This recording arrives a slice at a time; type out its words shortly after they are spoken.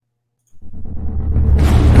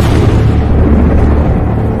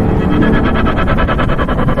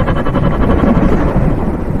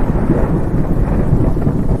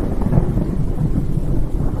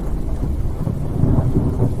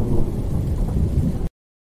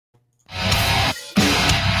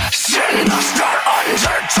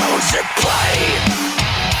play.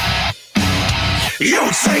 You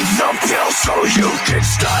take some pills so you can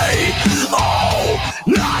stay all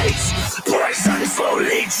night. Poison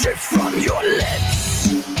slowly drips from your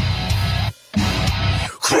lips.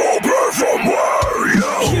 Crawl back from where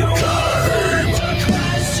you came.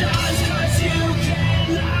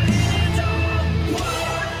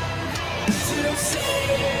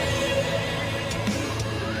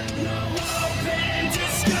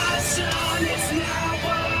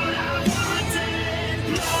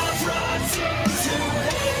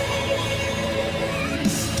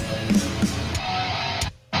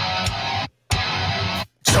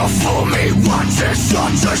 To fool me once is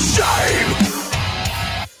such a shame.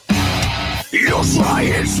 You try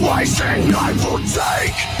it twice and I will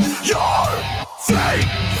take your fate.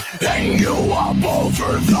 And you up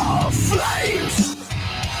over the flames.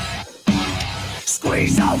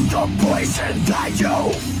 Squeeze out the poison that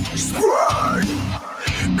you spread.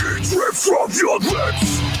 It drips from your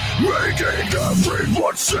lips, making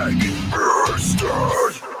everyone sick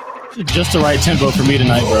instead. Just the right tempo for me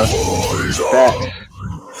tonight, bro.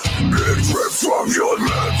 It drips from your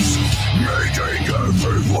lips, making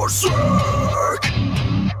everyone sick.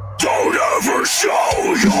 Don't ever show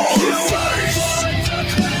your face.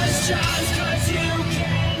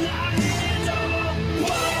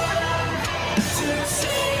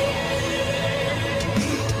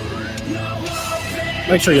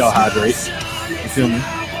 Make sure y'all hydrate. You feel me?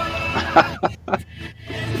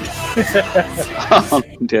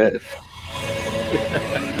 I'm dead.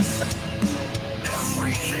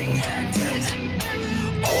 Everything ended,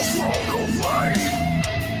 all thrown away.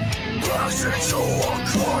 Back into a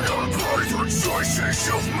corner by the choices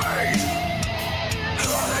you've made.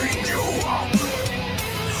 Hang you up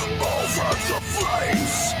over the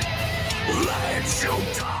flames. Let you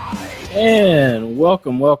die. And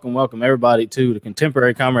welcome everybody to the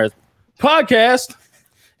Contemporary Comrades podcast.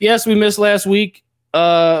 Yes, we missed last week.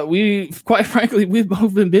 We quite frankly, we've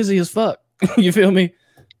both been busy as fuck. You feel me?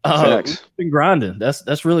 We've been grinding.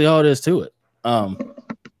 That's really all it is to it. But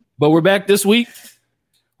we're back this week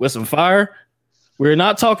with some fire. We're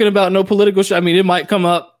not talking about no political shit. I mean, it might come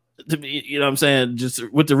up to be, you know what I'm saying,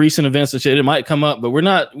 just with the recent events and shit, it might come up, but we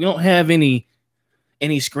don't have any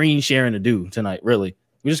screen sharing to do tonight, really.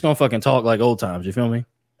 We're just gonna fucking talk like old times, you feel me?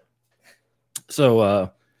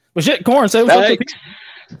 So but shit, Corn, say what's up to people.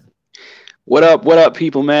 What up,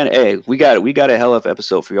 people, man? Hey, we got a hell of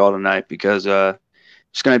episode for y'all tonight because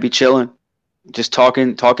just gonna be chilling, just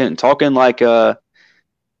talking like the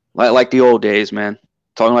old days, man.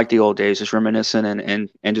 Talking like the old days, just reminiscing and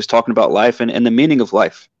just talking about life and the meaning of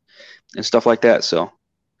life and stuff like that. So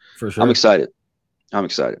for sure. I'm excited.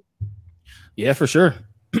 Yeah, for sure.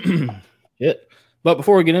 But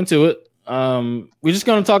before we get into it, we're just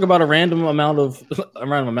going to talk about a random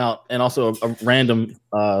amount and also a random,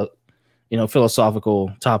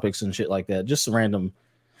 philosophical topics and shit like that. Just some random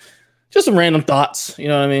thoughts. You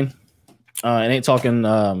know what I mean? It ain't talking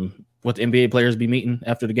what the NBA players be meeting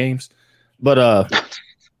after the games, but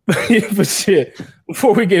but shit.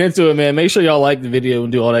 Before we get into it, man, make sure y'all like the video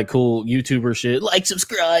and do all that cool YouTuber shit. Like,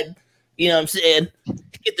 subscribe. You know what I'm saying?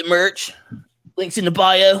 Get the merch. Links in the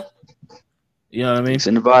bio. You know what I mean? It's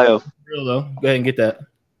in the bio. For real though. Go ahead and get that.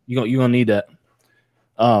 You gonna need that.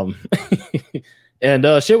 And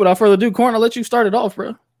shit, without further ado, Corn, I'll let you start it off,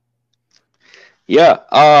 bro.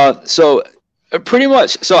 Yeah. So pretty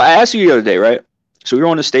much. So I asked you the other day, right? So we were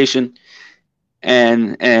on the station,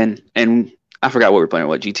 and I forgot what we were playing,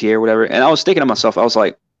 what GTA or whatever. And I was thinking to myself, I was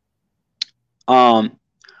like,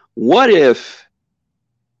 what if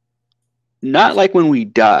not like when we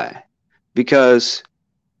die, because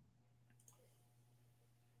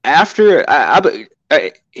after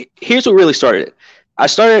here's what really started it.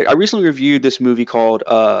 I recently reviewed this movie called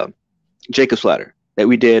Jacob's Ladder that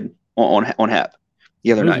we did on HAP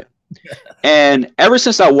the other night. And ever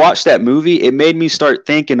since I watched that movie, it made me start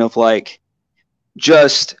thinking of like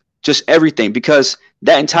just everything, because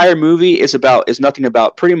that entire movie is nothing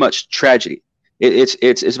about pretty much tragedy.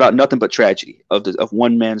 It's about nothing but tragedy of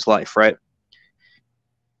one man's life, right?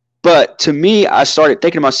 But to me, I started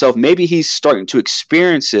thinking to myself, maybe he's starting to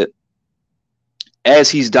experience it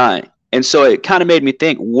as he's dying. And so it kind of made me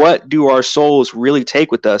think, what do our souls really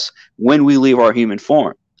take with us when we leave our human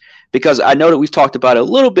form? Because I know that we've talked about it a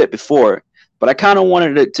little bit before, but I kind of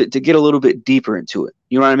wanted to get a little bit deeper into it.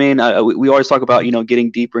 You know what I mean? We always talk about,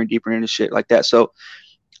 getting deeper and deeper into shit like that. So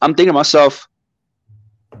I'm thinking to myself,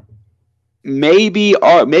 maybe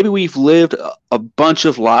we've lived a bunch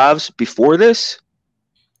of lives before this.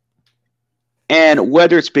 And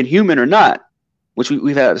whether it's been human or not, which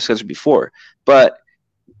we've had a discussion before, but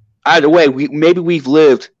either way, maybe we've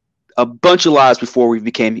lived a bunch of lives before we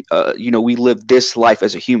became, we lived this life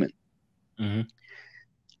as a human. Mm-hmm.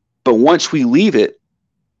 But once we leave it,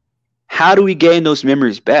 how do we gain those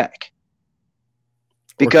memories back?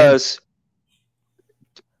 Because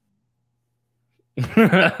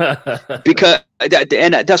that's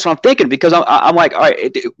what I'm thinking. Because I'm like, all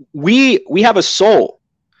right, we have a soul.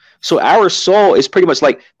 So our soul is pretty much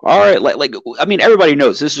like, all right, like I mean, everybody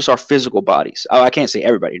knows this is just our physical bodies. I can't say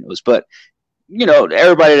everybody knows, but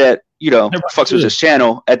everybody that fucks with this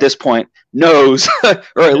channel at this point knows,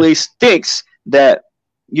 or at least thinks that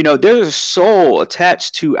there's a soul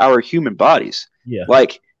attached to our human bodies. Yeah,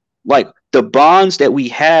 like the bonds that we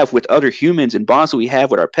have with other humans and bonds that we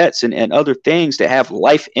have with our pets and other things that have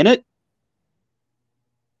life in it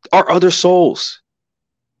are other souls.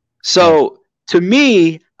 So to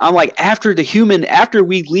me, I'm like, after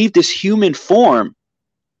we leave this human form,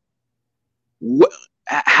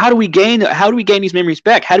 how do we gain these memories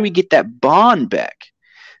back? How do we get that bond back?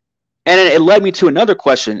 And it led me to another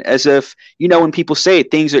question, as if, when people say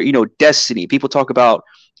things are, destiny, people talk about,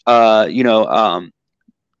 it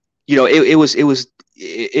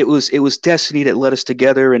was destiny that led us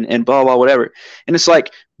together and blah, blah, whatever. And it's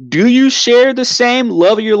like, do you share the same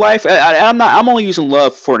love of your life? I'm only using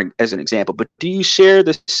love as an example, but do you share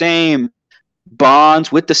the same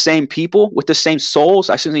bonds with the same people, with the same souls?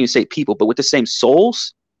 I shouldn't even say people, but with the same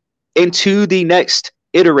souls into the next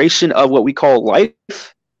iteration of what we call life?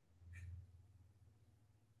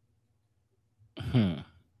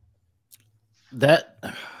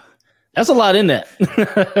 That's a lot in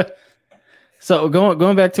that. So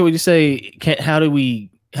going back to what you say, how do we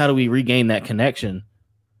regain that connection?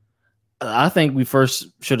 I think we first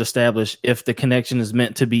should establish if the connection is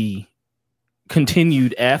meant to be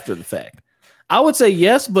continued after the fact. I would say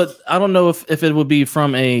yes, but I don't know if it would be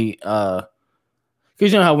from a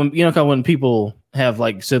because how when people have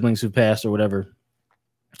like siblings who passed or whatever,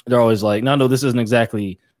 they're always like, no, this isn't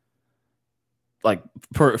exactly like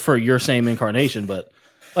for your same incarnation, but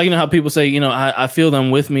like how people say, I feel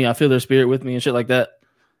them with me, I feel their spirit with me and shit like that.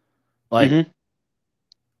 Like,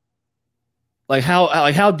 like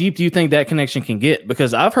how deep do you think that connection can get?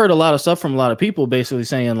 Because I've heard a lot of stuff from a lot of people basically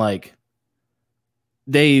saying like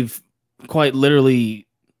they've quite literally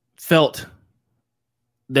felt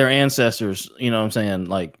their ancestors,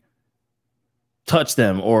 like touch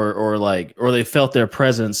them or they felt their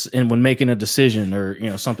presence when making a decision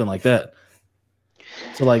or something like that.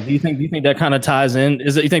 So like, do you think that kind of ties in?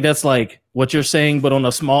 You think that's like what you're saying, but on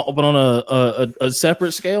a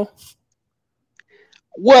separate scale?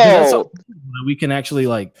 Well, we can actually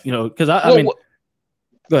because I mean,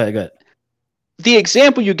 go ahead. The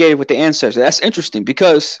example you gave with the ancestors, that's interesting,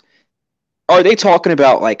 because are they talking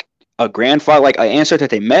about like a grandfather, like an ancestor that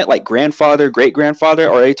they met, like grandfather, great grandfather,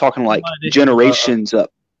 or are they talking like generations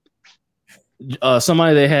up?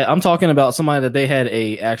 Somebody they had. I'm talking about somebody that they had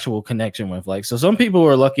a actual connection with. Like, so some people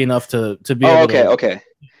were lucky enough to be able to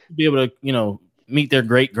be able to meet their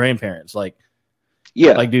great grandparents. Like,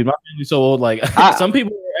 yeah, like dude, my family's so old. Like, some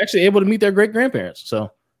people were actually able to meet their great grandparents.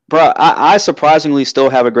 So, bro, I surprisingly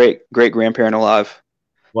still have a great grandparent alive.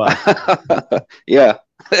 Wow, yeah,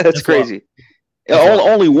 that's crazy.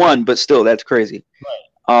 Only one, but still, that's crazy.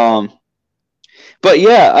 Right. But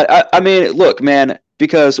yeah, I mean, look, man.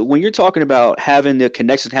 Because when you're talking about having the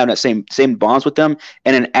connections, having that same bonds with them,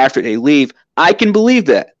 and then after they leave, I can believe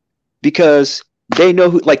that, because they know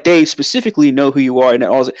they specifically know who you are, and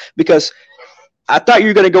all. Because I thought you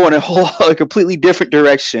were going to go in a completely different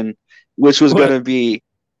direction, which was going to be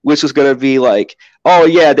like, oh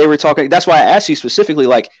yeah, they were talking. That's why I asked you specifically,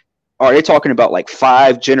 like, are they talking about like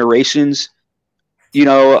 5 generations,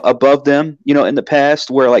 above them, in the past,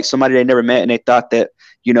 where like somebody they never met and they thought that,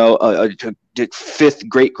 a 5th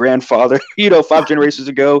great grandfather, 5 generations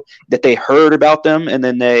ago, that they heard about them, and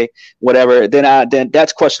then they whatever. Then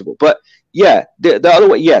that's questionable. But yeah, the other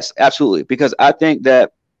way, yes, absolutely, because I think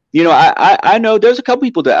that I know there's a couple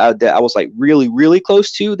people that I was like really really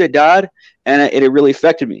close to that died, and it really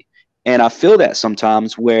affected me, and I feel that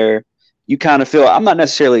sometimes where you kind of feel, I'm not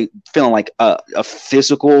necessarily feeling like a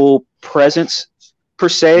physical presence per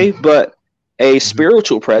se, but a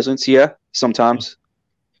spiritual presence, yeah, sometimes.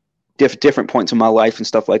 Different points in my life and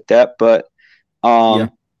stuff like that, but I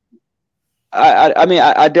mean,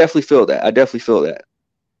 I definitely feel that.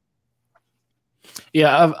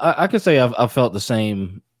 Yeah, I could say I've felt the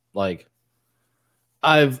same. Like,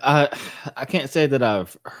 I can't say that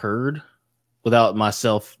I've heard without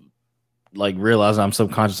myself like realizing I'm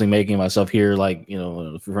subconsciously making myself hear, like,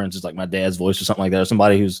 for instance, like my dad's voice or something like that, or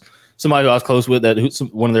somebody who I was close with,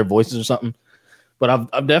 one of their voices or something. But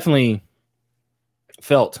I've definitely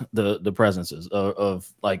felt the presences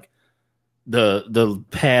of like the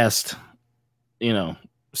past,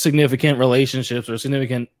 significant relationships or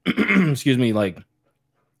significant, excuse me, like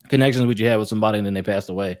connections which you had with somebody and then they passed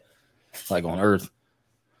away, like on Earth.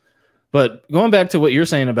 But going back to what you're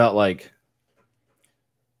saying about like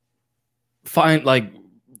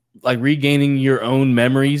regaining your own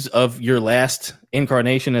memories of your last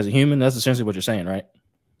incarnation as a human, that's essentially what you're saying, right?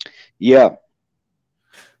 Yeah.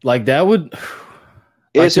 Like that would.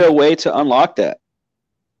 Is there a way to unlock that?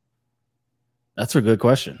 That's a good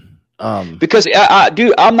question. Because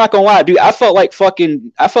dude, I'm not gonna lie, dude. I felt like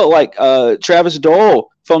Travis Dole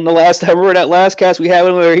from the last time. Remember that last cast we had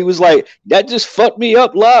where he was like, "That just fucked me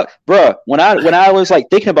up, love, bro." When I was like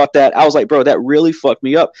thinking about that, I was like, "Bro, that really fucked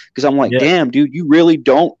me up." Because I'm like, "Damn, dude, you really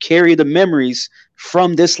don't carry the memories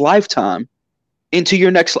from this lifetime into your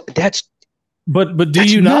next." But do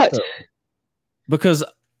you not? Because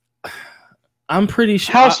I'm pretty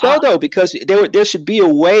sure. How so though? Because there should be a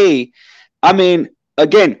way. I mean,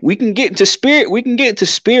 again, we can get into spirit. We can get into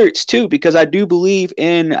spirits too, because I do believe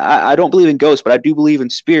in. I don't believe in ghosts, but I do believe in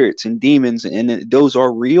spirits and demons, and those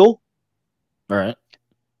are real. All right.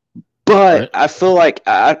 But I feel like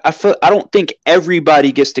I don't think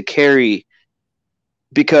everybody gets to carry.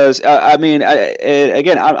 Because again,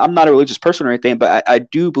 I'm not a religious person or anything, but I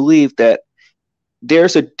do believe that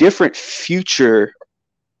there's a different future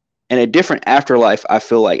and a different afterlife. I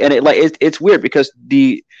feel like, and it's weird because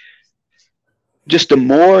the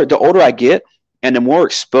older I get and the more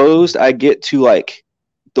exposed I get to like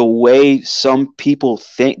the way some people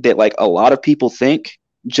think, that like a lot of people think,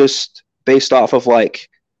 just based off of like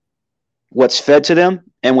what's fed to them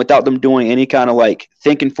and without them doing any kind of like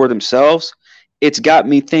thinking for themselves, it's got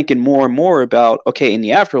me thinking more and more about, okay, in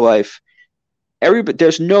the afterlife,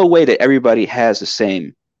 there's no way that everybody has the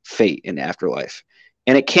same fate in the afterlife.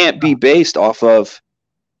 And it can't be based off of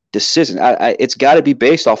decision. It's got to be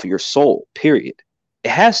based off of your soul, period. It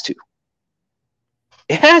has to.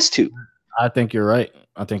 I think you're right.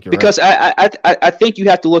 Because I think you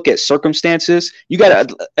have to look at circumstances. You got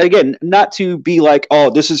to, again, not to be like, oh,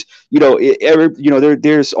 this is,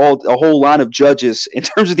 there's a whole line of judges in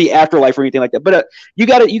terms of the afterlife or anything like that. But you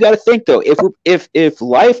got to think though, if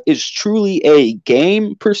life is truly a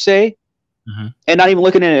game per se, mm-hmm. and not even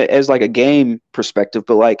looking at it as like a game perspective,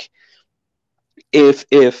 but like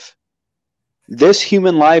if this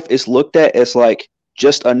human life is looked at as like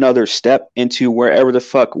just another step into wherever the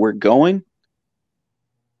fuck we're going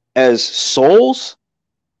as souls,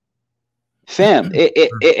 fam,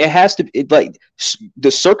 it has to, like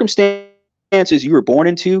the circumstances you were born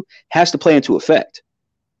into has to play into effect.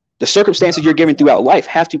 The circumstances you're given throughout life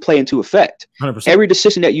have to play into effect. 100%. Every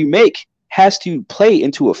decision that you make has to play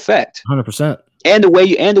into effect. 100%. And the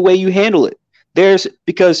way you handle it.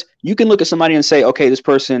 Because you can look at somebody and say, okay, this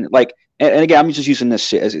person, like, and again, I'm just using this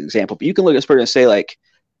shit as an example, but you can look at this person and say, like,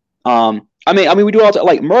 we do all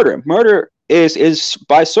like murder. Murder is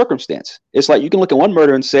by circumstance. It's like you can look at one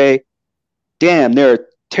murder and say, damn, they're a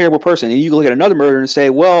terrible person. And you can look at another murder and say,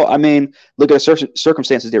 well, look at the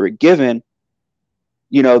circumstances they were given.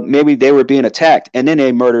 Maybe they were being attacked and then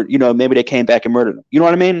they murdered, maybe they came back and murdered them. You know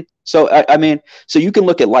what I mean? So, so you can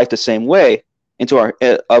look at life the same way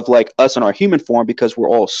of like us in our human form, because we're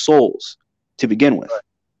all souls to begin with.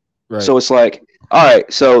 Right. So it's like, all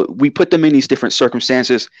right, so we put them in these different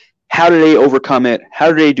circumstances. How do they overcome it? How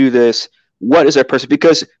do they do this? What is their person?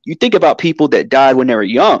 Because you think about people that died when they were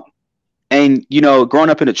young, and growing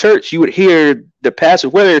up in the church, you would hear the pastor,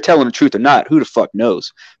 whether they're telling the truth or not, who the fuck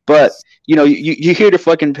knows? But you hear the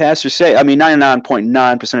fucking pastor say,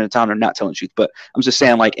 99.9% of the time they're not telling the truth. But I'm just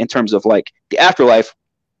saying, like in terms of like the afterlife,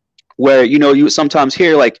 where you would sometimes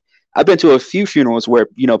hear, like I've been to a few funerals where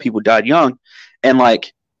people died young, and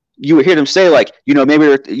like you would hear them say, like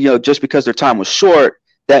maybe they're just because their time was short,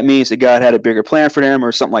 that means that God had a bigger plan for them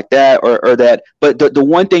or something like that, or that. But the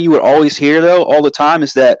one thing you would always hear though all the time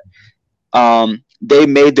is that they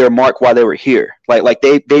made their mark while they were here. Like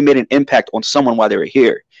they made an impact on someone while they were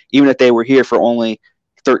here, even if they were here for only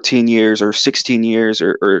 13 years or 16 years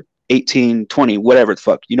or 18, 20, whatever the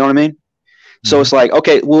fuck. You know what I mean? Mm-hmm. So it's like,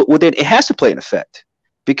 okay, well then it has to play an effect,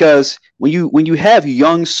 because when you have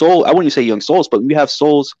young soul, I wouldn't even say young souls, but when you have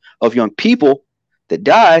souls of young people that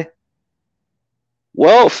die,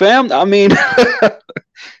 well, fam, they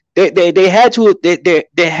had to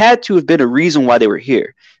have been a reason why they were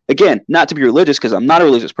here. Again, not to be religious, because I'm not a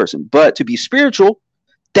religious person, but to be spiritual,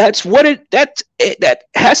 that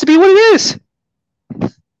has to be what it is.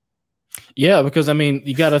 Yeah, because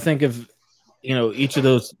you got to think of each of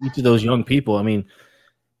those young people.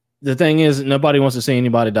 The thing is, nobody wants to see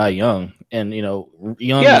anybody die young, and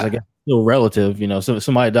young is, I guess, still relative, So if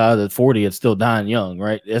somebody died at 40, it's still dying young,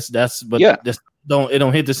 right? But it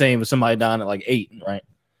don't hit the same as somebody dying at like 8, right?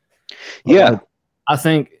 But Yeah. I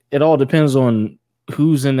think it all depends on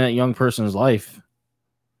who's in that young person's life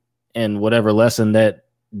and whatever lesson that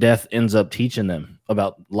death ends up teaching them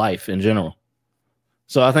about life in general.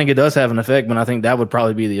 So I think it does have an effect, but I think that would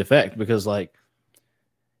probably be the effect because, like,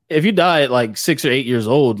 if you die at like 6 or 8 years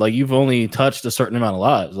old, like you've only touched a certain amount of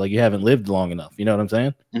lives. Like you haven't lived long enough. You know what I'm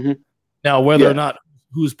saying? Mm-hmm. Now, whether or not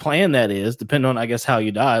whose plan that is, depending on, I guess, how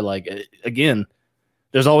you die. Like, again,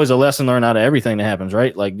 there's always a lesson learned out of everything that happens,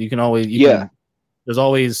 right? Like you can always, there's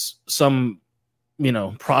always some,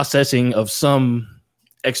 processing of some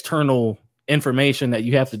external information that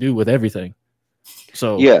you have to do with everything.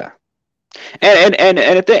 So, yeah. And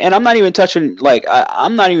I'm not even touching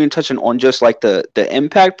I'm not even touching on just like the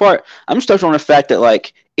impact part. I'm just touching on the fact that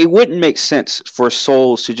like it wouldn't make sense for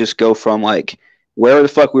souls to just go from like wherever the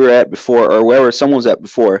fuck we were at before or wherever someone was at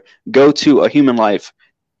before, go to a human life,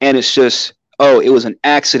 and it's just it was an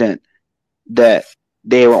accident that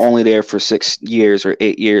they were only there for 6 years or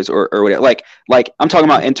 8 years or whatever. Like I'm talking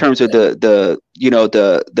about in terms of the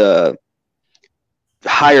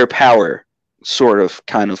higher power sort of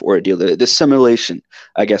kind of ordeal, the simulation,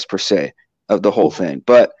 I guess, per se, of the whole thing.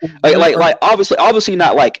 But like obviously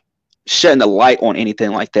not like shedding the light on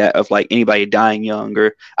anything like that of like anybody dying young,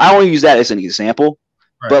 or I only use that as an example,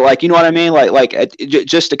 right. But like, you know what I mean? Like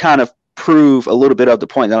just to kind of prove a little bit of the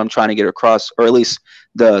point that I'm trying to get across, or at least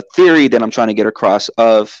the theory that I'm trying to get across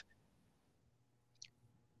of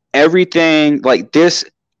everything like this.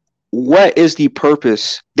 What is the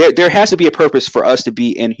purpose? There has to be a purpose for us to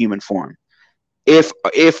be in human form. If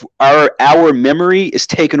our memory is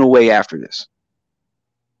taken away after this,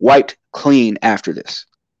 wiped clean after this.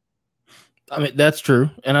 I mean, that's true.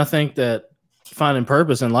 And I think that finding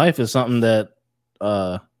purpose in life is something that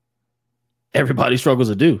everybody struggles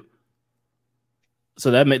to do. So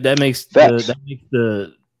that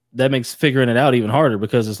makes figuring it out even harder,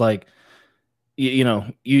 because it's like,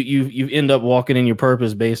 you end up walking in your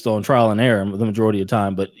purpose based on trial and error the majority of the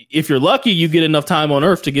time. But if you're lucky, you get enough time on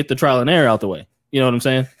earth to get the trial and error out the way. You know what I'm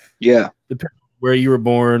saying? Yeah. Depending on where you were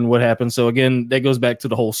born, what happened. So again, that goes back to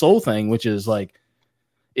the whole soul thing, which is like,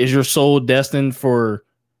 is your soul destined for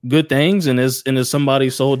good things, and is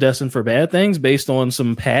somebody's soul destined for bad things based on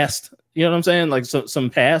some past, you know what I'm saying? Like some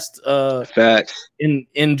past facts,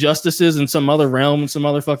 injustices in some other realm, in some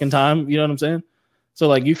other fucking time. You know what I'm saying? So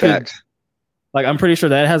like you facts. Could, like, I'm pretty sure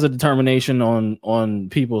that has a determination on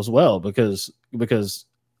people as well, because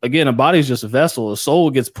again, a body's just a vessel. A soul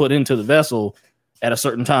gets put into the vessel at a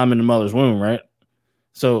certain time in the mother's womb, right?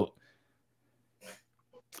 So,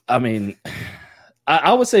 I mean,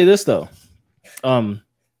 I would say this though.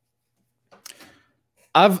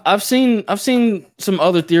 I've seen some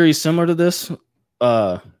other theories similar to this,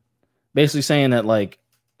 basically saying that like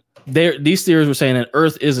these theories were saying that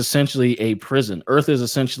Earth is essentially a prison. Earth is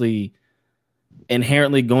essentially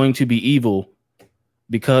inherently going to be evil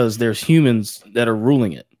because there's humans that are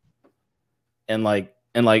ruling it, and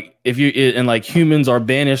humans are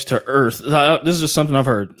banished to Earth. This is just something I've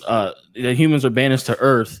heard. That humans are banished to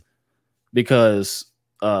Earth because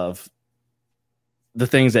of the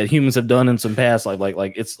things that humans have done in some past,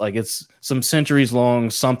 like it's some centuries long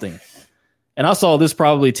something. And I saw this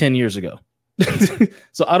probably 10 years ago.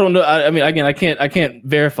 So I don't know. I mean, again, I can't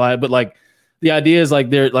verify it, but like the idea is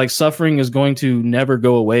like suffering is going to never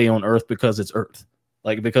go away on Earth because it's Earth,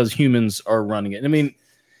 like because humans are running it. I mean,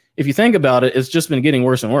 if you think about it, it's just been getting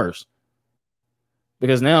worse and worse.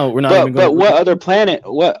 Because now we're not even going. But what other planet?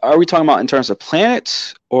 What are we talking about in terms of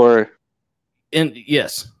planets or?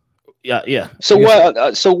 Yes. Yeah. So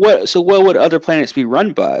what? So what would other planets be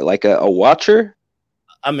run by? Like a watcher?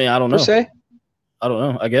 I mean, I don't know. Say? I don't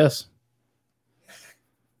know. I guess.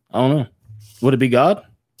 I don't know. Would it be God?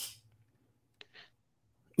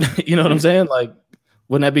 You know what I'm saying? Like,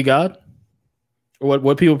 wouldn't that be God? Or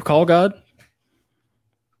what people call God?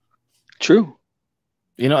 True.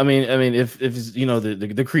 You know, I mean, if you know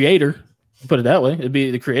the creator, put it that way, it'd be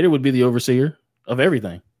the creator would be the overseer of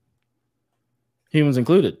everything, humans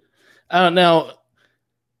included. Now,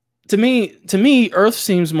 to me, Earth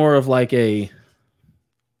seems more of like and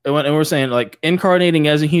we're saying like incarnating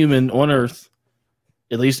as a human on Earth,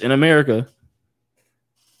 at least in America,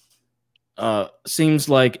 seems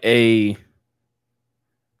like a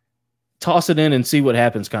toss it in and see what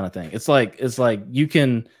happens kind of thing. It's like you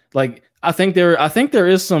can like. I think there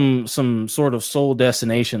is some sort of soul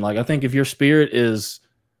destination. Like I think if your spirit is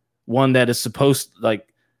one that is supposed like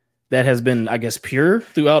that has been, I guess, pure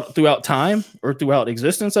throughout time or throughout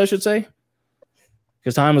existence, I should say,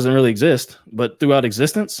 because time doesn't really exist, but throughout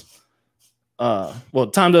existence, well,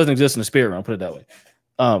 time doesn't exist in the spirit realm, put it that way.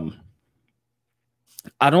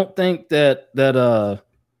 I don't think that well,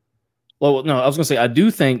 no, I was gonna say I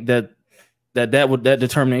do think that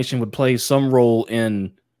determination would play some role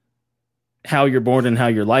in how you're born and how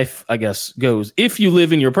your life, I guess, goes. If you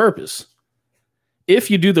live in your purpose,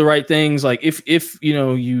 if you do the right things, like if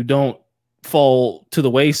you don't fall to the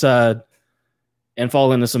wayside and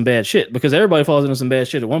fall into some bad shit, because everybody falls into some bad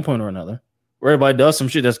shit at one point or another, where everybody does some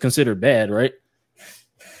shit that's considered bad, right?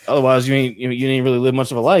 Otherwise, you ain't really live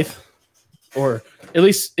much of a life, or at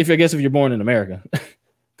least if you're born in America,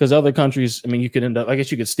 because other countries, I mean, you could end up, I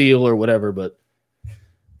guess you could steal or whatever, but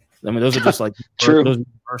I mean, those are just like True. Those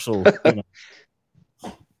universal,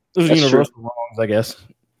 those are universal wrongs, I guess.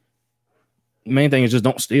 The main thing is just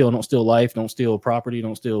don't steal life, don't steal property,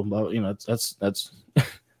 don't steal. That's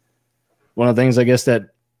one of the things I guess that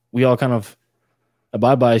we all kind of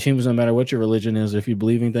abide by as humans, no matter what your religion is, if you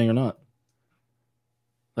believe anything or not.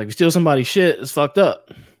 Like, if you steal somebody's shit, it's fucked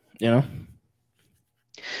up, no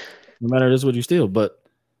matter what you steal. But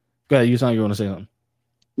go ahead, you thought you want to say something.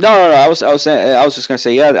 No. I was just gonna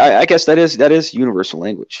say, yeah. I guess that is universal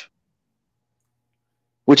language,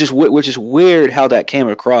 which is weird how that came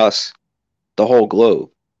across the whole globe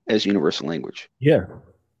as universal language. Yeah,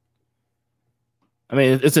 I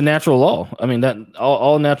mean, it's a natural law. I mean, that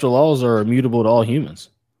all natural laws are immutable to all humans.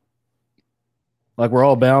 Like, we're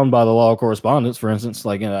all bound by the law of correspondence, for instance.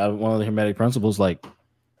 Like, one of the Hermetic principles, like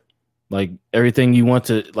everything you want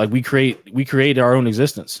to, like, we create our own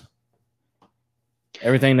existence.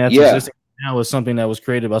 Everything that's existing now is something that was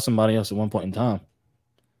created by somebody else at one point in time.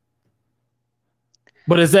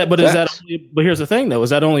 But here's the thing though, is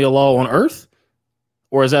that only a law on Earth?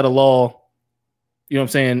 Or is that a law, you know what I'm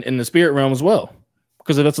saying, in the spirit realm as well?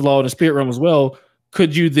 Because if it's a law in the spirit realm as well,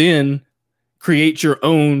 could you then create your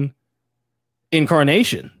own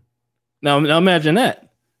incarnation? Now imagine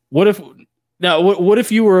that. What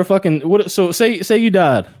if you were a fucking, so say you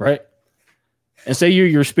died, right? And say you're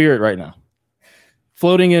your spirit right now,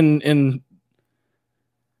 floating in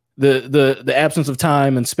the absence of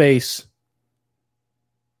time and space,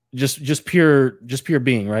 just pure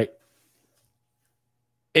being, right?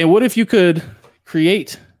 And what if you could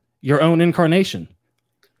create your own incarnation?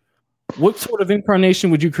 What sort of incarnation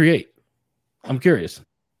would you create? I'm curious.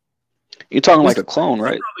 You're talking like a clone,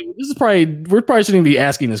 right? We probably shouldn't be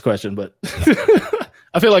asking this question, but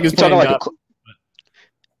I feel like it's you're talking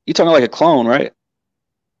like a clone, right?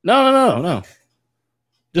 No.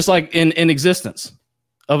 Just like in existence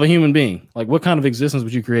of a human being. Like, what kind of existence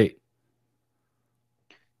would you create?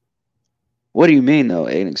 What do you mean, though,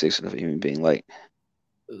 in existence of a human being? Like,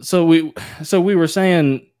 so we were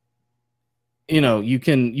saying, you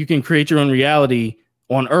can create your own reality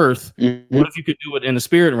on Earth. Mm-hmm. What if you could do it in the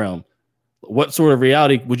spirit realm? What sort of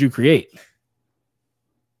reality would you create?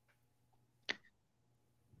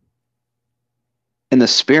 In the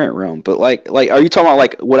spirit realm, but like, are you talking about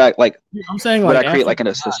like what I like? I'm saying, what like, I create like in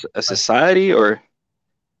a society, or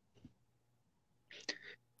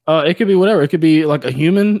it could be whatever. It could be like a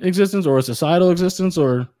human existence or a societal existence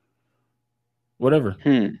or whatever.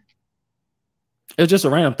 It's just a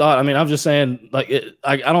random thought. I mean, I'm just saying, like,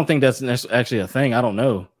 I don't think that's actually a thing. I don't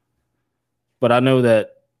know, but I know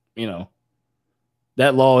that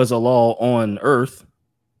that law is a law on Earth.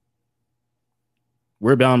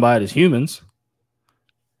 We're bound by it as humans.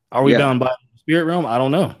 Are we bound by the spirit realm? I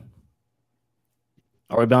don't know.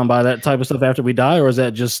 Are we bound by that type of stuff after we die, or is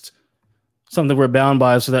that just something we're bound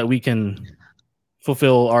by so that we can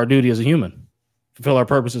fulfill our duty as a human, fulfill our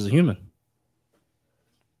purpose as a human?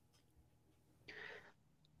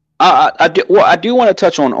 I do want to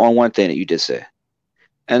touch on one thing that you did say,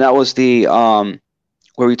 and that was the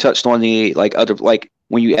where we touched on the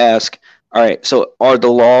when you ask, all right, so are the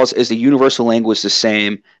laws, is the universal language the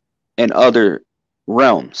same in other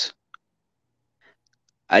realms?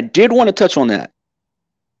 I did want to touch on that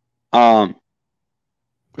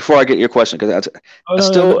before I get your question, because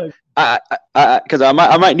I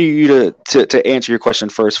might need you to answer your question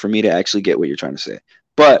first for me to actually get what you're trying to say.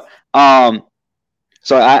 But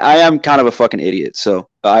so I am kind of a fucking idiot, so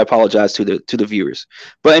I apologize to the viewers.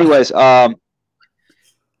 But anyways,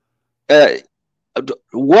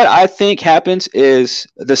 what I think happens is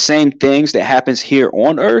the same things that happens here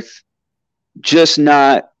on Earth, just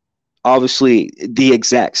not obviously the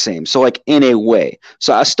exact same. So like, in a way,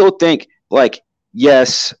 so I still think, like,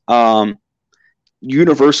 yes,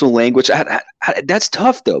 universal language. That's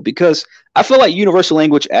tough though, because I feel like universal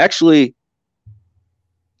language actually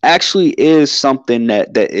is something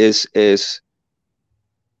that is the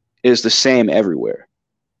same everywhere.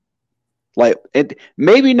 Like, it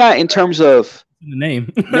maybe not in terms of the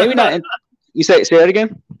name, maybe not in, You say that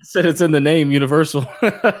again? Said it's in the name, universal.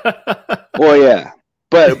 Well, yeah,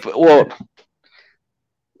 but well,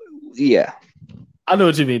 yeah. I know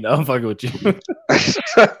what you mean. I'm fucking with you.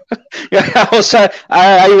 Yeah, I was trying.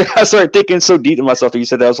 I started thinking so deep to myself that you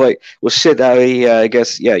said that. I was like, well, shit. I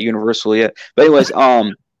guess yeah, universal. Yeah, but anyways,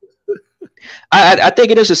 I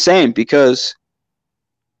think it is the same because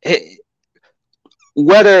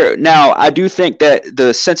whether now I do think that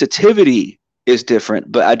the sensitivity is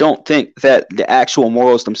different, but I don't think that the actual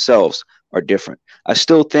morals themselves are different. I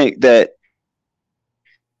still think that.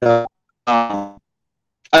 Um,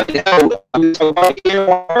 I mean, hell, I mean, talk about here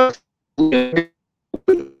on Earth. We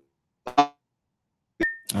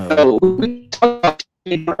talk about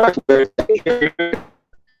here on Earth where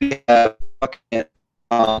we have fucking,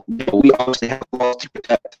 we obviously have laws to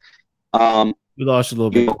protect. We lost you a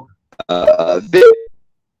little bit.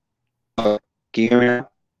 Can you hear me now?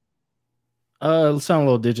 It sound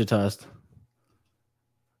a little digitized.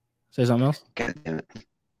 Say something else. God damn it.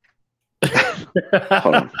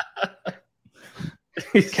 Hold on.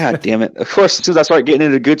 God damn it. Of course, as soon as I start getting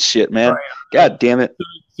into good shit, man. God damn it.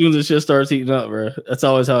 As soon as the shit starts heating up, bro. That's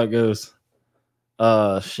always how it goes.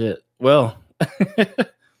 Shit. Well,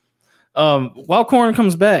 while Corn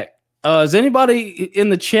comes back, is anybody in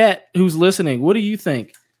the chat who's listening? What do you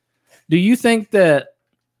think? Do you think that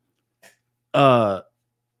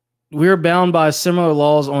we're bound by similar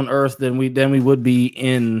laws on Earth than we would be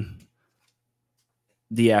in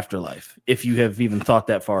the afterlife? If you have even thought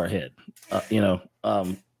that far ahead,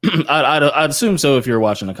 I'd assume so if you're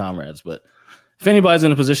watching the comrades. But if anybody's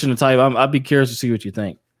in a position to type, I'd be curious to see what you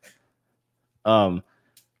think. But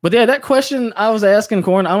yeah, that question I was asking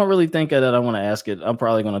Corn, I don't really think that I want to ask it. I'm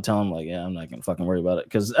probably going to tell him like, yeah, I'm not going to fucking worry about it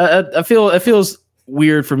because I feel it feels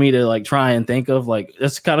weird for me to like try and think of like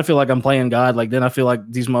it's kind of feel like I'm playing God. Like then I feel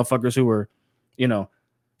like these motherfuckers who are,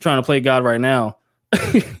 trying to play God right now,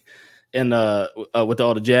 and with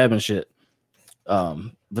all the jab and shit.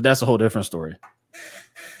 But that's a whole different story.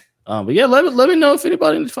 But yeah, let me know if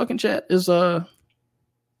anybody in the fucking chat is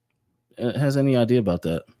has any idea about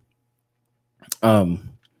that.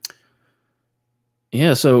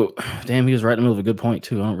 Yeah, so damn, he was right in the middle of a good point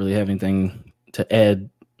too. I don't really have anything to add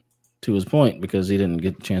to his point because he didn't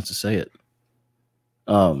get the chance to say it.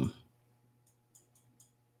 So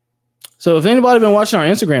if anybody been watching our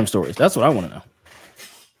Instagram stories, that's what I want to know.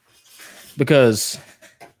 Because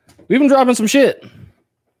we've been dropping some shit. I'm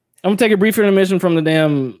gonna take a brief intermission from the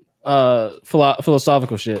damn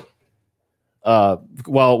philosophical shit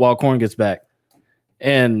while Corn gets back.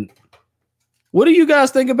 And what do you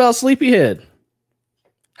guys think about Sleepyhead?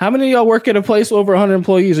 How many of y'all work at a place with over 100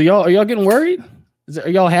 employees? Are y'all getting worried? Are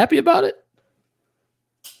y'all happy about it?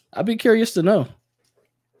 I'd be curious to know.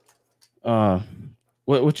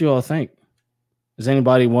 What you all think? Is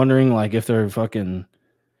anybody wondering like if anybody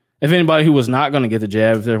who was not going to get the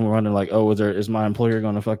jab, if they're wondering like, oh, is my employer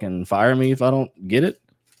going to fucking fire me if I don't get it?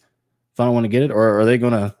 If I don't want to get it, or are they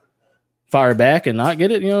going to fire back and not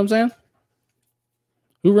get it? You know what I'm saying?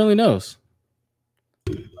 Who really knows?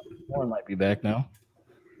 Corn might be back now.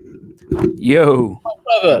 Yo,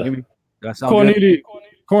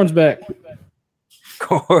 Corn's back.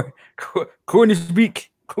 Corn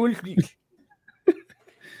speak.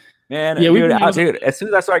 Man, yeah, dude, as soon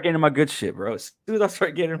as I start getting my good shit, bro. As soon as I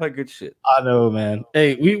start getting my good shit. I know, man.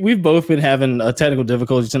 Hey, we've both been having a technical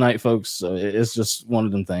difficulty tonight, folks. So it's just one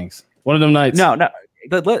of them things. One of them nights. No.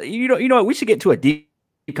 But you know what? We should get to a deep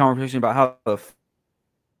conversation about how the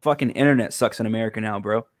fucking internet sucks in America now,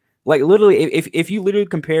 bro. Like literally, if you literally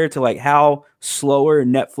compare it to like how slower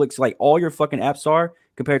Netflix, like all your fucking apps are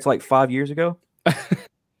compared to like 5 years ago.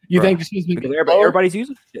 You think it's because everybody's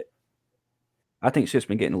using shit. I think shit's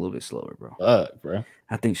been getting a little bit slower, bro. Bro.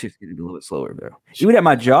 I think shit's getting a little bit slower, bro. Even at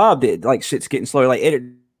my job, that like shit's getting slower. Like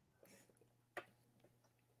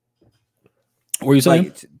what are you saying?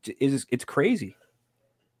 Like, it's crazy.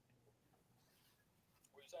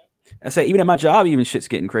 I say even at my job, even shit's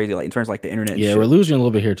getting crazy. Like in terms of like the internet. Yeah, we're losing a little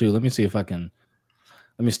bit here too. Let me see if I can.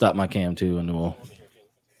 Let me stop my cam too, and then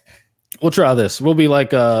we'll try this. We'll be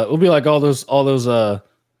like all those.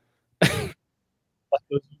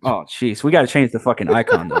 Oh, jeez, we got to change the fucking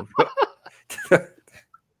icon though.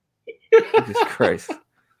 Jesus Christ!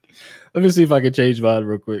 Let me see if I can change mine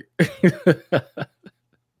real quick.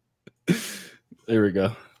 There we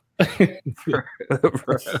go.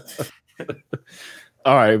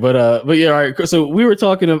 All right, but yeah, all right. So we were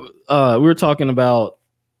talking about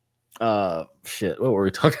shit. What were we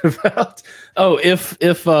talking about? Oh, if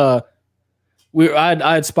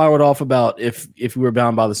I'd spiraled off about if we were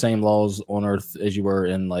bound by the same laws on Earth as you were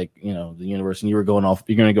in like the universe, and you're going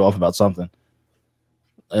to go off about something.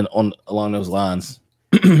 and on along those lines.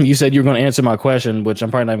 You said you were going to answer my question, which I'm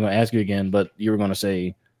probably not even going to ask you again, but you were going to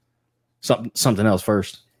say something else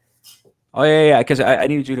first. Oh yeah. Because I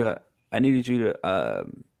needed you to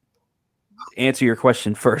answer your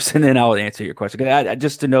question first, and then I'll answer your question. Cause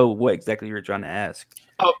just to know what exactly you were trying to ask.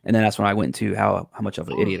 Oh. And then that's when I went into how much of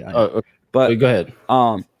an idiot I am. Okay. But go ahead.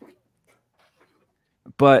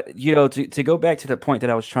 But to go back to the point that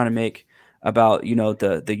I was trying to make about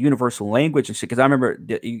the universal language and shit, because I remember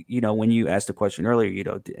when you asked the question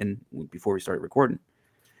earlier, and before we started recording,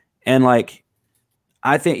 and like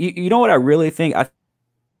I think you know what I really think. I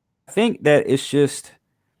think that it's just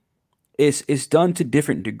it's done to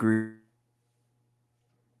different degrees.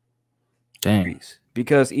 Dang.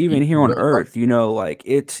 Because even here on Earth, like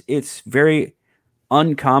it's very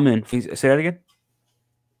uncommon. Say that again.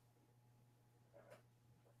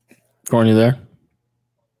 Corn, you there?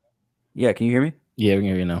 Yeah, can you hear me? Yeah, we can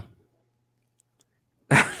hear you now.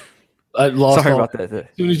 I lost. Sorry about that. As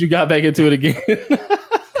soon as you got back into it again.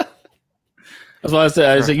 That's why I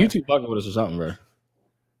said. I said you two fucking with us or something, bro.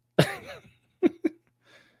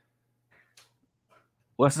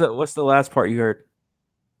 What's the last part you heard?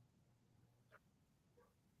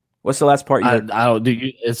 What's the last part you heard? I don't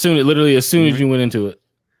do. As soon as you went into it,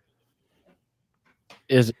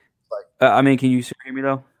 is like? Can you hear me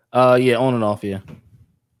though? Yeah, on and off, yeah.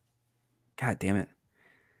 God damn it!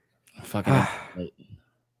 Fucking.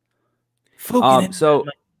 So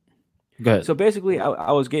go ahead. So basically,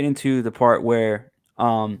 I was getting into the part where,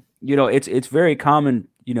 it's very common,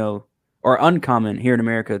 or uncommon here in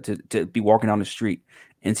America to be walking down the street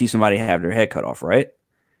and see somebody have their head cut off, right?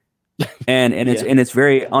 And it's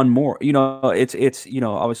very unmoral. It's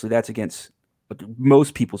obviously that's against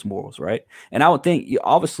most people's morals, right? And I would think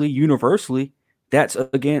obviously universally that's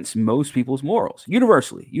against most people's morals.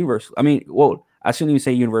 Universally. I mean, well, I shouldn't even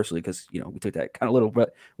say universally because we took that kind of little,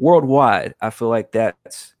 but worldwide, I feel like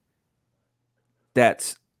that's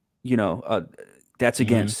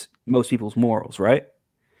against most people's morals, right?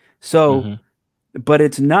 So, but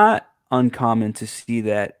it's not uncommon to see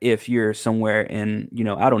that if you're somewhere in,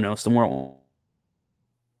 I don't know, somewhere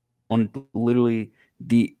on literally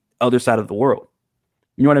the other side of the world.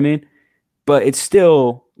 You know what I mean? But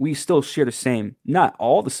we still share the same, not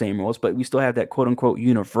all the same morals, but we still have that quote unquote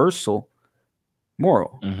universal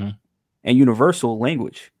moral and universal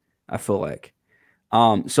language, I feel like.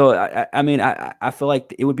 So I feel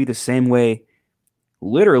like it would be the same way,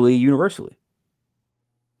 literally universally.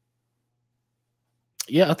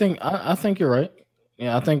 Yeah, I think you're right.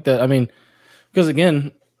 Yeah, I think that because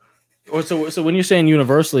again, so when you're saying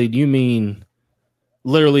universally, do you mean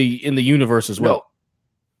literally in the universe as well? No.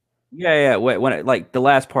 Yeah. When like the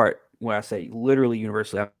last part where I say literally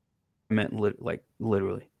universally, I meant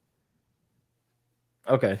literally.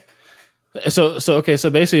 Okay. So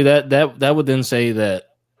basically that would then say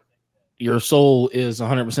that your soul is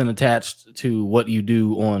 100% attached to what you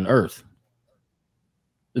do on Earth.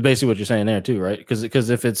 That's basically what you're saying there too, right? Because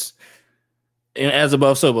if it's as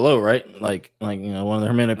above, so below, right? Like one of the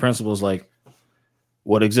Hermetic principles, like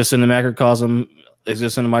what exists in the macrocosm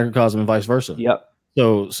exists in the microcosm, and vice versa. Yep.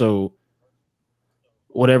 So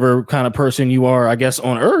whatever kind of person you are, I guess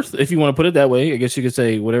on Earth, if you want to put it that way, I guess you could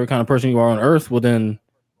say whatever kind of person you are on Earth, well then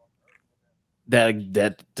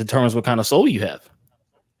that determines what kind of soul you have.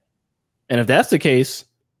 And if that's the case,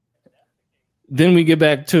 then we get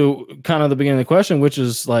back to kind of the beginning of the question, which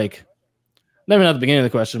is like, maybe not the beginning of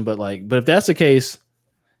the question, but if that's the case,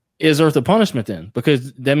 is Earth a punishment then?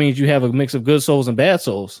 Because that means you have a mix of good souls and bad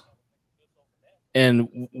souls.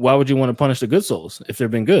 And why would you want to punish the good souls if they've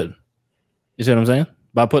been good? You see what I'm saying?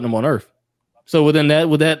 By putting them on Earth. So would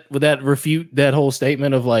that refute that whole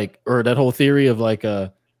statement of or that whole theory of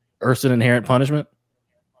Earth's an inherent punishment?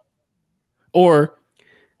 Or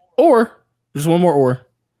just one more or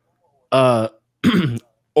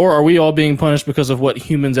are we all being punished because of what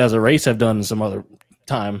humans as a race have done in some other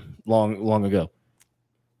time long ago?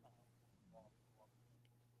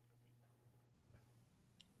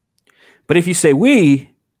 But if you say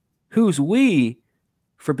we, who's we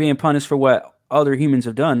for being punished for what other humans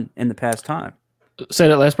have done in the past time? Say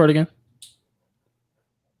that last part again.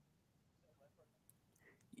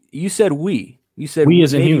 You said we. You said we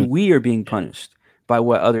as in maybe human. We are being punished by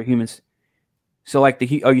what other humans. So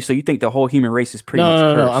so you think the whole human race is pretty much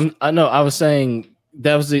cursed? No. I was saying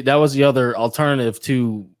that was the other alternative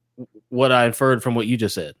to what I inferred from what you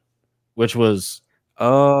just said, which was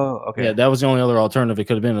okay. Yeah, that was the only other alternative it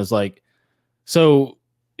could have been. It's I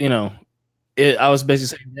was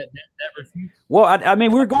basically saying that refutes. Well, I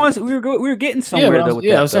mean, we were getting somewhere.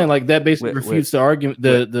 I was saying that basically refutes the argument,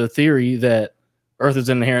 the theory that Earth is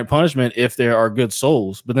an inherent punishment if there are good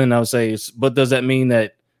souls. But then I would say, but does that mean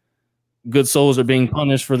that good souls are being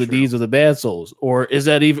punished for the deeds of the bad souls, or is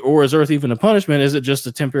Earth even a punishment? Is it just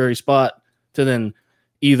a temporary spot to then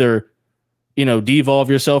either, devolve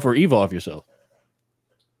yourself or evolve yourself,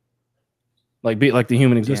 like be like the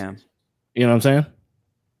human existence? You know what I'm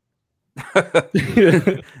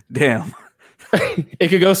saying? Damn. It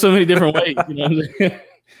could go so many different ways. You know what I'm saying?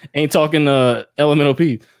 Ain't talking elemental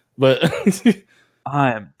P, but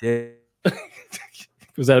I am dead.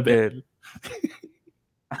 Was that a bit?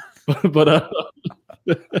 But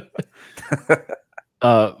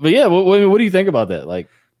yeah, what do you think about that? Like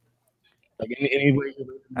any way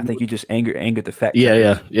I think you just angered the fact.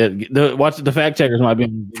 Yeah. Watch the fact checkers might be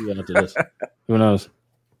on the video after this. Who knows?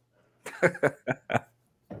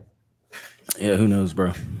 Yeah, who knows,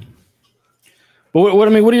 bro? But what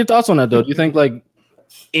are your thoughts on that though? Do you think like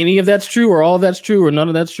any of that's true, or all of that's true, or none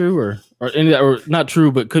of that's true, or any of that, or not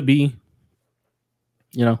true but could be?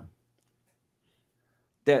 But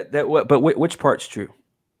which part's true?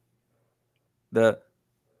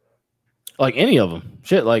 Like any of them,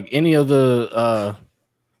 shit. Like any of the.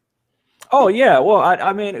 Oh yeah, well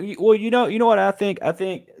I mean, well you know what I think. I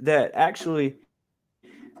think that actually,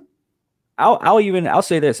 I'll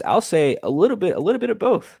say this. I'll say a little bit of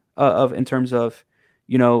both. Of in terms of,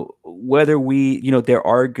 whether there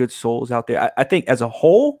are good souls out there. I think as a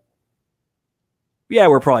whole, yeah,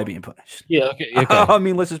 we're probably being punished. Yeah. Okay. I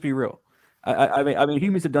mean, let's just be real. I mean,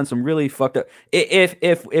 humans have done some really fucked up.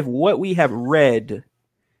 If what we have read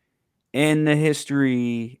in the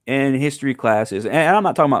history classes, and I'm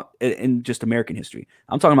not talking about in just American history.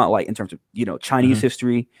 I'm talking about like in terms of Chinese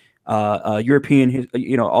history, European,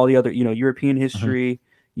 all the other European history,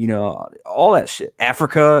 all that shit.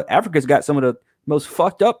 Africa's got some of the most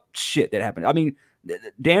fucked up shit that happened. I mean,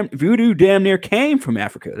 voodoo damn near came from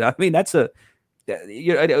Africa. I mean, that's a.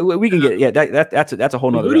 We can get that's a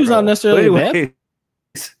whole nother. Voodoo's not necessarily bad.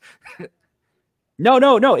 No,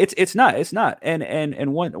 it's not.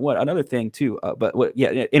 And one another thing too.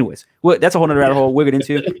 Anyways, that's a whole nother rabbit hole we'll get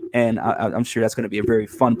into, and I'm sure that's going to be a very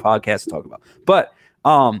fun podcast to talk about. But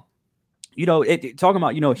talking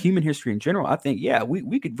about human history in general, I think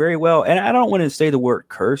we could very well, and I don't want to say the word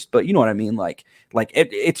cursed, but you know what I mean. Like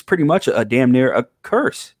it's pretty much a damn near a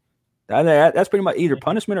curse. That's pretty much either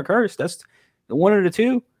punishment or curse. That's one of the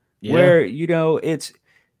two. Yeah. Where it's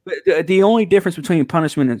the only difference between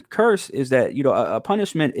punishment and curse is that a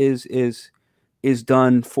punishment is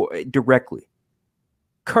done for directly.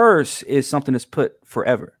 Curse is something that's put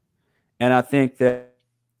forever, and I think that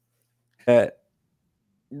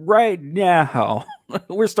right now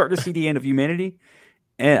we're starting to see the end of humanity.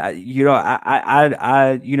 And if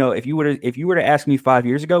you were to ask me 5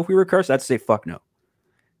 years ago if we were cursed, I'd say fuck no.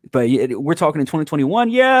 But we're talking in 2021.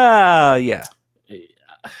 Yeah.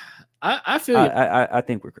 I feel I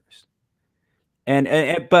think we're cursed,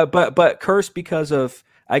 but cursed because of,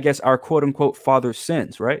 I guess, our quote unquote father's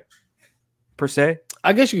sins, right? Per se,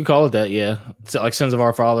 I guess you could call it that. Yeah, so like sins of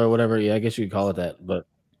our father or whatever. Yeah, I guess you could call it that. But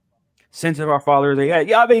sins of our father.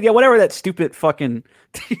 I mean, whatever that stupid fucking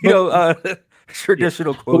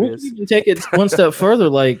traditional quote is. You can take it one step further.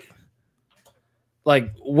 Like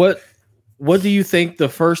what do you think the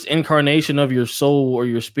first incarnation of your soul or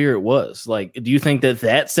your spirit was? Like, do you think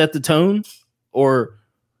that set the tone, or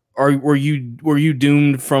were you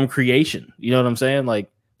doomed from creation? You know what I'm saying?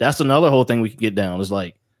 Like, that's another whole thing we could get down. Is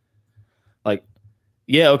like,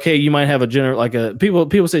 yeah, okay, you might have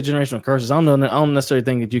people say generational curses. I don't necessarily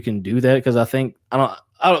think that you can do that, because I don't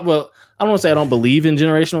want to say I don't believe in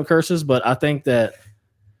generational curses, but I think that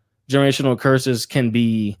generational curses can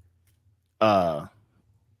be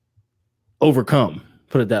overcome,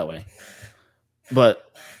 put it that way.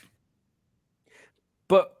 But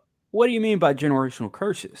what do you mean by generational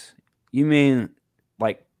curses? You mean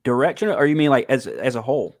like direction, or you mean like as a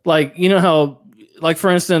whole? Like, how, like, for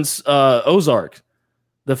instance, Ozark,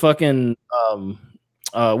 the fucking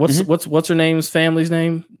what's her name's family's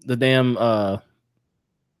name? The damn no,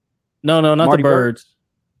 not Marty the birds.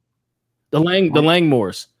 The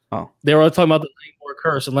Langmores. Oh, they were all talking about the Langmore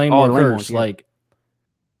curse. The Langmore curse, yeah.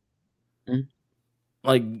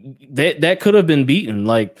 Like that could have been beaten.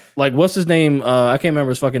 Like what's his name? I can't remember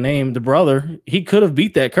his fucking name. The brother, he could have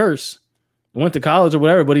beat that curse. Went to college or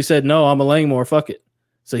whatever, but he said no. I'm a Langmore. Fuck it.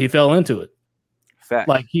 So he fell into it. Fact.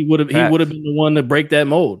 Like he would have been the one to break that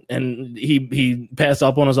mold, and he passed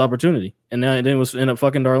up on his opportunity, and then it was end up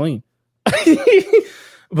fucking Darlene.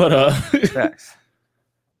 But facts.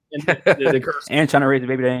 The curse. And trying to raise a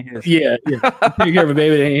baby that ain't his. Yeah. Take care of a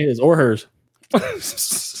baby that ain't his or hers.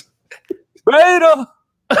 Beta.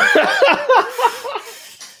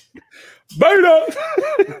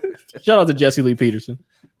 Beta. Shout out to Jesse Lee Peterson.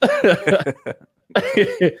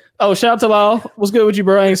 Oh, shout out to Lyle. What's good with you,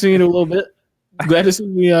 bro? I ain't seen you in a little bit. Glad to see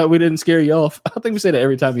we didn't scare you off. I think we say that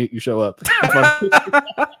every time you show up.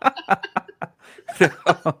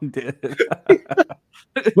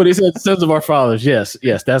 But he said sons of our fathers. Yes,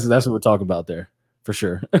 that's what we're talking about there for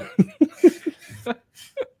sure. But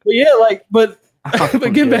yeah, but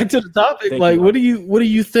getting back to the topic, what do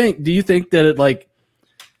you think? Do you think that it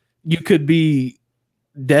you could be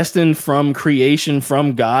destined from creation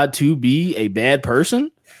from God to be a bad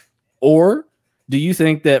person, or do you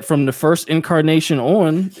think that from the first incarnation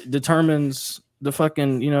on determines the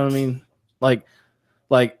fucking, you know what I mean?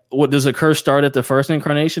 What does a curse start at the first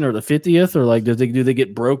incarnation or the 50th, or do they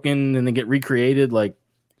get broken and they get recreated? You know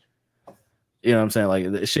what I'm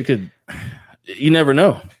saying? Shit could, you never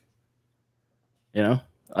know. You know,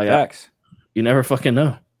 facts. You never fucking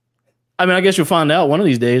know. I mean, I guess you'll find out one of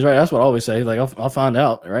these days, right? That's what I always say. I'll find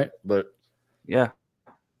out, right? But yeah,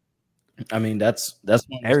 I mean, that's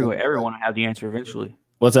everyone will have the answer eventually.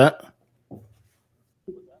 What's that?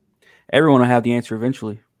 Everyone will have the answer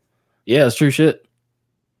eventually. Yeah, that's true shit.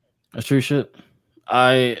 That's true shit.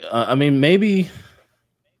 I mean, maybe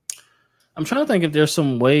I'm trying to think if there's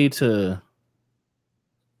some way to,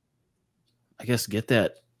 I guess, get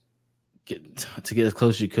as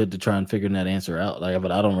close as you could to try and figure that answer out.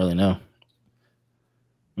 But I don't really know.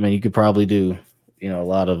 I mean, you could probably do, a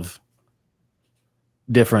lot of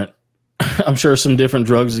different. I'm sure some different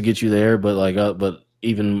drugs to get you there, but but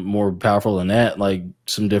even more powerful than that,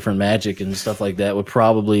 some different magic and stuff like that would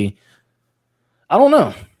probably. I don't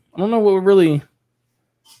know what would really.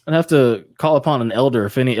 I'd have to call upon an elder.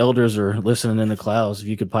 If any elders are listening in the clouds, if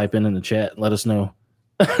you could pipe in the chat, let us know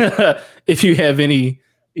if you have any.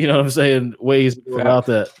 You know what I'm saying? Ways to go about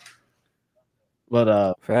that.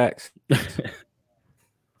 But facts.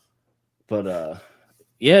 But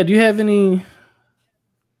yeah, do you have any?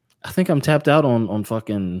 I think I'm tapped out on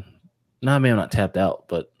fucking. No, maybe I'm not tapped out,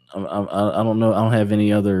 but I don't know. I don't have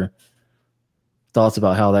any other thoughts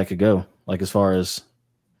about how that could go. As far as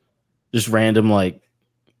just random,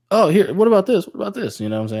 oh, here, what about this? What about this? You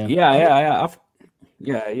know what I'm saying? Yeah.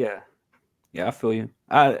 Yeah, I feel you.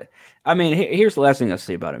 I mean, here's the last thing I'll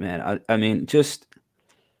say about it, man. I mean, just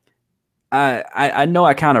I know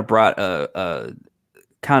I kind of brought a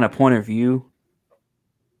kind of point of view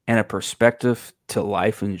and a perspective to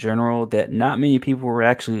life in general that not many people were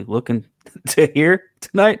actually looking to hear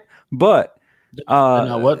tonight. But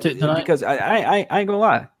what tonight? Because I ain't gonna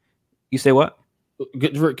lie. You say what?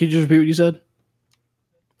 Could you just repeat what you said?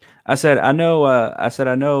 I said I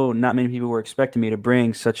know not many people were expecting me to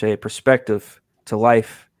bring such a perspective to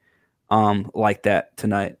life like that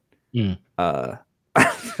tonight.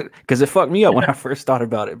 Because it fucked me up when I first thought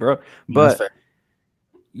about it, bro. But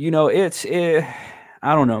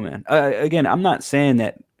I don't know, man. Again, I'm not saying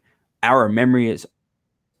that our memory is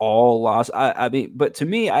all lost. I mean, but to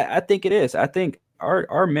me, I think it is. I think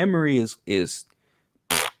our memory is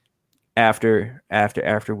after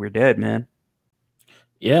we're dead, man.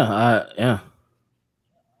 Yeah.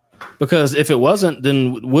 Because if it wasn't,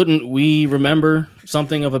 then wouldn't we remember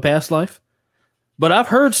something of a past life? But I've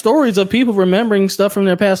heard stories of people remembering stuff from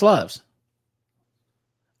their past lives,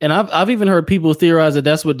 and I've even heard people theorize that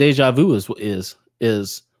that's what deja vu is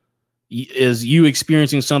you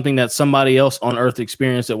experiencing something that somebody else on Earth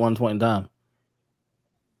experienced at one point in time.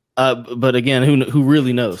 But again, who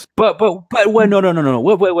really knows? But wait, no.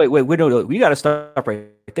 Wait, no. We gotta stop right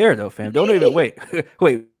there, though, fam. Don't even wait.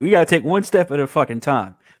 We gotta take one step at a fucking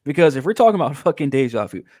time. Because if we're talking about fucking deja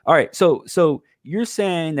vu, all right. So you're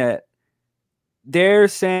saying that they're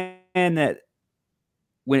saying that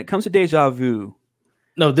when it comes to deja vu,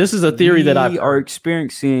 no, this is a theory that I are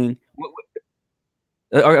experiencing.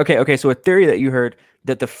 Okay. So a theory that you heard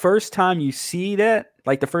that the first time you see that,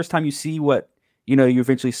 the first time you see what. You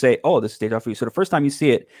eventually say, "Oh, this is deja vu." So the first time you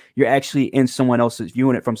see it, you're actually in someone else's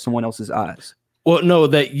viewing it from someone else's eyes. Well, no,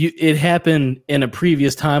 it happened in a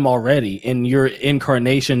previous time already, and your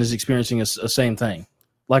incarnation is experiencing a same thing,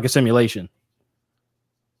 like a simulation.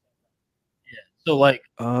 Yeah. So okay.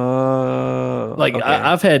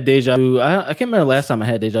 I've had deja vu. I can't remember the last time I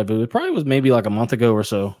had deja vu. It probably was maybe a month ago or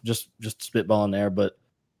so. Just spitballing there, but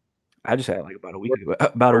I just had about a week ago.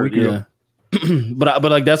 About a week ago.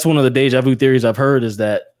 but that's one of the deja vu theories I've heard is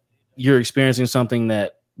that you're experiencing something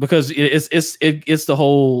that because it's the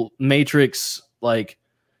whole Matrix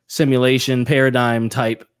simulation paradigm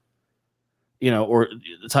type, or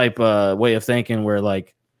type way of thinking where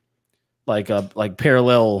like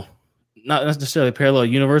parallel, not necessarily parallel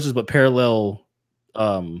universes, but parallel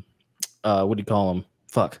what do you call them?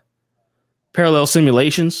 parallel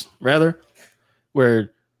simulations rather,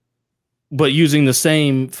 but using the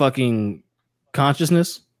same fucking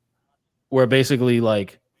consciousness, where basically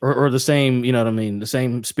like, or the same, you know what I mean, the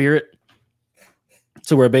same spirit.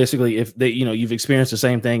 So where basically if they, you've experienced the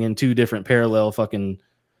same thing in two different parallel fucking,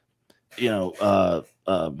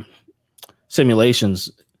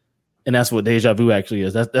 simulations, and that's what deja vu actually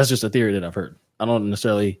is. That's just a theory that I've heard. I don't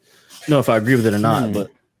necessarily know if I agree with it or not, but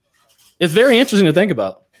it's very interesting to think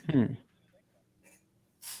about.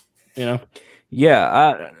 Yeah.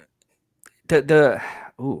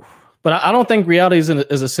 But I don't think reality is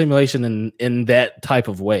a simulation in that type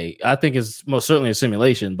of way. I think it's most certainly a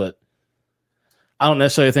simulation, but I don't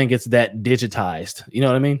necessarily think it's that digitized. You know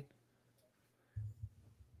what I mean?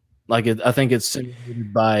 Like I think it's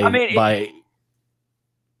simulated by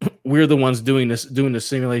we're the ones doing the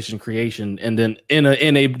simulation creation, and then in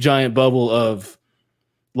a giant bubble of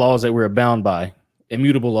laws that we're bound by,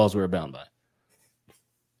 immutable laws we're bound by,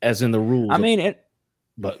 as in the rules.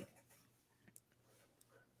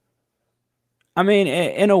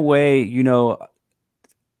 In a way,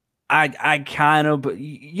 I kind of,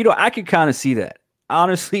 I could kind of see that.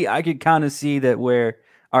 Honestly, I could kind of see that where,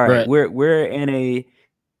 all right, we're in a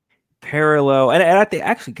parallel, and I think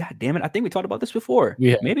actually, god damn it, I think we talked about this before.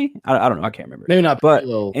 Yeah, maybe I don't know, I can't remember. Maybe not, but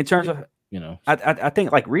parallel, in terms of I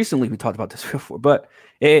think like recently we talked about this before, but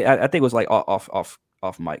I think it was like off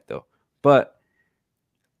mic though. But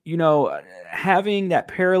having that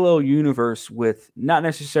parallel universe with not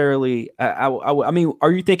necessarily, I mean,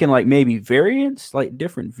 are you thinking like maybe variants, like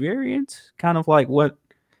different variants, kind of like what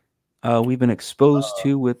we've been exposed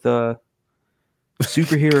to with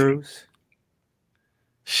superheroes?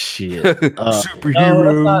 Shit,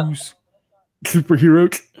 superheroes,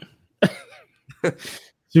 superhero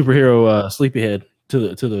sleepyhead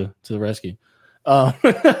to the rescue. Oh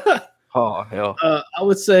hell! I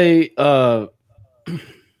would say.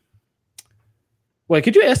 Wait,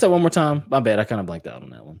 could you ask that one more time? My bad, I kind of blanked out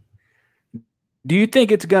on that one. Do you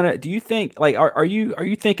think it's gonna? Do you think like are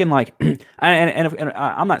you thinking like? and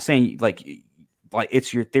I'm not saying like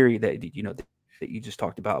it's your theory that that you just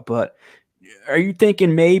talked about, but are you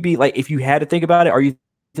thinking maybe like if you had to think about it, are you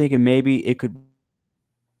thinking maybe it could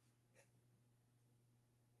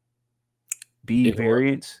be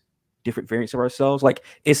different variants of ourselves? Like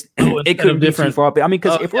it could be different. Too far, I mean,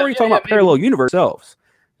 because if we're already talking about parallel universe selves.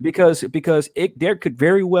 Because there could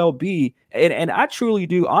very well be, and I truly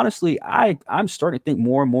do, honestly, I'm starting to think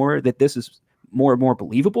more and more that this is more and more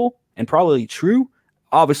believable and probably true.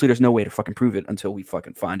 Obviously, there's no way to fucking prove it until we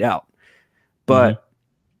fucking find out. But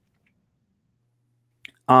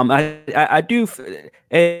I do,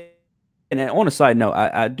 and on a side note,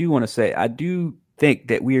 I do want to say I do think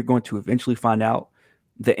that we are going to eventually find out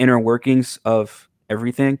the inner workings of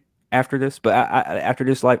everything after this. But after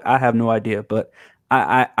this life, I have no idea. But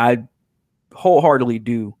I wholeheartedly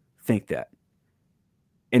do think that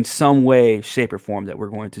in some way, shape, or form that we're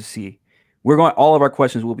going to see, all of our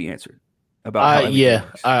questions will be answered about how everything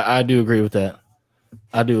works. I do agree with that.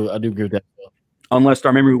 I do agree with that. Unless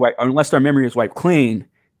our memory is wiped clean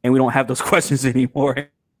and we don't have those questions anymore,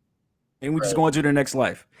 and we just go on to the next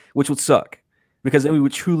life, which would suck because then we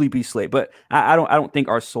would truly be slaves. But I don't think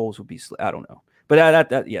our souls would be I don't know. But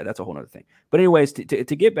that's a whole other thing. But anyways,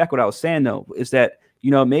 to get back what I was saying though, is that,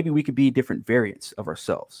 maybe we could be different variants of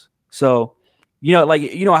ourselves. So, like,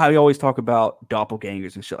 how you always talk about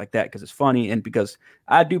doppelgangers and shit like that, because it's funny. And because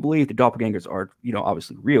I do believe the doppelgangers are,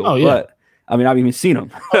 obviously real, but I mean, I've even seen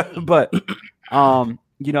them, but, I'm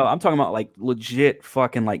talking about like legit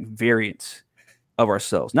fucking like variants of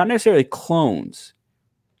ourselves, not necessarily clones,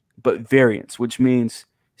 but variants, which means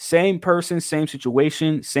same person, same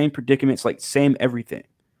situation, same predicaments, like same everything.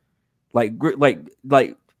 Like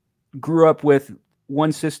grew up with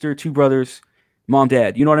one sister, two brothers, mom,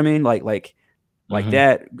 dad. You know what I mean? Like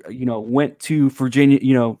that. Went to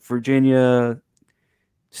Virginia. Virginia,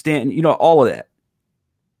 Stanton. All of that.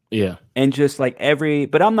 Yeah. And just like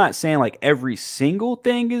but I'm not saying like every single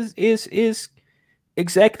thing is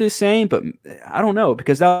exactly the same. But I don't know,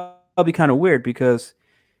 because that'll be kind of weird, because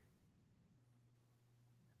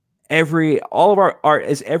all of our art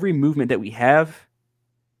is every movement that we have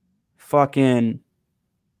fucking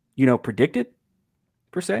predicted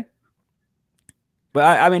per se. But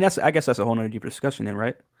I mean I guess that's a whole nother deeper discussion then,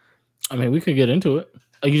 right? I mean, we could get into it.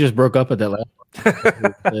 You just broke up at that last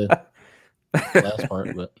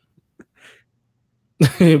part, but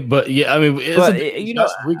but yeah, I mean,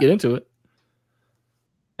 we get into it.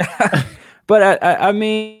 But I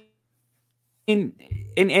mean,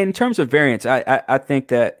 in terms of variance, I think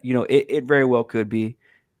that it very well could be,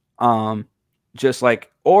 just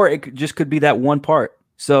like, or it just could be that one part.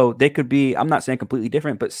 So they could be, I'm not saying completely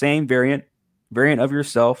different, but same variant of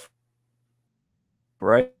yourself,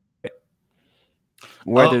 right?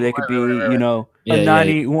 Whether they could be, you know, a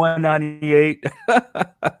 90, 198,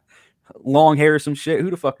 long hair or some shit.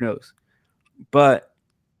 Who the fuck knows? But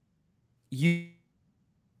you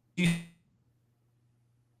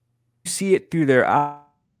see it through their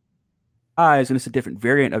eyes, and it's a different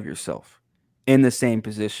variant of yourself in the same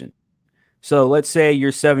position. So let's say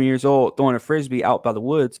you're 7 years old throwing a frisbee out by the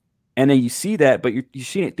woods, and then you see that, but you're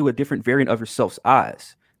seeing it through a different variant of yourself's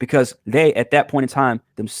eyes because they, at that point in time,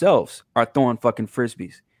 themselves are throwing fucking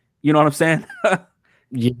frisbees. You know what I'm saying?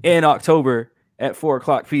 Yeah. In October at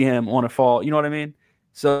 4:00 p.m. on a fall. You know what I mean?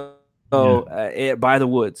 So by the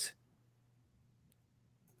woods.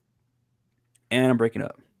 And I'm breaking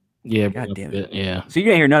up. Yeah. God damn it. Yeah. So you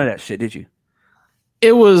didn't hear none of that shit, did you?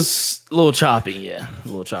 It was a little choppy. Yeah. A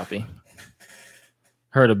little choppy.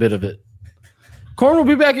 Heard a bit of it. Corn will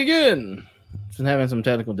be back again. Been having some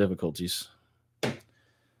technical difficulties.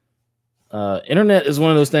 Internet is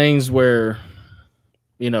one of those things where,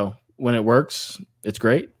 you know, when it works, it's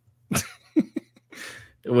great.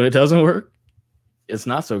 When it doesn't work, it's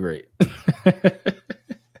not so great.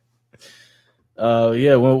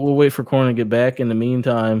 Yeah, we'll wait for Corn to get back. In the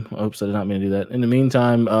meantime, oops, I did not mean to do that. In the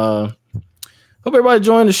meantime, hope everybody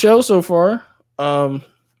joined the show so far.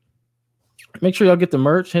 Make sure y'all get the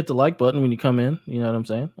merch. Hit the like button when you come in. You know what I'm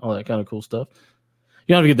saying? All that kind of cool stuff.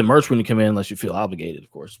 You don't have to get the merch when you come in unless you feel obligated,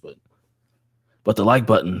 of course. But the like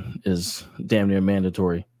button is damn near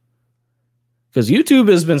mandatory. Because YouTube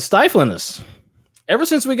has been stifling us. Ever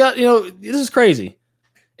since we got, this is crazy.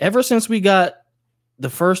 Ever since we got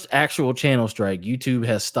the first actual channel strike, YouTube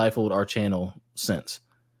has stifled our channel since.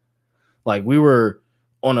 Like, we were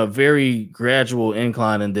on a very gradual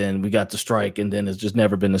incline, and then we got the strike, and then it's just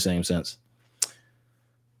never been the same since.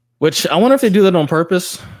 Which I wonder if they do that on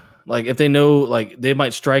purpose. Like, if they know, like, they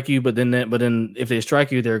might strike you, but then if they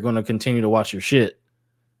strike you, they're going to continue to watch your shit.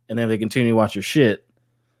 And then if they continue to watch your shit,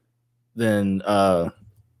 then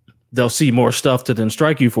they'll see more stuff to then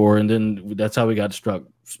strike you for, and then that's how we got struck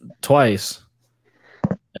twice.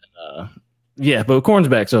 And, yeah, but Corn's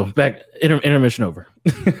back, so back intermission over.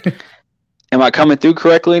 Am I coming through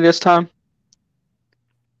correctly this time?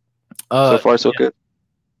 So far, so good.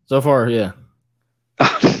 So far, yeah.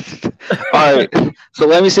 All right. So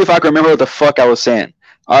let me see if I can remember what the fuck I was saying.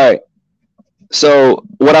 All right. So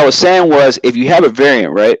what I was saying was, if you have a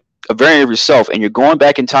variant, right? A variant of yourself, and you're going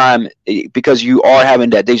back in time because you are having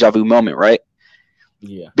that deja vu moment, right?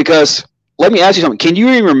 Yeah. Because let me ask you something. Can you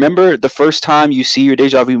even remember the first time you see your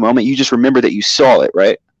deja vu moment? You just remember that you saw it,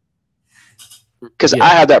 right? Because I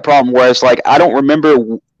have that problem where it's like, I don't remember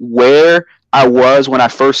where I was when I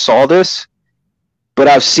first saw this, but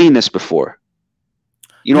I've seen this before.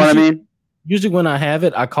 You know what I mean? Usually when I have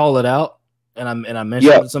it, I call it out and I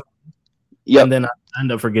mention it to somebody, and then I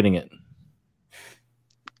end up forgetting it.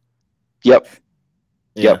 Yep.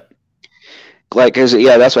 Like, cause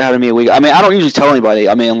that's what happened to me a week. I mean, I don't usually tell anybody.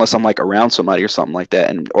 I mean, unless I'm like around somebody or something like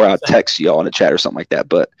that, or I'll text y'all in the chat or something like that.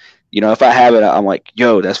 But if I have it, I'm like,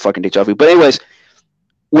 yo, that's fucking deja vu. But anyways,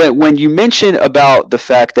 when you mention about the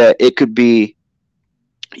fact that it could be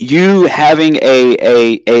you having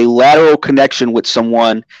a lateral connection with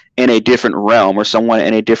someone in a different realm or someone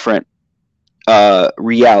in a different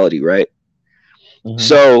reality, right? Mm-hmm.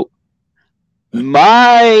 So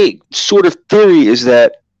my sort of theory is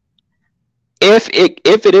that if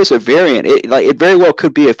it is a variant, it very well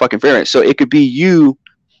could be a fucking variant. So it could be you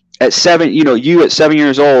at 7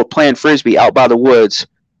 years old playing frisbee out by the woods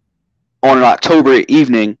on an October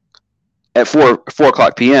evening at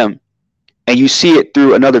 4:00 p.m. and you see it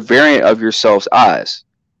through another variant of yourself's eyes.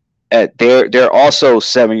 They're also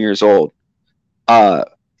 7 years old,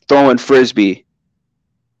 throwing frisbee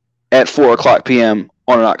at 4:00 p.m.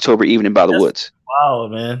 on an October evening by the woods. Wow,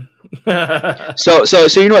 man. so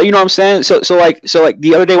you know what I'm saying? So like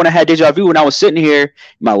the other day when I had deja vu, when I was sitting here,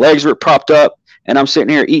 my legs were propped up, and I'm sitting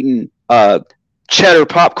here eating cheddar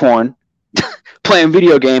popcorn, playing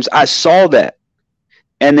video games. I saw that.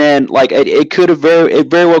 And then, like, it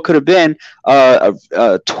very well could have been a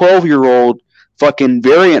 12-year-old fucking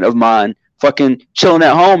variant of mine, fucking chilling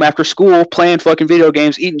at home after school, playing fucking video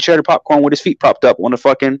games, eating cheddar popcorn with his feet propped up on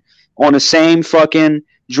the same fucking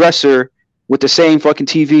dresser with the same fucking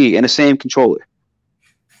TV and the same controller.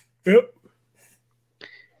 Yep.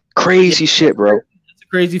 Crazy shit, bro. That's a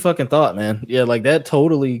crazy fucking thought, man. Yeah, like that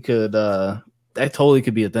totally could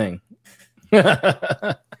be a thing.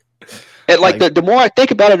 And like the more I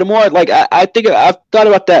think about it, the more like I think I've thought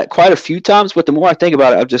about that quite a few times, but the more I think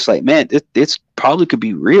about it, I'm just like, man, it's probably could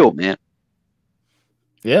be real, man.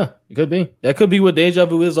 Yeah, It could be. That could be what deja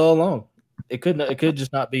vu is all along. It could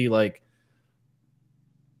just not be like,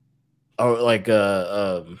 or like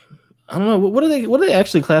I don't know. What do they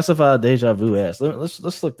actually classify deja vu as?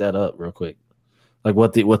 Let's look that up real quick. Like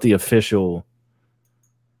what the official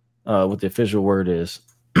word is.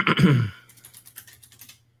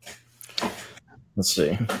 Let's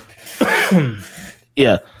see.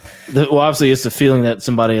 Yeah. Well, obviously, it's the feeling that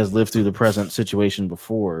somebody has lived through the present situation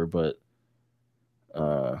before, but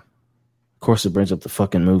of course, it brings up the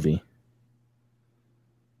fucking movie.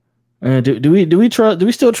 Do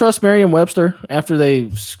we still trust Merriam-Webster after they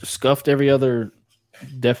scuffed every other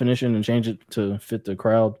definition and changed it to fit the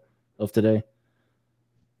crowd of today?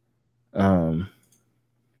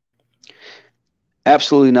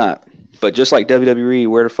 Absolutely not. But just like WWE,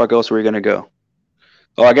 where the fuck else were we gonna go?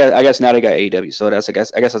 Oh, I guess now they got AEW, so I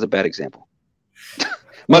guess that's a bad example.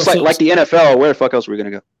 Much like the NFL, where the fuck else were we gonna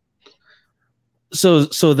go?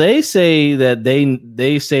 So they say that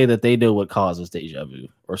they know what causes deja vu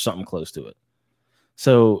or something close to it.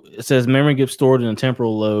 So it says memory gets stored in the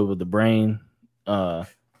temporal lobe of the brain.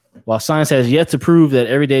 While science has yet to prove that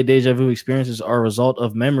everyday deja vu experiences are a result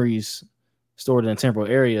of memories stored in the temporal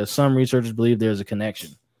area, some researchers believe there's a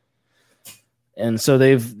connection. And so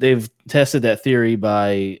they've tested that theory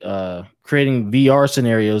by creating VR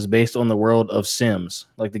scenarios based on the world of Sims,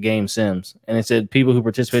 like the game Sims. And it said people who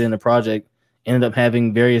participated in the project ended up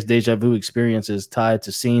having various deja vu experiences tied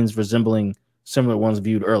to scenes resembling similar ones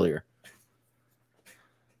viewed earlier.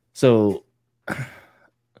 So,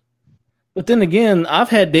 but then again, I've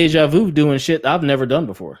had deja vu doing shit I've never done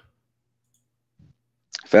before.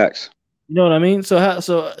 Facts. You know what I mean? So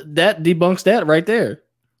that debunks that right there.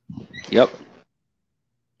 Yep.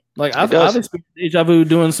 Like I've experienced deja vu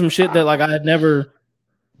doing some shit that like I had never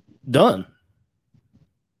done.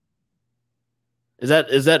 Does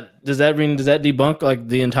that debunk like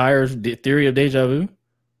the entire theory of deja vu?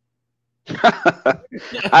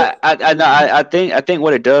 I think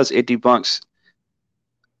what it does, it debunks,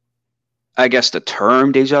 I guess, the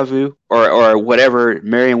term deja vu or whatever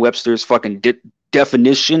Merriam-Webster's fucking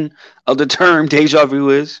definition of the term deja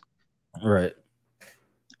vu is. Right.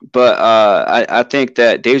 But I think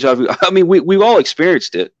that deja vu, I mean, we've all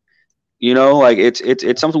experienced it. You know, like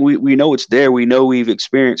it's something we know it's there. We know we've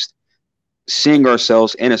experienced seeing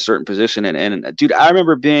ourselves in a certain position. And dude, I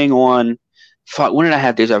remember being on, fuck, when did I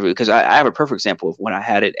have deja vu? Because I have a perfect example of when I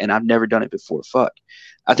had it and I've never done it before. Fuck.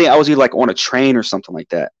 I think I was either like on a train or something like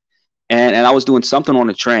that. And I was doing something on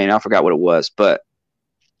the train. I forgot what it was, but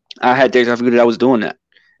I had deja vu that I was doing that.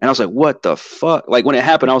 And I was like, what the fuck? Like when it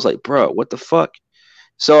happened, I was like, bro, what the fuck?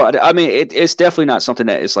 So, I mean, it's definitely not something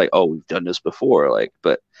that it's like, oh, we've done this before. Like,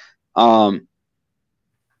 but,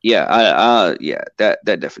 yeah, that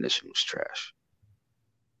definition was trash.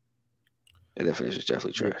 That definition is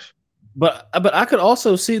definitely trash. But I could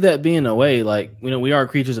also see that being a way, like, you know, we are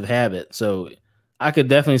creatures of habit. So I could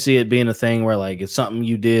definitely see it being a thing where like it's something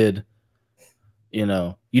you did, you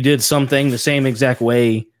know, you did something the same exact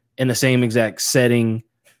way in the same exact setting,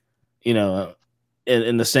 you know,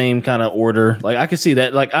 in the same kind of order. Like I could see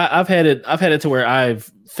that. Like I've had it to where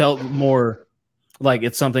I've felt more like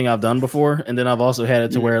it's something I've done before, and then I've also had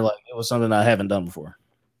it to where like it was something I haven't done before.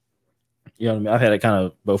 You know what I mean? I've had it kind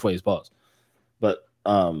of both ways. Pause. But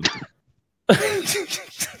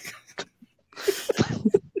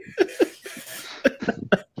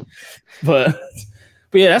but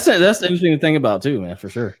yeah, that's the interesting thing about too, man, for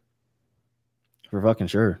sure. For fucking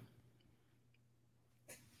sure.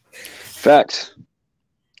 Facts.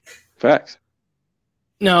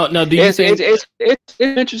 No, do you think it's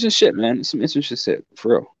interesting shit, man? It's some interesting shit,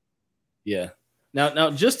 for real. Yeah. Now,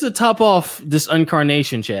 just to top off this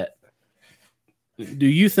incarnation chat, do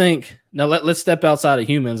you think now let's step outside of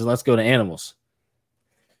humans and let's go to animals?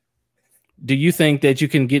 Do you think that you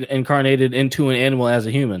can get incarnated into an animal as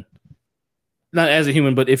a human? Not as a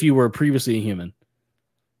human, but if you were previously a human?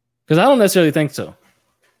 Because I don't necessarily think so.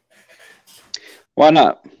 Why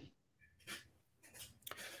not?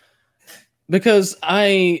 Because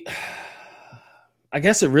I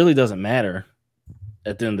guess it really doesn't matter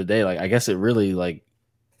at the end of the day. Like, I guess it really, like,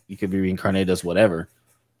 you could be reincarnated as whatever.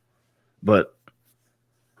 But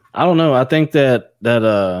I don't know. I think that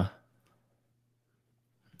I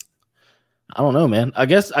don't know, man. I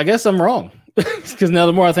guess I'm wrong. Because now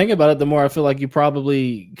the more I think about it, the more I feel like you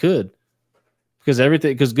probably could. Because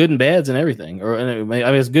good and bad's and everything. Or I mean,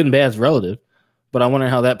 it's good and bad's relative. But I wonder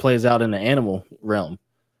how that plays out in the animal realm.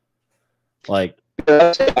 Like,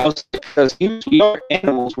 because we are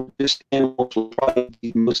animals, we're just animals. We're probably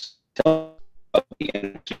the most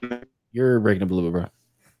intelligent. You're breaking up a little bit,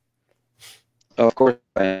 bro. Of course,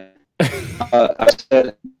 I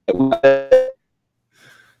said that we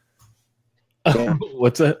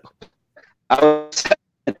What's that? I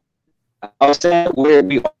was saying where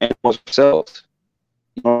we are animals ourselves.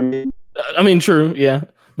 You know what I mean? I mean, true, yeah,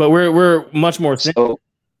 but we're much more. So,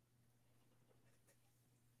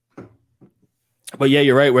 But yeah,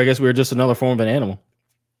 you're right. I guess we're just another form of an animal.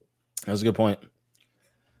 That's a good point.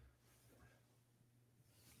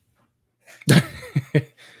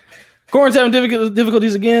 Corn's having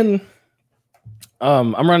difficulties again.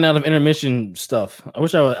 I'm running out of intermission stuff. I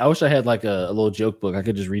wish I had like a little joke book. I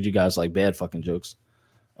could just read you guys like bad fucking jokes.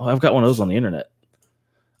 Oh, I've got one of those on the internet.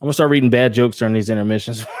 I'm gonna start reading bad jokes during these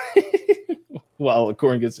intermissions while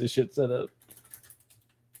Corn gets his shit set up.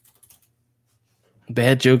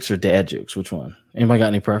 Bad jokes or dad jokes? Which one? Anybody got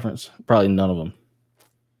any preference? Probably none of them.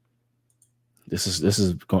 This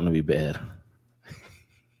is going to be bad.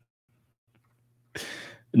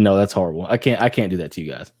 No, that's horrible. I can't do that to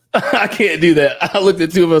you guys. I can't do that. I looked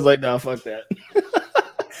at two of us like, no, fuck that.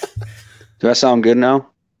 do that sound good now?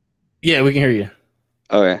 Yeah, we can hear you.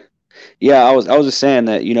 Okay. Yeah, I was just saying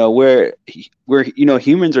that, we're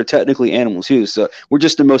humans are technically animals too, so we're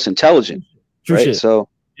just the most intelligent. True right? shit. So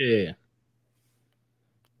yeah.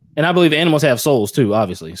 And I believe animals have souls too,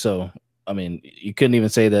 obviously. So I mean, you couldn't even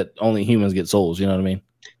say that only humans get souls, you know what I mean?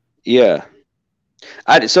 yeah.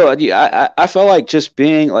 I felt like just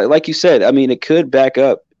being like you said, I mean, it could back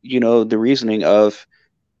up, the reasoning of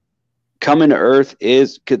coming to Earth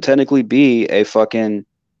could technically be a fucking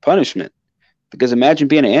punishment. Because imagine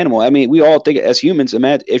being an animal. I mean, we all think as humans,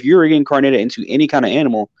 imagine if you were reincarnated into any kind of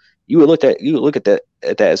animal, you would look at that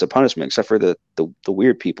as a punishment, except for the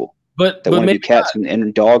weird people that want to be cats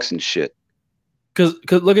and dogs and shit. Because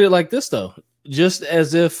look at it like this though. Just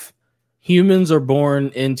as if humans are born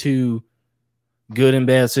into good and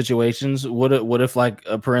bad situations, what if like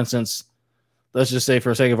for instance, let's just say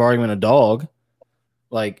for sake of argument, a dog,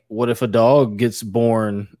 like what if a dog gets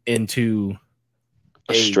born into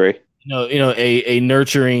a stray, a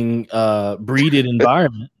nurturing breeded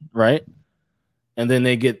environment, right? And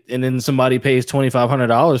then somebody pays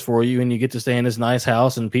 $2,500 for you, and you get to stay in this nice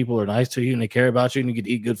house, and people are nice to you, and they care about you, and you get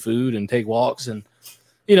to eat good food and take walks, and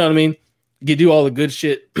you know what I mean. You do all the good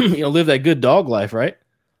shit, live that good dog life, right?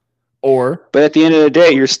 But at the end of the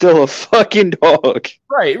day, you're still a fucking dog.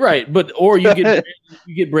 Right. But you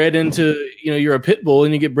get bred into, you're a pit bull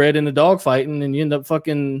and you get bred into dog fighting and you end up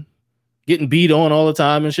fucking getting beat on all the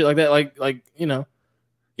time and shit like that.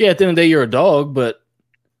 Yeah, at the end of the day, you're a dog, but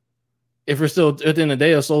if we're still at the end of the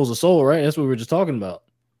day, a soul's a soul, right? That's what we were just talking about.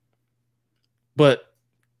 But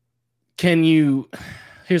here's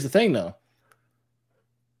the thing though.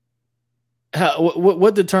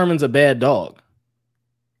 What determines a bad dog?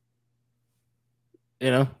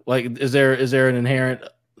 Is there an inherent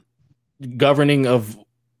governing of,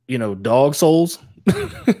 dog souls?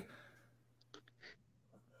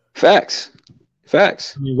 Facts. I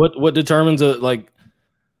mean, what determines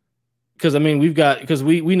because I mean,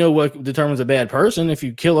 we know what determines a bad person. If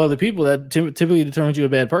you kill other people, that typically determines you a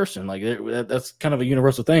bad person. Like that's kind of a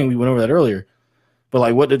universal thing. We went over that earlier.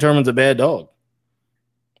 But what determines a bad dog?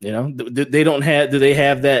 Do they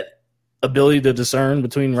have that ability to discern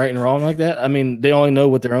between right and wrong like that? I mean, they only know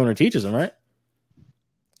what their owner teaches them, right?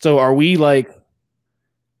 So are we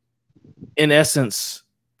in essence,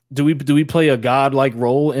 do we play a godlike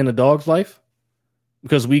role in a dog's life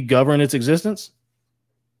because we govern its existence?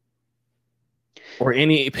 Or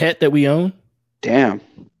any pet that we own? Damn.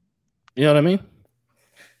 You know what I mean?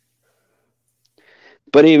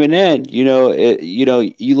 But even then, you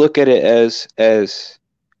look at it as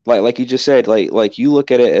like you just said, like you look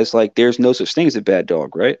at it as there's no such thing as a bad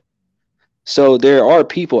dog, right? So there are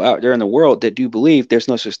people out there in the world that do believe there's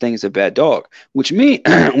no such thing as a bad dog, which means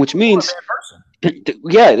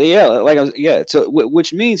yeah. So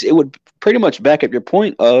which means it would pretty much back up your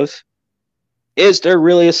point of, is there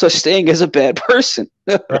really a such thing as a bad person?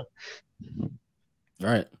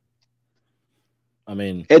 Right. I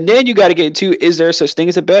mean, and then you got to get into, is there such thing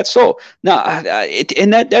as a bad soul? Now,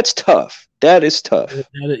 that's tough. That is tough.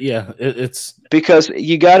 It's because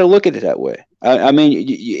you got to look at it that way. I mean,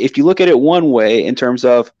 if you look at it one way in terms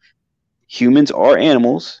of humans are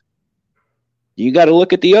animals, you got to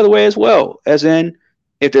look at the other way as well. As in,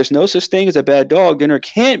 if there's no such thing as a bad dog, then there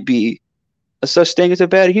can't be a such thing as a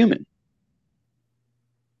bad human.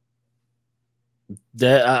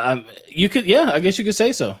 That I guess you could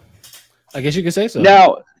say so.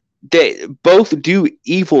 Now, they both do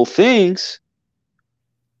evil things.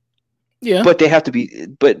 Yeah, but it has to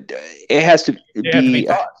be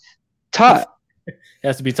taught. It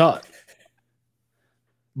has to be taught.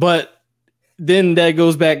 But then that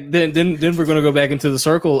goes back. Then we're going to go back into the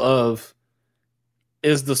circle of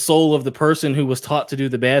is the soul of the person who was taught to do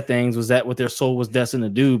the bad things, was that what their soul was destined to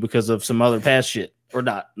do because of some other past shit or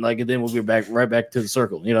not? Like, and then we'll be right back to the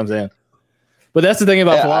circle. You know what I'm saying? But that's the thing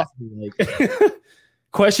about philosophy. Like,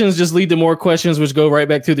 questions just lead to more questions, which go right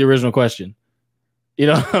back to the original question. You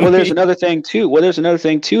know. There's another thing too.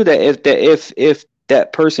 That if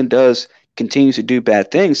that person does continues to do bad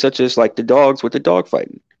things, such as like the dogs with the dog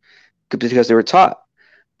fighting, because they were taught.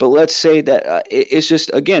 But let's say that it's just,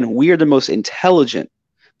 again, we are the most intelligent.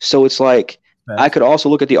 So it's like, I could also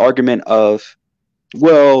look at the argument of,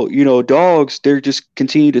 well, dogs, they're just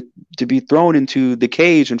continue to be thrown into the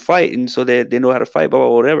cage and fight. And so they know how to fight, blah,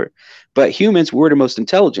 blah, whatever. But humans, we're the most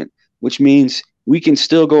intelligent, which means we can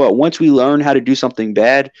still go out. Once we learn how to do something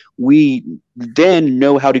bad, we then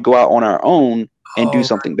know how to go out on our own and do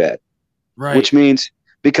something bad. Right. Which means,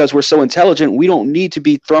 because we're so intelligent, we don't need to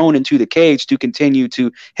be thrown into the cage to continue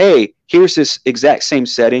to, hey, here's this exact same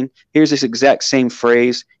setting. Here's this exact same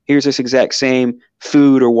phrase. Here's this exact same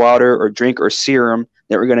food or water or drink or serum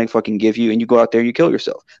that we're going to fucking give you. And you go out there and you kill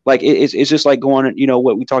yourself. Like, it's just like going,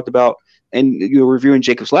 what we talked about and you were reviewing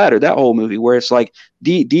Jacob's Ladder, that whole movie, where it's like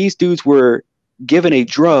these dudes were given a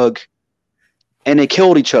drug and they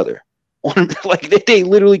killed each other. Like they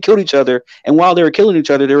literally killed each other, and while they were killing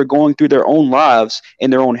each other, they were going through their own lives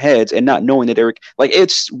in their own heads and not knowing that they were like,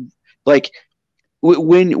 it's like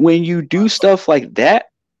when you do stuff like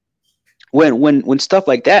that, when stuff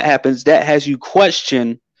like that happens, that has you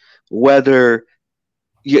question whether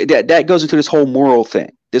that goes into this whole moral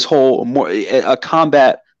thing, this whole a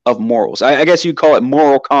combat of morals. I guess you'd call it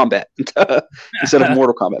moral combat instead of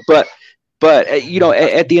mortal combat. But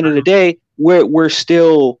at the end of the day, we're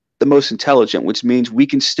still the most intelligent, which means we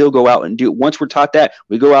can still go out and do. Once we're taught that,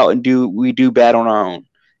 we go out and we do bad on our own.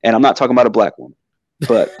 And I'm not talking about a black woman,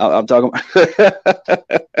 but I'm talking about.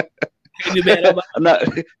 I'm not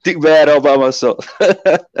do bad all by myself.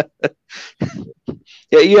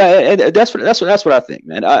 yeah, and that's what I think,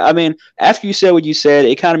 man. I mean, after you said what you said,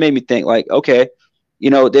 it kind of made me think, like, okay,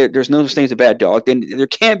 there's no such thing as a bad dog. Then there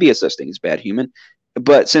can't be a such thing as bad human.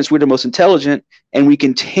 But since we're the most intelligent and we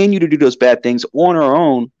continue to do those bad things on our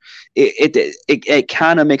own, it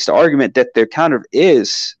kind of makes the argument that there kind of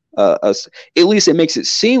is at least it makes it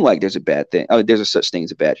seem like there's a bad thing. There's a such thing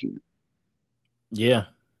as a bad human. Yeah.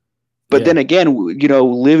 But then again,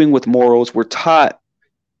 living with morals, we're taught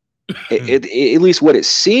at least what it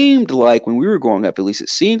seemed like when we were growing up. At least it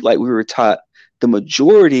seemed like we were taught the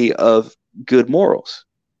majority of good morals.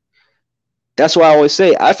 That's why I always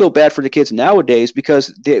say I feel bad for the kids nowadays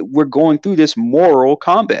because we're going through this moral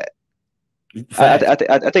combat. I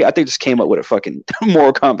think this came up with a fucking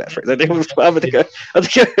moral combat phrase.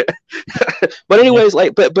 But anyways,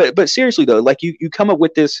 like, but seriously though, like you come up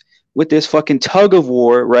with this fucking tug of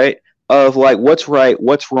war, right? Of like what's right,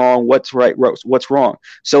 what's wrong, what's right, what's wrong.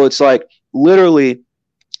 So it's like literally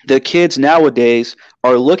the kids nowadays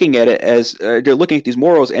are looking at it as they're looking at these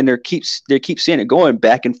morals and they keep seeing it going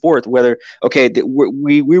back and forth. Whether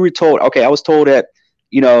we were told, okay, I was told at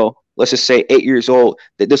let's just say 8 years old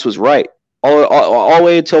that this was right. All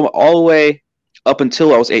the way up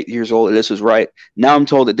until I was 8 years old, that this was right. Now I'm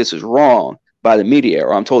told that this is wrong by the media,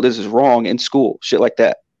 or I'm told this is wrong in school, shit like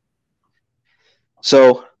that.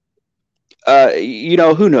 So,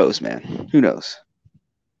 who knows, man? Who knows?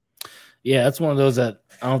 Yeah, it's one of those that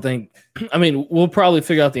I don't think. I mean, we'll probably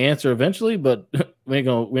figure out the answer eventually, but we ain't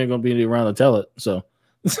gonna be around to tell it. So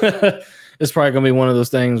it's probably gonna be one of those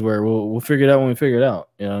things where we'll figure it out when we figure it out.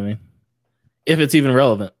 You know what I mean? If it's even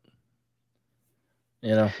relevant.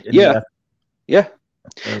 Yeah.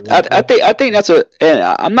 I think that's and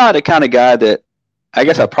I'm not the kind of guy that, I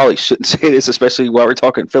guess I probably shouldn't say this, especially while we're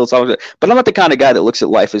talking philosophical, but I'm not the kind of guy that looks at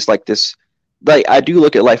life as like this. Like, I do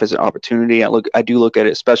look at life as an opportunity. I do look at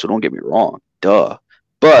it as special. Don't get me wrong,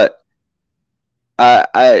 but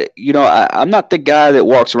I'm not the guy that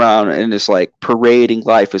walks around and is like parading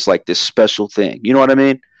life as like this special thing. You know what I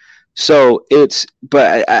mean? So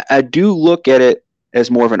but I do look at it as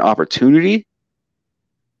more of an opportunity.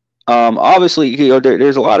 Obviously,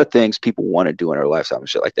 there's a lot of things people want to do in their lifetime and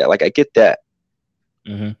shit like that. Like, I get that.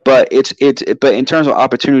 Mm-hmm. But but in terms of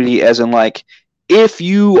opportunity, as in like, if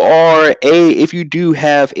you do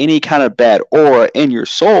have any kind of bad aura in your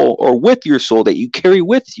soul or with your soul that you carry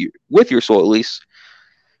with your soul, at least,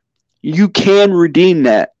 you can redeem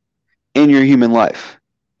that in your human life.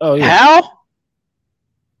 Oh yeah. How?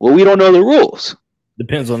 Well, we don't know the rules.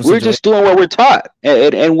 Depends on the situation. We're just doing what we're taught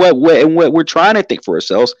and what we're trying to think for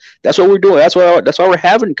ourselves. That's what we're doing. That's why we're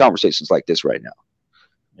having conversations like this right now.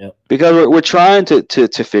 Yep. Because we're trying to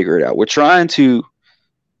figure it out. We're trying to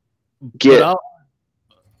get.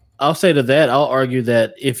 I'll say to that, I'll argue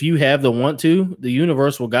that if you have the want to, the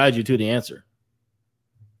universe will guide you to the answer.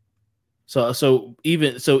 So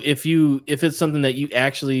if it's something that you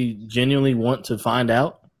actually genuinely want to find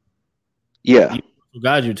out, Yeah, it will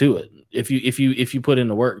guide you to it. If you put in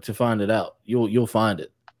the work to find it out, you'll find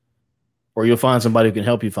it, or you'll find somebody who can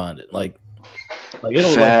help you find it. Like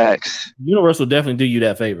it'll facts. the universe will definitely do you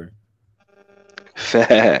that favor.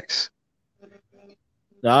 Facts.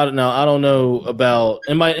 Now I don't know about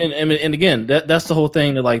and again that's the whole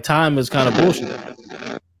thing that like time is kind of bullshit.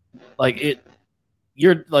 Like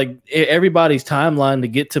you're like everybody's timeline to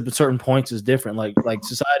get to certain points is different. Like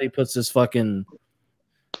society puts this fucking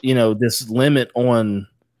this limit on,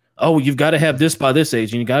 oh, you've got to have this by this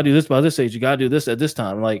age and you got to do this by this age. You got to do this at this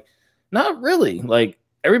time. Like not really. Like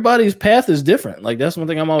everybody's path is different. Like that's one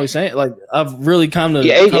thing I'm always saying. Like I've really come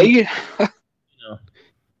to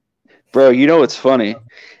Bro, you know what's funny,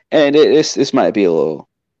 and this might be a little,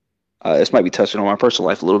 this might be touching on my personal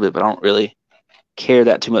life a little bit, but I don't really care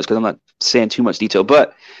that too much because I'm not saying too much detail.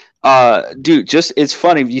 But, dude, it's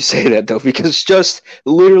funny if you say that though, because just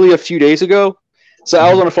literally a few days ago, so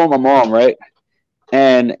I was on the phone with my mom, right,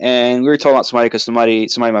 and we were talking about somebody because somebody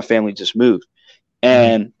in my family just moved,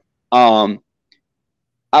 and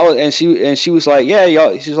she was like, yeah,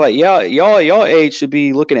 y'all age should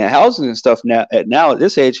be looking at houses and stuff now at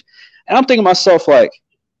this age. And I'm thinking to myself, like,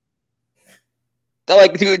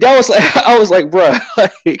 dude, that was like, I was like, bro,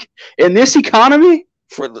 like, in this economy,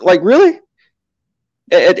 for like, really,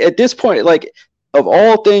 at this point, like, of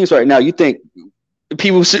all things right now, you think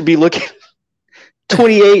people should be looking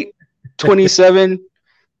 28, 27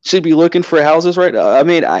 should be looking for houses right now? I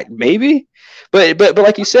mean, maybe, but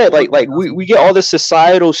like you said, like we get all this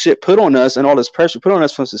societal shit put on us and all this pressure put on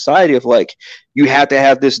us from society of like, you have to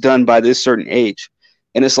have this done by this certain age.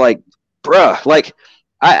 And it's like, bruh, like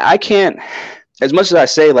I can't, as much as I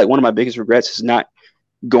say, like one of my biggest regrets is not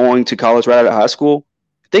going to college right out of high school.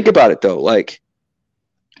 Think about it though. Like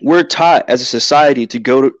we're taught as a society to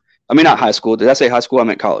go to, I mean, not high school. Did I say high school? I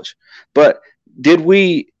meant college. But did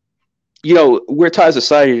we, we're taught as a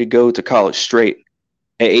society to go to college straight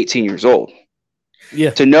at 18 years old.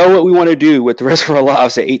 Yeah. To know what we want to do with the rest of our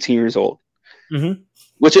lives at 18 years old. Mm-hmm.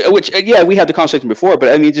 Which, yeah, we had the conversation before, but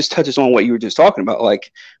I mean, it just touches on what you were just talking about.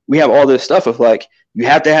 Like, we have all this stuff of like, you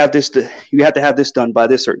have to have this done by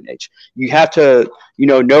this certain age. You have to,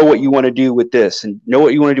 know what you want to do with this and know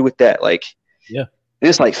what you want to do with that. Like, yeah. And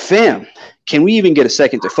it's like, fam, can we even get a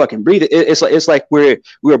second to fucking breathe? It's like we're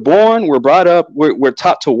born, we're brought up, we're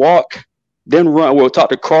taught to walk, then run. We're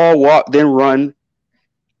taught to crawl, walk, then run.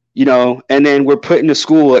 And then we're put into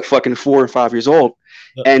school at fucking 4 or 5 years old,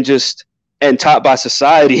 and taught by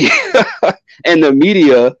society and the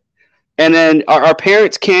media. And then our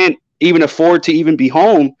parents can't even afford to even be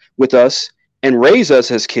home with us and raise us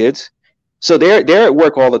as kids. So they're at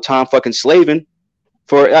work all the time, fucking slaving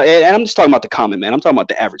for, and I'm just talking about the common man. I'm talking about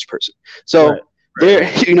the average person. So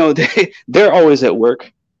they're always at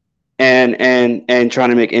work and trying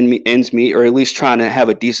to make ends meet, or at least trying to have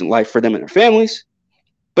a decent life for them and their families.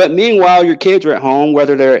 But meanwhile, your kids are at home,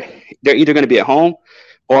 whether they're either going to be at home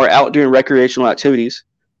or out doing recreational activities,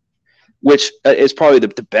 which is probably the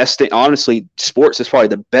best thing. Honestly, sports is probably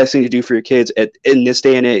the best thing to do for your kids in this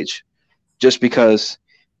day and age, just because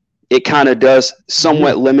it kind of does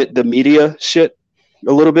somewhat limit the media shit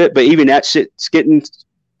a little bit. But even that shit's getting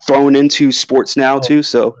thrown into sports now too.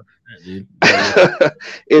 So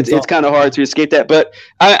it's kind of hard to escape that. But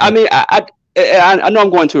I mean, I know I'm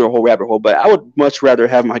going to a whole rabbit hole, but I would much rather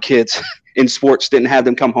have my kids in sports than have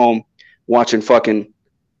them come home watching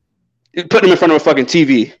put them in front of a fucking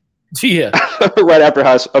TV. Yeah. right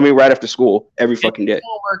after school every fucking day.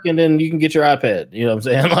 Homework, and then you can get your iPad. You know what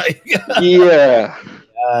I'm saying? Like, yeah.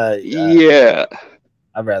 Yeah.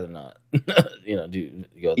 I'd rather not.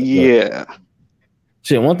 Go. Yeah.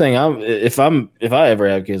 Shit. One thing if I ever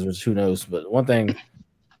have kids, which who knows, but one thing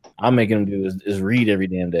I'm making them do is read every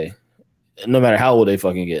damn day, no matter how old they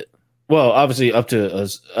fucking get. Well, obviously up to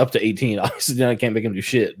 18. Obviously, I can't make them do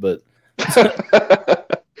shit, but.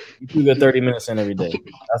 You get 30 minutes in every day.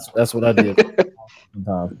 That's what I did.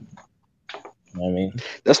 Sometimes. You know what I mean?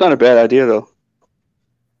 That's not a bad idea, though.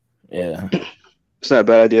 Yeah. It's not a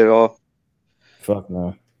bad idea at all. Fuck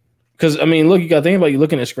no. Because, I mean, look, you got to think about you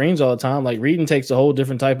looking at screens all the time. Like, reading takes a whole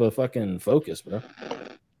different type of fucking focus, bro.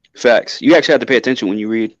 Facts. You actually have to pay attention when you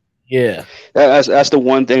read. Yeah. That's the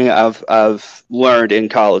one thing I've learned in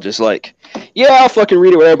college. It's like, yeah, I'll fucking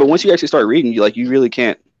read it, whatever. But once you actually start reading, you really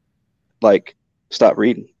can't, stop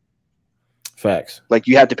reading. Facts. Like,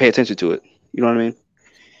 you have to pay attention to it. You know what I mean?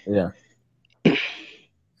 Yeah.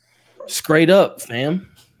 Straight up,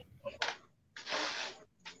 fam.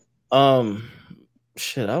 Um,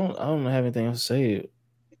 shit, I don't have anything else to say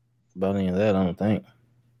about any of that. I don't think.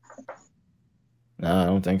 No, I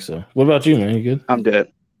don't think so. What about you, man? You good? I'm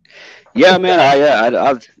dead. Yeah, man.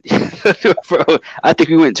 Bro, I think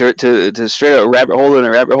we went to straight up rabbit hole and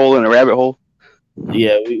a rabbit hole and a rabbit hole.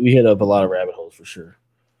 Yeah, we hit up a lot of rabbit holes for sure.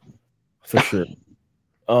 For sure.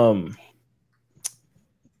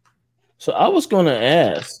 So I was gonna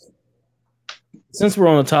ask, since we're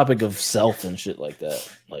on the topic of self and shit like that,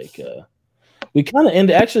 like we kind of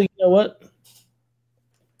end. Actually, you know what?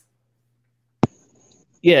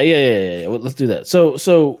 Yeah. Well, let's do that. So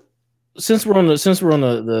since we're on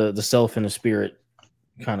the self and the spirit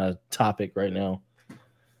kind of topic right now,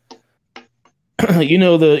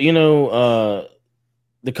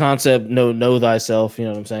 the concept know thyself. You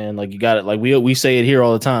know what I'm saying? Like you got it. Like we say it here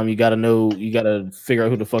all the time. You got to know. You got to figure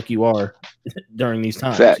out who the fuck you are during these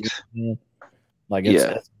times. Facts. You know? Like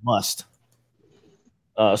Yeah. it's a must.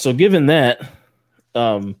 So given that,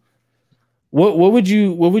 what would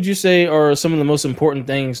you say are some of the most important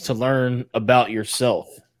things to learn about yourself?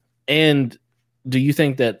 And do you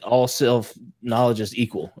think that all self knowledge is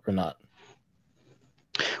equal or not?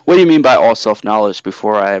 What do you mean by all self knowledge?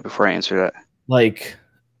 Before I answer that, Like,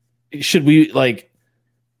 should we like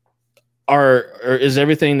or is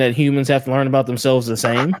everything that humans have to learn about themselves the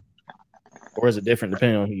same, or is it different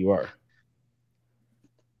depending on who you are?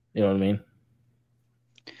 You know what I mean?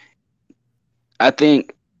 I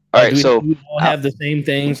think. All right, do we all have the same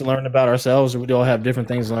things to learn about ourselves, or we all have different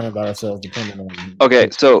things to learn about ourselves depending on? okay,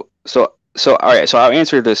 so all right, so I'll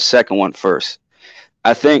answer the second one first.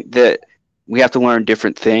 I think that we have to learn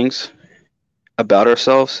different things about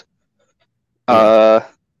ourselves. Yeah.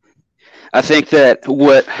 I think that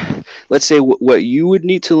let's say what you would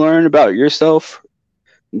need to learn about yourself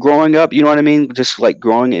growing up, you know what I mean? Just like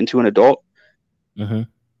growing into an adult Mm-hmm.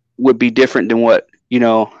 would be different than what,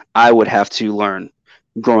 I would have to learn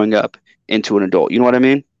growing up into an adult. You know what I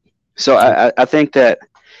mean? So I think that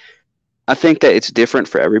it's different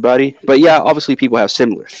for everybody. But yeah, obviously people have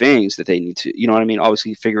similar things that they need to, you know what I mean?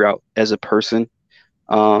 Obviously figure out as a person,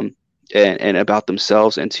 and about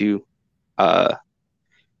themselves, and to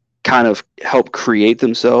kind of help create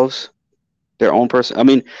themselves, their own person. I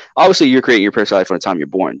mean, obviously you're creating your personality from the time you're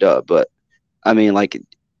born, duh. But I mean, like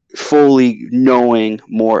fully knowing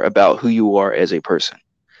more about who you are as a person,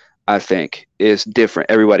 I think is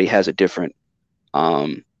different. Everybody has a different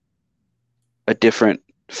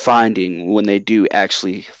finding when they do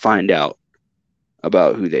actually find out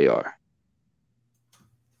about who they are.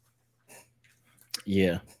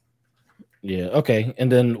 Yeah. Okay.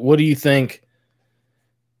 And then what do you think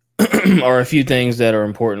are a few things that are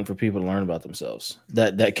important for people to learn about themselves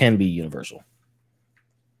that can be universal?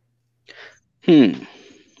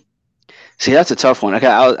 See, that's a tough one. Okay,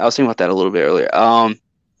 I was thinking about that a little bit earlier.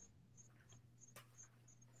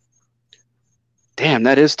 Damn,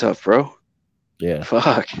 that is tough, bro. Yeah.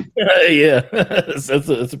 Fuck. Yeah. that's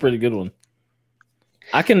a pretty good one.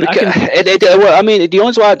 I can Well, I mean, the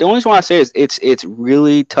only reason why I say it's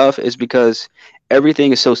really tough is because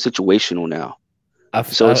everything is so situational now.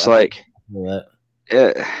 So it's like, I feel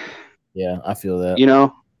that. Yeah, I feel that.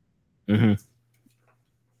 Mm-hmm.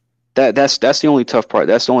 That's the only tough part.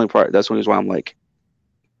 That's the only part. That's the reason why I'm like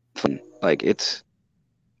it's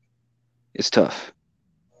tough.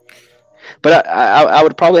 But I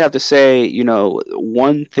would probably have to say,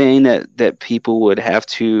 one thing that people would have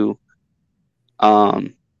to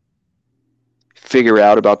figure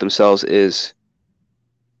out about themselves is,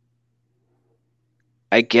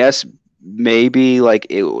 I guess, maybe like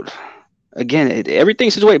it would, again,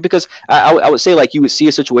 everything's situated, because I would say like you would see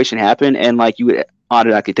a situation happen and like you would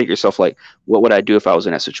automatically think to yourself like, what would I do if I was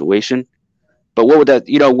in that situation? But what would that,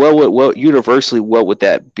 what universally, what would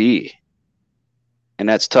that be? And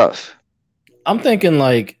that's tough. I'm thinking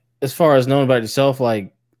like as far as knowing about yourself,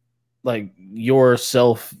 like your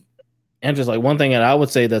self interest. Like one thing that I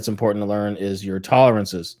would say that's important to learn is your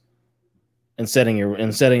tolerances and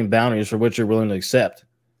setting boundaries for what you're willing to accept.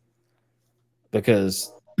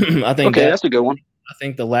 Because I think that's a good one. I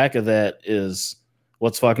think the lack of that is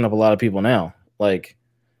what's fucking up a lot of people now. Like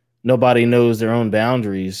nobody knows their own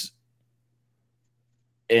boundaries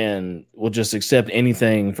and will just accept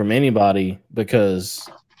anything from anybody because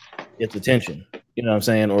it's attention. You know what I'm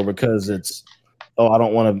saying? Or because it's, oh, I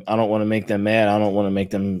don't want to make them mad. I don't want to make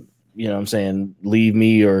them, you know what I'm saying, leave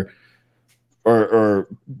me or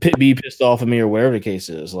be pissed off at me or whatever the case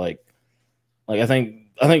is. Like I think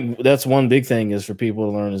that's one big thing is for people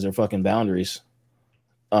to learn is their fucking boundaries.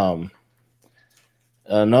 Another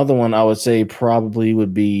one I would say probably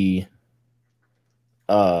would be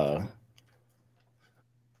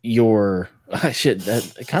your shit,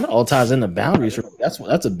 that it kind of all ties into boundaries.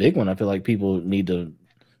 That's a big one. I feel like people need to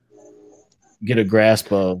get a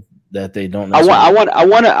grasp of that they don't necessarily.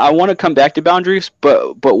 I want to come back to boundaries,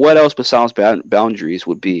 but what else besides boundaries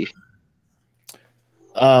would be?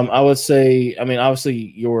 I would say, I mean,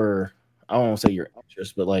 obviously I don't want to say your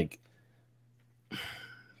interest, but like,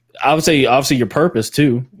 I would say obviously your purpose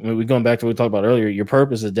too. I mean, we're going back to what we talked about earlier. Your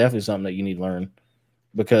purpose is definitely something that you need to learn,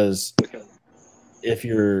 because if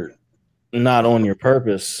you're not on your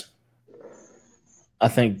purpose, I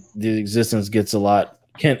think the existence gets a lot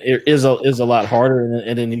is a lot harder,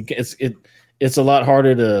 and then it's a lot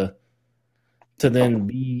harder to then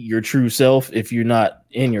be your true self if you're not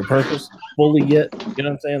in your purpose fully yet. You know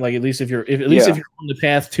what I'm saying? Like, at least if you're on the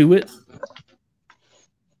path to it,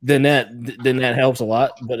 then that helps a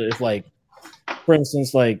lot. But if, like, for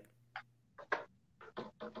instance, like,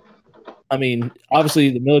 I mean,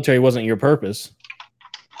 obviously the military wasn't your purpose,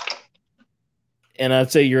 and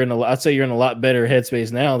I'd say you're in a lot better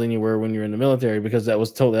headspace now than you were when you were in the military, because that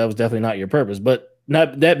was definitely not your purpose. But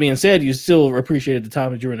not that being said, you still appreciated the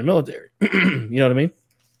time that you were in the military. You know what I mean?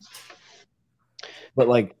 But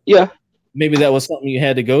like, Yeah, maybe that was something you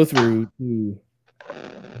had to go through to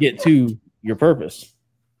get to your purpose.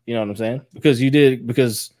 You know what I'm saying? Because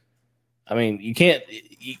I mean, you can't.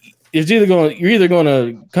 You're either going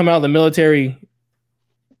to come out of the military.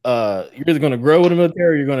 You're either going to grow in the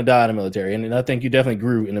military or you're going to die in the military, and I think you definitely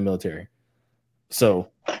grew in the military. So,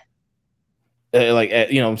 you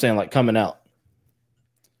know what I'm saying, like, coming out,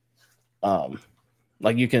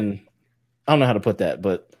 like, you can. I don't know how to put that,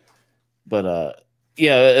 but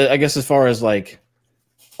yeah, I guess as far as, like,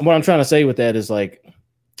 what I'm trying to say with that is, like,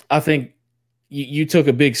 I think you took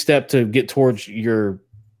a big step to get towards your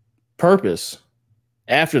purpose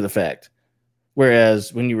after the fact,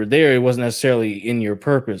 whereas when you were there, it wasn't necessarily in your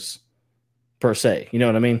purpose per se. You know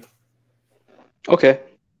what I mean? okay.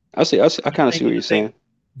 I kind of see what you're saying.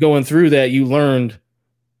 Going through that, you learned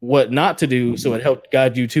what not to do, so it helped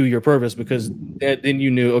guide you to your purpose, because then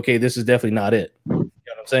you knew, okay, this is definitely not it. You know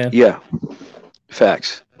what I'm saying? Yeah,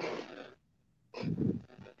 facts.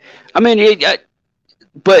 I mean,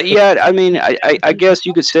 but yeah, I mean, I guess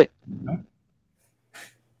you could say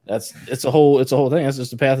it's a whole thing. That's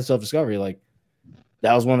just a path of self-discovery. Like,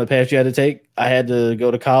 that was one of the paths you had to take. I had to go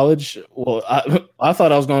to college. Well, I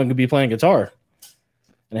thought I was going to be playing guitar,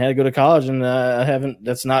 and I had to go to college, and I haven't.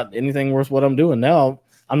 That's not anything worth what I'm doing now.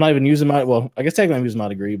 I'm not even using I guess technically I'm using my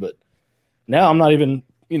degree, but now I'm not even,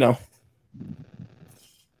 doing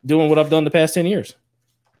what I've done the past 10 years.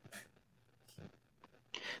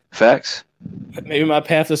 facts. Maybe my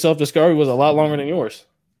path to self-discovery was a lot longer than yours.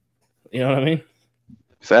 You know what I mean?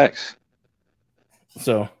 Facts.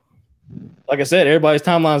 So, like I said, everybody's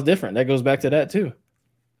timeline is different. That goes back to that too.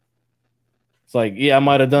 It's like, yeah, I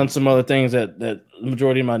might have done some other things that the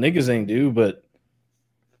majority of my niggas ain't do, but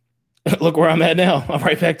look where I'm at now. I'm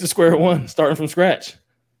right back to square one, starting from scratch.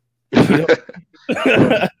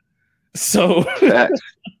 So,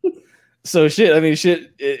 so shit. I mean,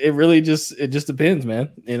 shit. It really just depends,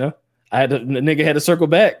 man. The nigga had to circle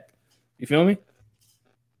back. You feel me?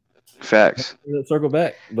 Facts. Circle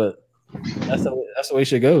back, but that's the way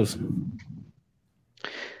shit goes.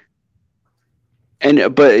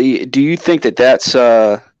 But do you think that's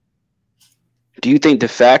do you think the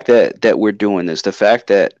fact that we're doing this, the fact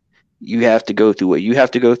that you have to go through what you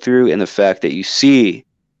have to go through, and the fact that you see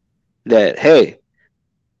that, hey,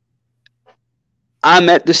 I'm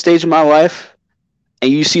at this stage of my life,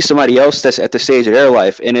 and you see somebody else that's at the stage of their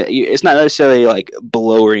life, and it's not necessarily like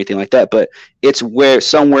below or anything like that, but it's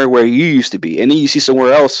somewhere where you used to be, and then you see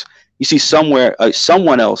someone else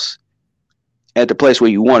at the place where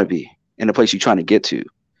you want to be, and the place you're trying to get to.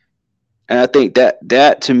 And I think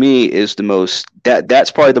that to me is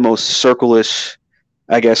that's probably the most circle-ish,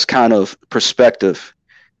 I guess, kind of perspective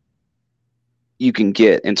you can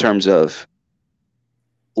get in terms of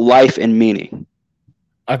life and meaning.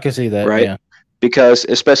 I can see that, right? Yeah. Because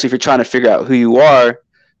especially if you're trying to figure out who you are,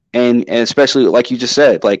 and especially like you just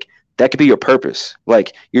said, like, that could be your purpose.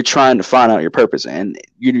 Like, you're trying to find out your purpose, and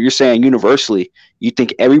you're saying universally you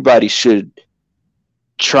think everybody should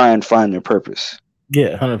try and find their purpose.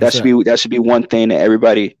 Yeah, 100%. That should be one thing that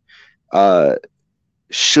everybody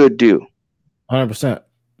should do. 100%.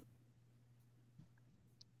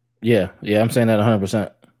 Yeah, I'm saying that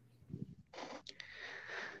 100%.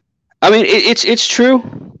 I mean, it's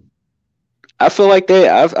true. I feel like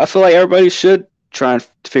everybody should try and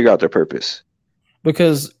figure out their purpose.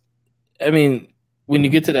 Because, I mean, when you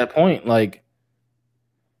get to that point, like,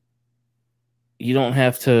 you don't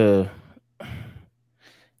have to.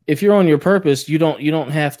 If you're on your purpose, you don't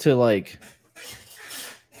have to, like.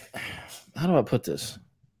 how do I put this?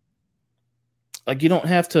 Like, you don't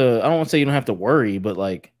have to, I don't want to say you don't have to worry, but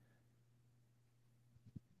like,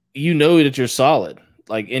 you know that you're solid,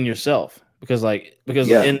 like in yourself, because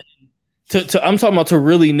Yeah. I'm talking about to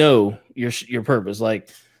really know your purpose. Like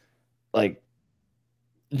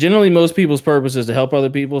generally most people's purpose is to help other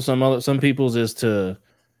people. Some people's is to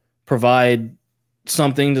provide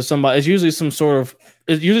something to somebody. It's usually some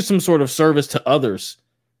sort of service to others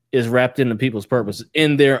is wrapped into people's purpose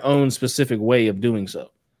in their own specific way of doing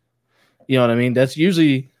so. You know what I mean? That's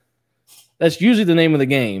usually the name of the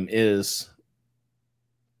game is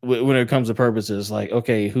when it comes to purposes. Like,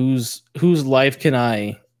 okay, whose life can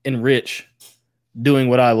I enrich doing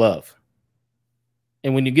what I love?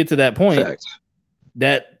 And when you get to that point, Fact.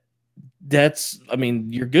 that's I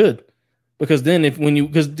mean, you're good. Because then when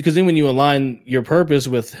you align your purpose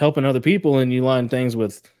with helping other people and you align things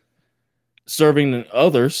with serving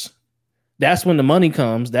others, that's when the money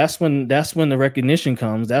comes. That's when the recognition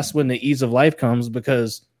comes. That's when the ease of life comes,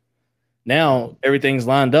 because now everything's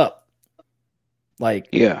lined up. Like,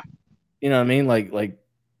 Yeah. you know what I mean?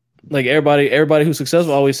 Like everybody who's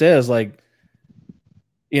successful always says, like,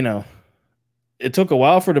 you know, it took a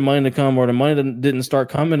while for the money to come, or the money didn't start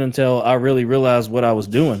coming until I really realized what I was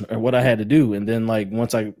doing or what I had to do. And then, like,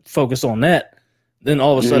 once I focus on that, then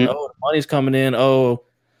all of a sudden, oh, the money's coming in. Oh,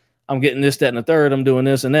 I'm getting this, that, and the third. I'm doing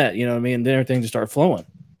this and that. You know what I mean? And then everything just starts flowing.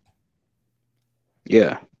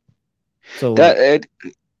 Yeah. So That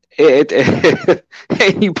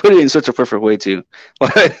you put it in such a perfect way too.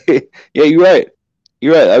 Yeah, you're right.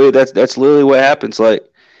 You're right. I mean, that's literally what happens. Like,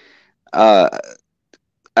 but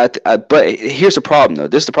here's the problem, though.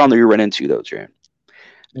 This is the problem that you run into, though, Jaron.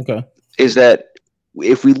 okay. Is that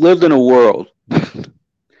if we lived in a world, and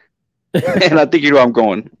I think you know where I'm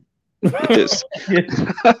going with this.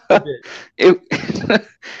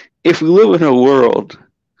 if we live in a world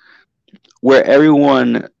where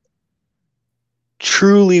everyone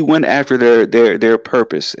truly went after their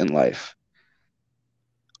purpose in life,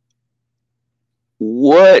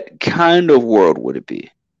 what kind of world would it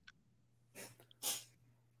be?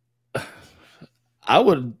 I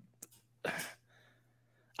would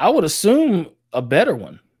assume a better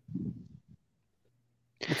one.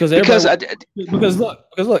 Because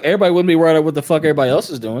look, everybody wouldn't be worried about what the fuck everybody else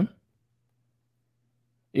is doing.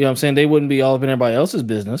 You know what I'm saying? They wouldn't be all up in everybody else's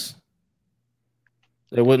business.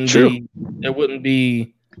 There wouldn't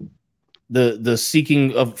be the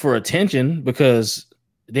seeking for attention, because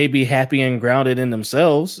they'd be happy and grounded in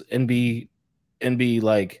themselves and be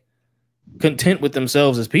like content with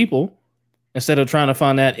themselves as people, instead of trying to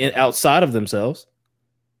find that outside of themselves.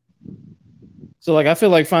 So, like, I feel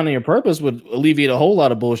like finding your purpose would alleviate a whole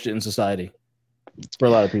lot of bullshit in society for a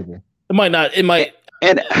lot of people. It might not. It might.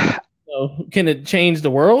 And can it change the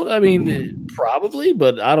world? I mean, probably,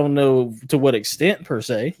 but I don't know to what extent per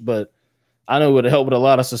se. But I know it would help with a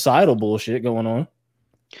lot of societal bullshit going on.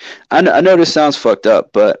 I know this sounds fucked up,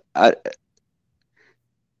 but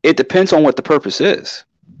it depends on what the purpose is.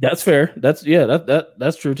 That's fair. That's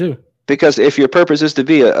true too. Because if your purpose is to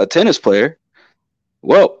be a tennis player,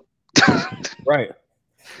 well, right,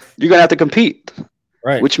 you're gonna have to compete,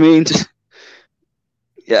 right? Which means,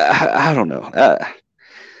 yeah, I don't know.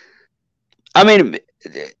 I mean,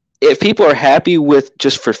 if people are happy with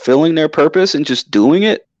just fulfilling their purpose and just doing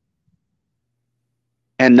it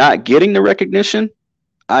and not getting the recognition,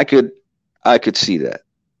 I could see that.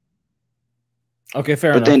 Okay,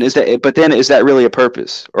 fair enough. But then is that really a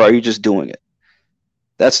purpose, or are you just doing it?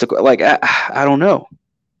 That's the, like, I don't know.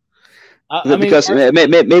 Because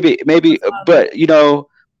maybe, but you know,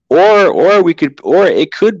 or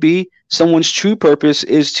it could be someone's true purpose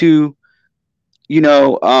is to, you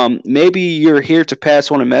know, maybe you're here to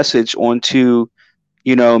pass on a message onto,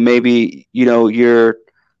 you know, maybe, you know, your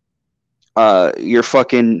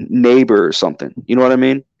fucking neighbor or something. You know what I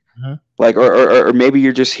mean? Mm-hmm. Like, or maybe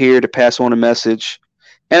you're just here to pass on a message.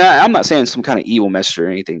 And I'm not saying some kind of evil message or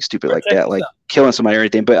anything stupid like that, like killing somebody or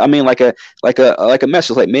anything. But I mean, like a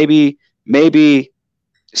message, like maybe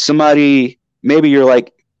somebody, maybe you're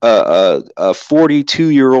like a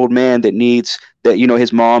 42-year-old man that needs that, you know,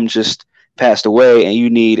 his mom just passed away and you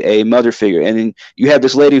need a mother figure. And then you have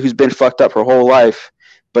this lady who's been fucked up her whole life,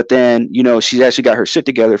 but then, you know, she's actually got her shit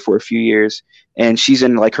together for a few years and she's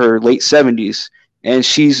in like her late 70s and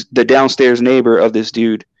she's the downstairs neighbor of this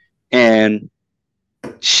dude. And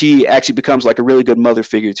she actually becomes like a really good mother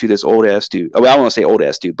figure to this old ass dude. Oh, I don't want to say old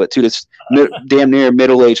ass dude, but to this damn near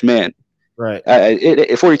middle-aged man. Right.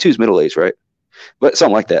 42 is middle-aged, right? But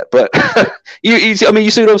something like that. But you see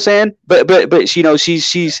what I'm saying? But you know,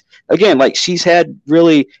 she's again, like, she's had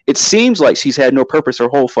really, it seems like she's had no purpose her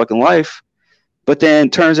whole fucking life. But then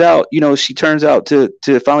turns out, she turns out to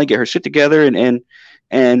finally get her shit together,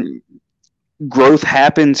 and growth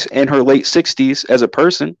happens in her late 60s as a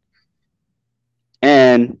person.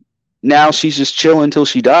 And now she's just chilling until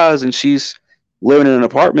she dies, and she's living in an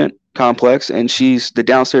apartment complex, and she's the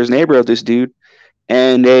downstairs neighbor of this dude.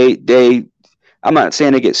 And they I'm not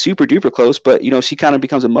saying they get super duper close, but she kind of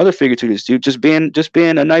becomes a mother figure to this dude, just being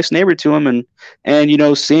a nice neighbor to him, and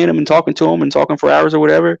seeing him and talking to him and talking for hours or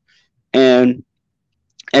whatever. And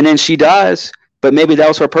then she dies, but maybe that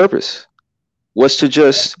was her purpose, was to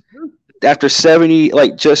just, after 70,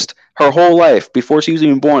 like, just her whole life before she was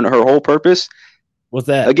even born, her whole purpose. What's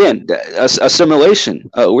that? Again, a simulation.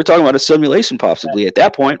 We're talking about a simulation possibly at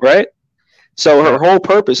that point, right? So her whole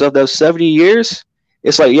purpose of those 70 years,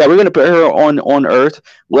 it's like, yeah, we're gonna put her on Earth,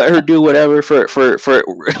 let her do whatever for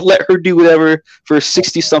let her do whatever for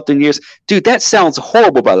 60 something years. Dude, that sounds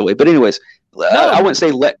horrible, by the way. But anyways, no. I wouldn't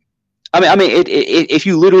say let. I mean, if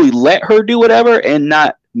you literally let her do whatever and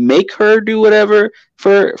not make her do whatever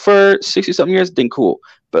for 60 something years, then cool.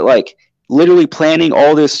 But like literally planning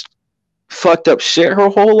all this fucked up shit her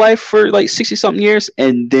whole life for like 60 something years,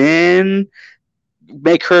 and then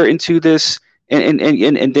make her into this,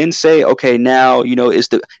 and then say, okay, now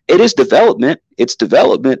it is development. It's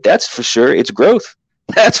development, that's for sure. It's growth,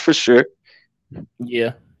 that's for sure.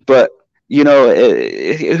 Yeah, but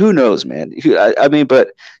who knows, man? I mean,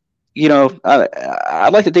 but I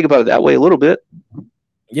like to think about it that way a little bit.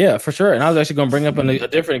 Yeah, for sure. And I was actually going to bring up a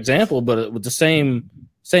different example, but with the same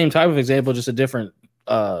type of example, just a different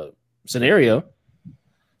scenario.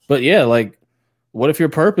 But yeah, like, what if your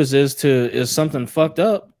purpose is something fucked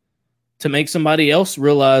up to make somebody else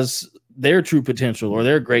realize their true potential or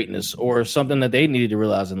their greatness or something that they needed to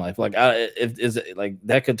realize in life? Like,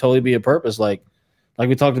 that could totally be a purpose. Like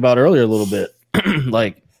we talked about earlier a little bit,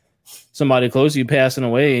 like somebody close to you passing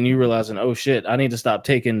away and you realizing, oh shit, I need to stop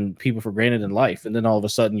taking people for granted in life. And then all of a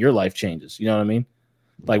sudden your life changes. You know what I mean?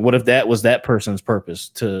 Like, what if that was that person's purpose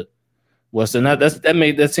to was to not,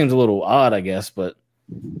 that seems a little odd, I guess, but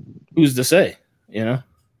who's to say, Yeah.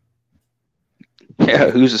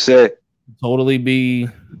 Who's to say? Totally be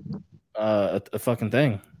a fucking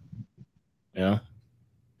thing.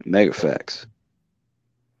 Mega facts.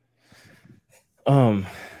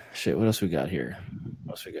 Shit, what else we got here?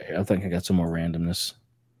 I think I got some more randomness.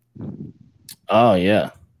 Oh yeah.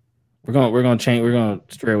 We're gonna change, we're gonna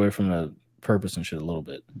stray away from the purpose and shit a little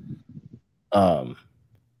bit.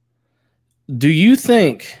 Do you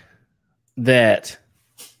think that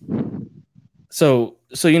so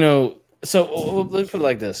let's put it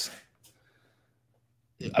like this.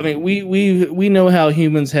 I mean, we know how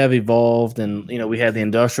humans have evolved, and we had the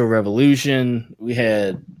Industrial Revolution, we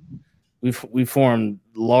formed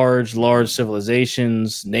large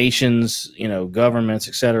civilizations, nations, governments,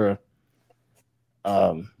 etc.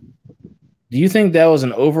 Do you think that was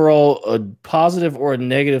an overall a positive or a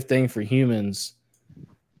negative thing for humans?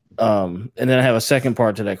 And then I have a second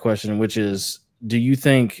part to that question, which is, do you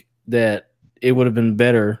think that it would have been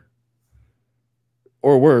better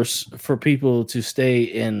or worse for people to stay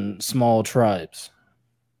in small tribes?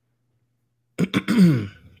 All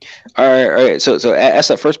right. So ask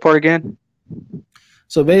that first part again.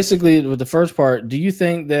 So basically, with the first part, do you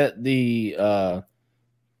think that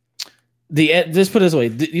just put it this way,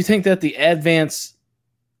 do you think that the advance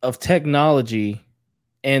of technology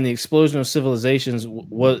and the explosion of civilizations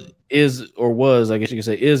was, I guess you could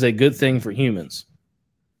say, is a good thing for humans?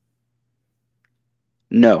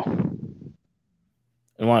 No.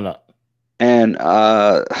 And why not? And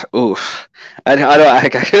I don't.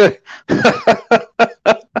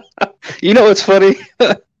 What's funny?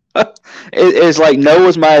 It's like no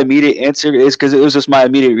was my immediate answer, is because it was just my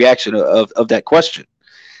immediate reaction of that question.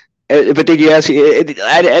 But then you ask,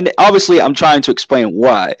 and obviously I'm trying to explain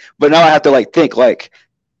why, but now I have to think why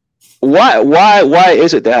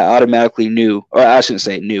is it that I automatically knew, or I shouldn't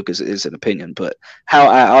say knew because it's an opinion, but how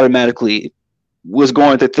I automatically was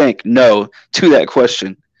going to think no to that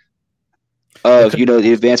question of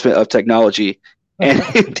the advancement of technology and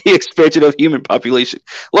the expansion of human population.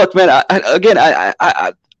 Look, man,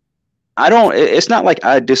 I don't. It's not like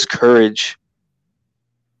I discourage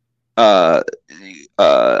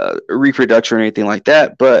reproduction or anything like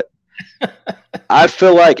that, but I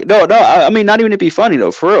feel like no. I mean, not even to be funny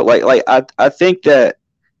though, for real. Like I think that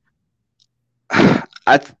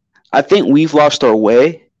I think we've lost our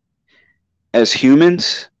way as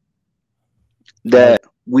humans, that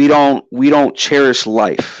we don't cherish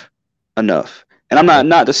life enough. And I'm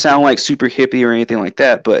not to sound like super hippie or anything like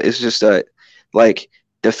that, but it's just like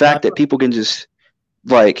the fact that people can just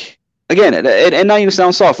again, and not even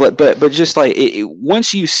sound soft, but just like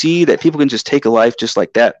once you see that people can just take a life just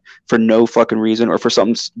like that for no fucking reason or for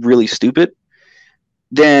something really stupid,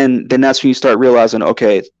 then that's when you start realizing,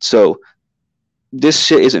 okay, so this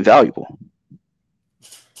shit isn't valuable.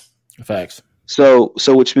 Facts. So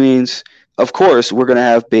which means, of course, we're gonna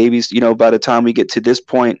have babies. You know, by the time we get to this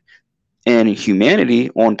point in humanity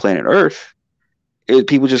on planet Earth,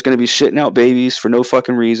 people just gonna be shitting out babies for no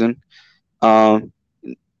fucking reason.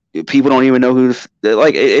 People don't even know who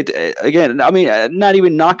like it again. I mean, not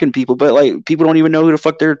even knocking people, but like people don't even know who the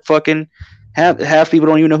fuck they're fucking half people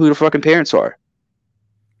don't even know who the fucking parents are.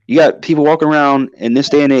 You got people walking around in this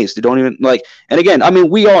day and age that don't even like. And again, I mean,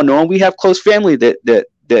 we all know, and we have close family that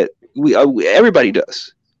we everybody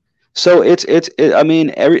does. So I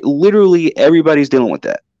mean, literally everybody's dealing with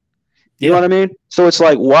that. You know what I mean? So it's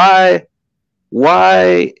like,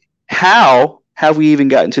 how have we even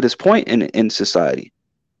gotten to this point in society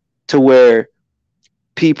to where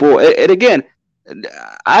people, and again,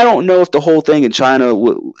 I don't know if the whole thing in China,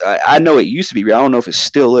 I know it used to be, I don't know if it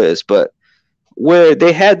still is, but where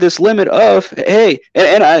they had this limit of, hey,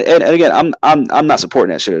 and again, I'm not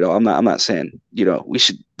supporting that shit at all. I'm not saying, you know, we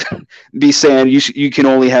should be saying you can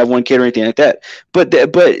only have one kid or anything like that. But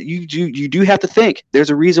you do have to think there's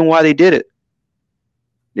a reason why they did it.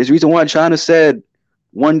 There's a reason why China said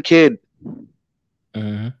one kid.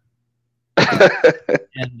 Mm-hmm.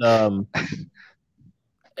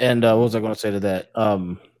 and what was I going to say to that?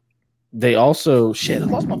 They also I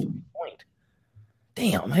lost my point.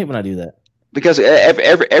 Damn, I hate when I do that. Because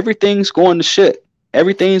everything's going to shit.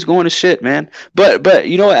 Everything's going to shit, man. But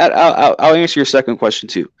you know what? I'll answer your second question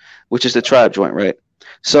too, which is the tribe joint, right?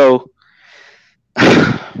 So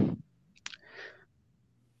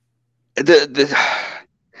the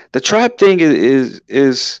tribe thing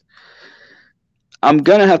is I'm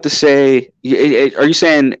gonna have to say. Are you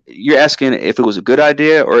saying you're asking if it was a good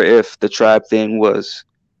idea or if the tribe thing was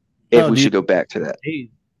if we should go back to that?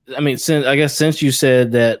 I mean, since you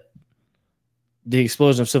said that the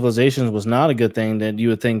explosion of civilizations was not a good thing, then you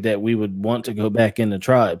would think that we would want to go back into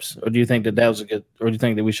tribes, or do you think that was a good, or do you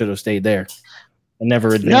think that we should have stayed there and never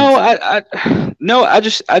advanced? No, I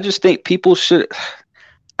just think people should.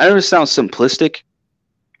 I know it sounds simplistic,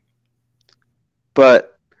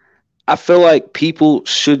 but I feel like people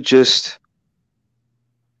should just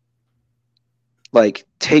like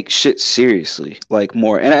take shit seriously, like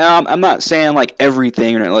more. And I'm not saying like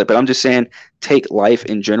everything or anything like, but I'm just saying take life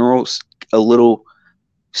in general a little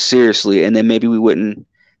seriously, and then maybe we wouldn't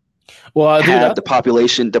have the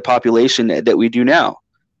population that we do now.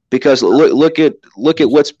 Because look at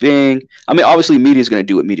what's being. I mean, obviously, media is going to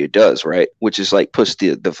do what media does, right? Which is like push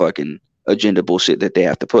the fucking agenda bullshit that they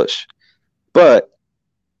have to push. But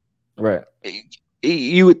right,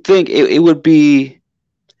 you would think it would be,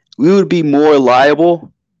 we would be more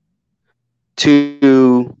liable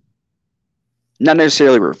to not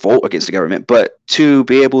necessarily revolt against the government, but to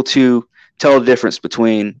be able to tell the difference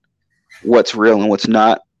between what's real and what's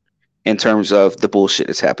not in terms of the bullshit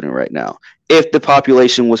that's happening right now. If the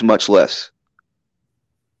population was much less.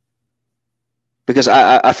 Because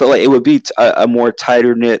I feel like it would be a more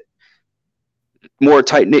tight-knit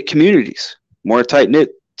communities, more tight-knit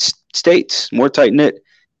states, more tight-knit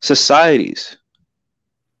societies.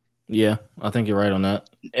 Yeah, I think you're right on that.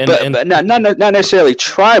 But not necessarily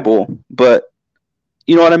tribal, but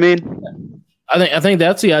you know what I mean? I think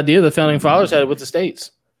that's the idea the founding fathers had with the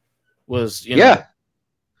states. Was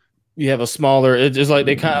you have a smaller. It's like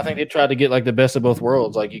I think they tried to get like the best of both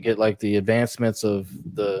worlds. Like you get like the advancements of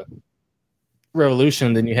the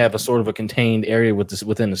revolution, then you have a sort of a contained area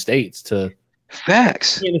within the states to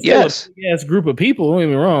facts. Yes, group of people. Don't get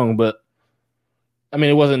me wrong, but I mean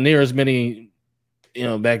it wasn't near as many,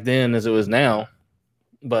 back then as it was now.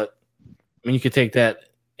 But I mean you could take that,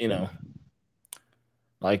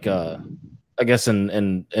 like I guess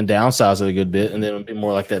and downsize it a good bit, and then it would be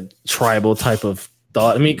more like that tribal type of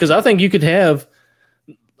thought. I mean, because I think you could have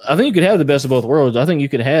the best of both worlds. I think you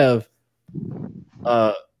could have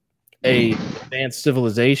a advanced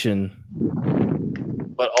civilization,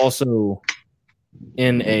 but also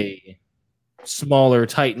in a smaller,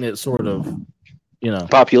 tight knit sort of,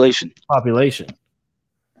 population.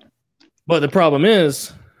 But the problem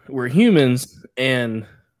is, we're humans and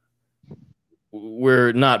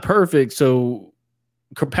we're not perfect, so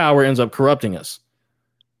power ends up corrupting us.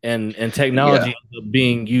 And technology ends up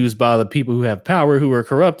being used by the people who have power who are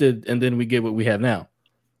corrupted, and then we get what we have now,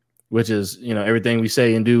 which is, everything we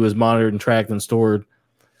say and do is monitored and tracked and stored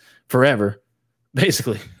forever,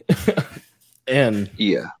 basically. And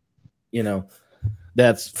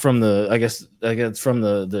that's from the, I guess from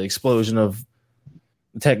the explosion of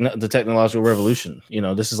the technological revolution. You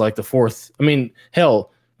know, this is like the fourth. I mean,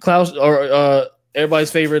 hell, Klaus or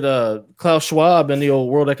everybody's favorite Klaus Schwab in the old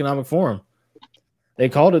World Economic Forum. They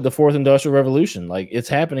called it the fourth industrial revolution. Like, it's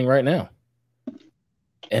happening right now.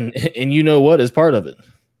 And you know what is part of it.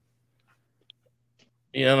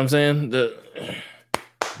 You know what I'm saying?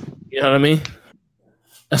 You know what I mean?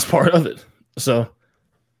 That's part of it. So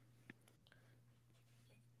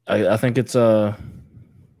I think it's a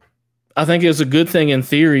good thing in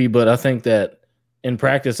theory, but I think that in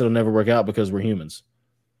practice it'll never work out because we're humans.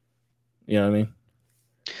 You know what I mean?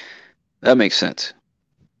 That makes sense.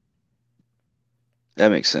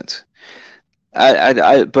 But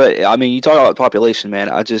I mean, you talk about population, man.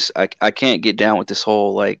 I can't get down with this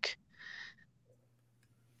whole, like,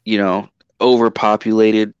 you know,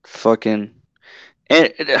 overpopulated fucking,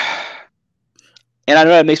 and I know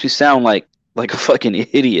that makes me sound like a fucking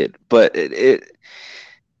idiot, but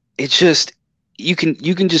it's just, you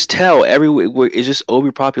can just tell everywhere it's just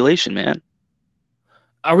overpopulation, man.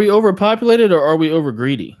 Are we overpopulated or are we over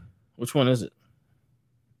greedy? Which one is it?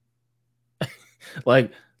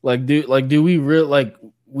 do we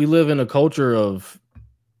we live in a culture of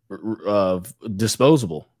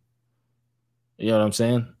disposable? You know what I'm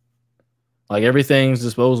saying? Like, everything's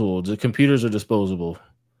disposable. The computers are disposable.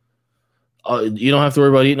 You don't have to worry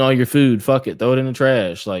about eating all your food. Fuck it, throw it in the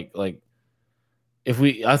trash. I think if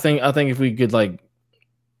we could, like,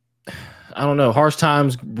 I don't know, harsh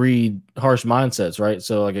times breed harsh mindsets, right?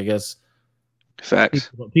 So, like, I guess Facts.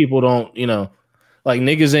 people don't, you know, like,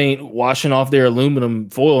 niggas ain't washing off their aluminum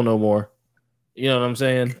foil no more. You know what I'm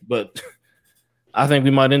saying? But I think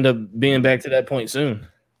we might end up being back to that point soon.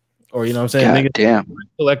 Or, you know what I'm saying? God Niggas damn.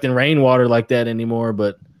 aren't collecting rainwater like that anymore,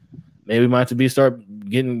 but maybe we might have to start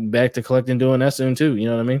getting back to doing that soon too. You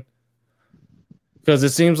know what I mean? Because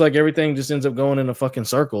it seems like everything just ends up going in a fucking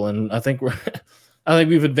circle. And I think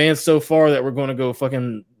we've advanced so far that we're going to go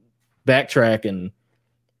fucking backtrack and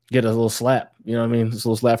get a little slap. You know what I mean? Just a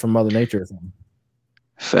little slap from Mother Nature or something.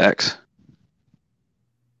 Facts.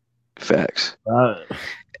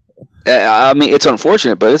 I mean, it's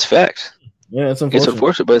unfortunate, but it's facts. Yeah, it's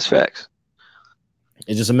unfortunate, but it's facts.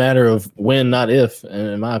 It's just a matter of when, not if,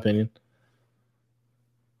 in my opinion.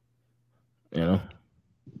 You know,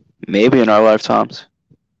 maybe in our lifetimes.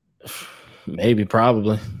 Maybe,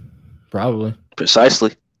 probably,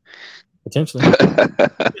 precisely, potentially.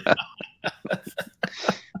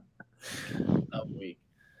 I'm weak.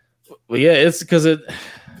 Well, yeah, it's because I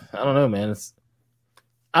don't know, man.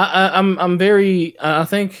 I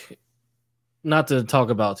think, not to talk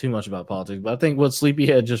about too much about politics, but I think what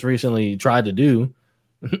Sleepyhead just recently tried to do,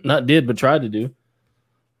 tried to do,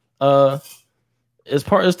 is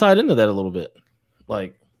tied into that a little bit.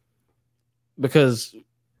 Like, because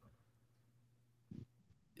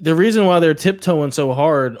the reason why they're tiptoeing so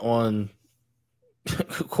hard on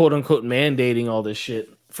quote unquote mandating all this shit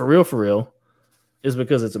for real is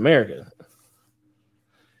because it's America.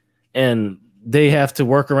 And they have to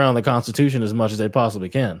work around the Constitution as much as they possibly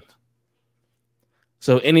can.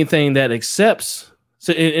 So anything that accepts,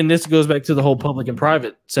 and this goes back to the whole public and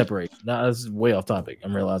private separation. Now, this is way off topic,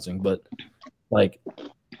 I'm realizing, but, like,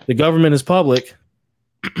 the government is public,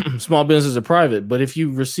 small businesses are private. But if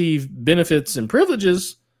you receive benefits and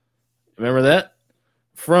privileges, remember that,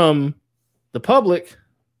 from the public,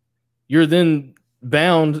 you're then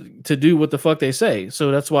bound to do what the fuck they say. So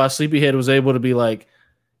that's why Sleepyhead was able to be like,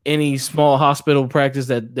 any small hospital practice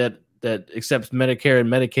that accepts Medicare and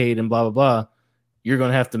Medicaid and blah blah blah, you're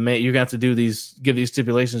gonna have to give these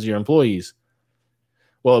stipulations to your employees.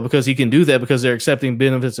 Well, because he can do that because they're accepting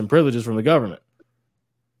benefits and privileges from the government.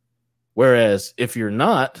 Whereas if you're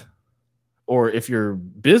not, or if your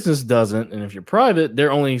business doesn't, and if you're private,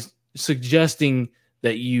 they're only suggesting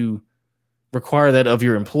that you require that of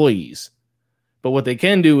your employees. But what they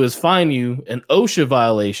can do is fine you an OSHA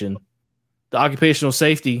violation, the Occupational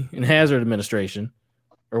Safety and Hazard Administration,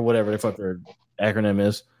 or whatever the fuck their acronym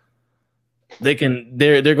is. They're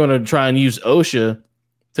going to try and use OSHA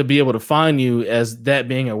to be able to fine you as that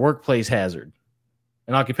being a workplace hazard,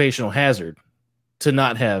 an occupational hazard, to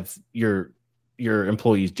not have your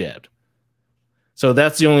employees jabbed. So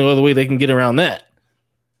that's the only other way they can get around that.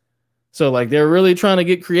 So, like, they're really trying to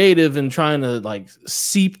get creative and trying to, like,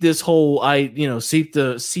 seep this whole, seep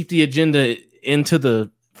the agenda into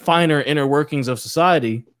the finer inner workings of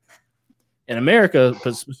society in America,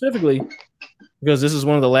 but specifically because this is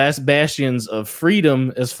one of the last bastions of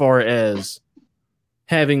freedom as far as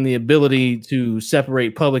having the ability to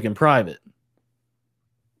separate public and private,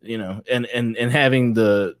 you know, and having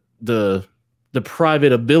the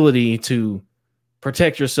private ability to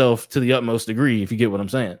protect yourself to the utmost degree, if you get what I'm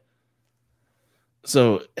saying.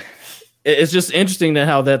 So it's just interesting that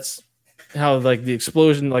how like the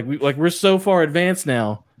explosion, like we're so far advanced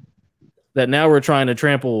now that now we're trying to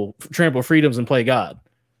trample freedoms and play God.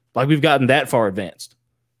 Like we've gotten that far advanced.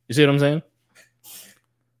 You see what I'm saying?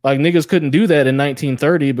 Like niggas couldn't do that in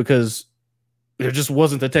 1930 because there just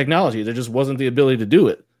wasn't the technology. There just wasn't the ability to do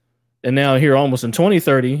it. And now here almost in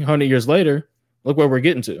 2030, 100 years later, look where we're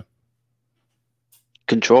getting to.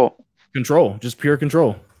 Control. Just pure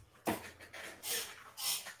control.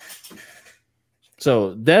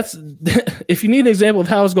 So that's if you need an example of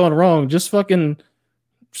how it's gone wrong, just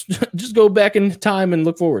go back in time and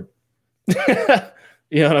look forward.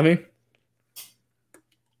 You know what I mean?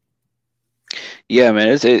 Yeah,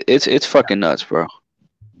 man, it's fucking nuts, bro.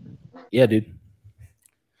 Yeah, dude.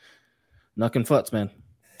 Knuckin' futs, man.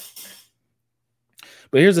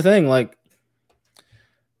 But here's the thing, like,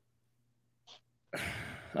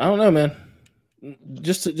 I don't know, man.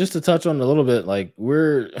 Just to touch on it a little bit, like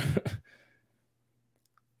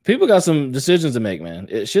people got some decisions to make, man.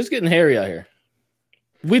 Shit's getting hairy out here.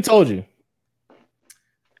 We told you,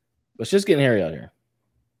 but shit's getting hairy out here.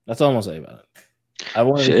 That's all I'm gonna say about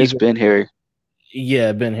it. It's been hairy.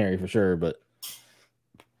 Yeah, been hairy for sure, but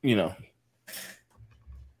you know,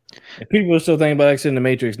 if people are still thinking about exiting the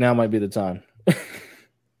Matrix, now might be the time.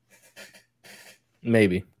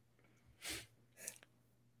 Maybe.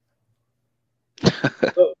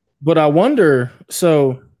 But I wonder,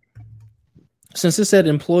 so since it said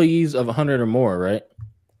employees of 100 or more, right?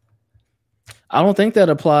 I don't think that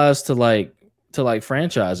applies to like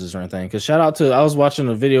franchises or anything. Because shout out to, I was watching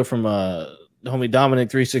a video from homie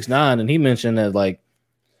Dominic 369, and he mentioned that like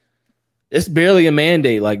it's barely a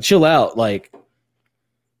mandate. Like chill out. Like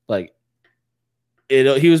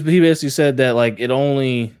it. He basically said that like it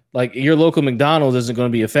only like your local McDonald's isn't going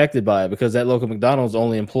to be affected by it because that local McDonald's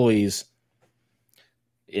only employs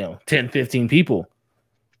 10, 15 people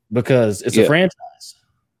because it's a franchise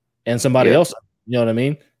and somebody else. You know what I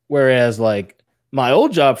mean? Whereas like my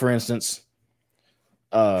old job, for instance,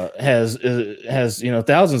 has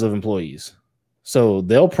thousands of employees, so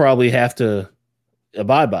they'll probably have to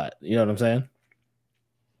abide by it. You know what I'm saying?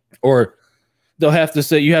 Or they'll have to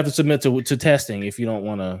say you have to submit to testing if you don't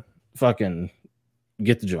want to fucking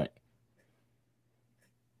get the joint.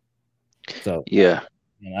 So yeah,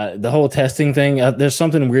 the whole testing thing, there's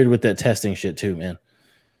something weird with that testing shit too, man.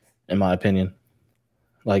 In my opinion,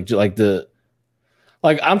 I'm still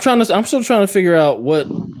trying to figure out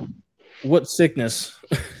what sickness,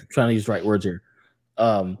 trying to use the right words here,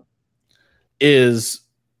 is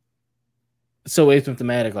so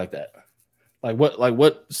asymptomatic like that. Like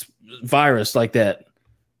what virus like that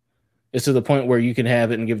is to the point where you can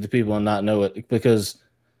have it and give it to people and not know it? Because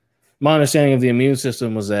my understanding of the immune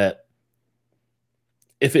system was that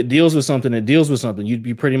if it deals with something, it deals with something. You'd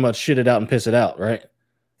be pretty much shit it out and piss it out, right?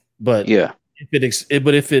 But yeah,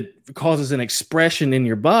 if it causes an expression in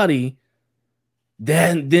your body,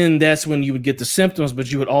 then that's when you would get the symptoms.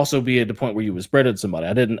 But you would also be at the point where you would spread it to somebody.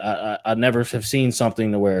 I never have seen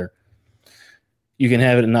something to where you can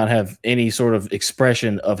have it and not have any sort of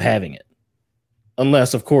expression of having it,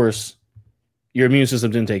 unless, of course, your immune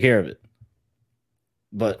system didn't take care of it.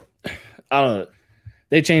 But I don't know.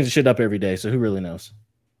 They change the shit up every day, so who really knows?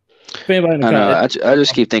 If anybody in the I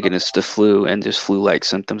just keep thinking it's the flu and just flu-like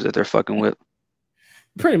symptoms that they're fucking with.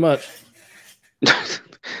 Pretty much.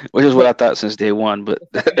 Which is what I thought since day one, but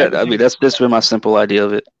I mean that's been my simple idea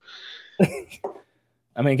of it.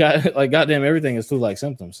 I mean, goddamn, everything is flu-like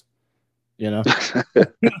symptoms. You know,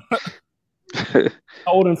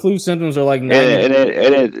 cold and flu symptoms are like.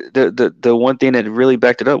 The one thing that really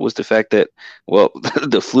backed it up was the fact that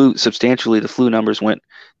the flu numbers went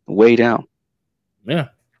way down. Yeah,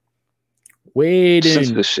 way down.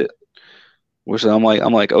 Since this shit. Which I'm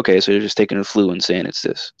like, okay, so you're just taking the flu and saying it's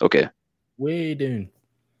this. Okay. Way down.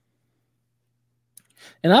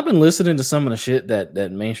 And I've been listening to some of the shit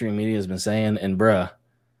that mainstream media has been saying, and bruh,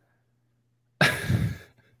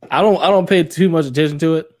 I don't pay too much attention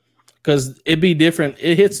to it because it'd be different.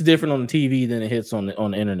 It hits different on the TV than it hits on the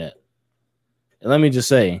internet. And let me just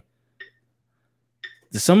say,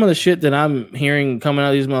 some of the shit that I'm hearing coming out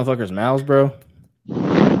of these motherfuckers' mouths, bro,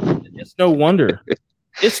 it's no wonder.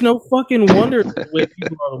 It's no fucking wonder the way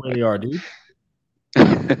people are the way they are, dude.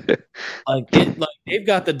 Like they've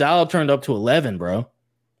got the dial turned up to 11, bro.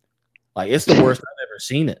 Like it's the worst I've ever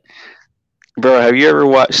seen it. Bro, have you ever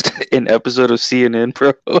watched an episode of CNN,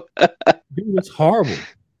 bro? Dude, it's horrible.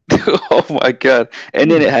 Oh my god!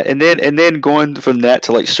 And then going from that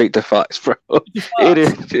to like straight to Fox, bro. It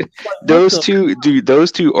is those two, dude.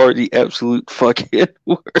 Those two are the absolute fucking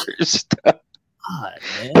worst. God,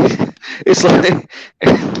 man. It's like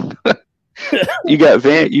You got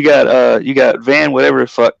Van, whatever the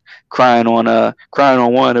fuck, crying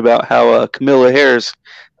on one about how Camilla Harris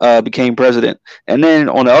became president, and then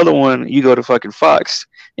on the other one you go to fucking Fox.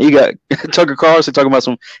 And you got Tucker Carlson talking about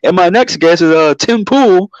some. And my next guest is Tim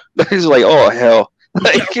Pool. He's like, oh hell,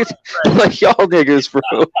 like y'all niggas, bro.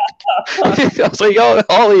 I was like, y'all,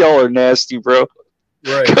 all of y'all are nasty, bro.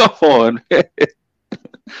 Right. Come on.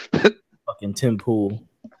 Fucking Tim Pool.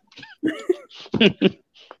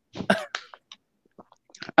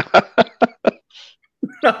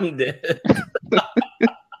 I'm dead.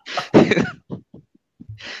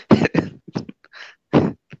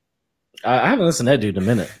 I haven't listened to that dude in a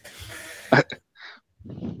minute. I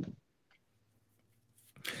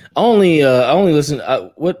only listened.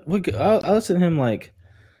 I listened to him like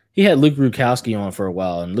he had Luke Rukowski on for a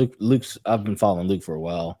while, and Luke's. I've been following Luke for a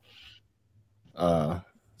while,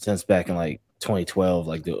 since back in like 2012,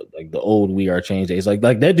 like the old We Are Change days. Like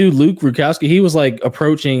that dude Luke Rukowski, he was like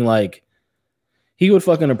approaching like. He would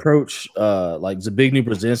fucking approach like Zbigniew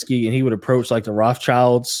Brzezinski, and he would approach like the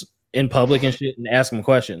Rothschilds in public and shit and ask them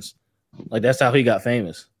questions. Like that's how he got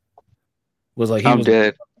famous. Was like I'm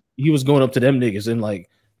dead. He was going up to them niggas and like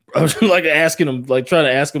like asking them, like trying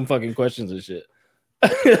to ask them fucking questions and shit.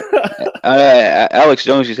 Alex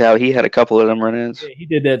Jones used how he had a couple of them run-ins. Yeah, he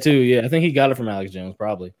did that too. Yeah, I think he got it from Alex Jones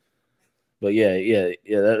probably. But yeah.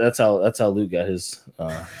 That's how Luke got his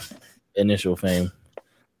initial fame,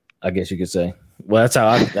 I guess you could say. Well, that's how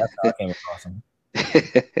I came across him.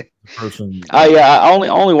 I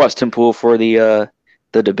only watched Tim Pool for the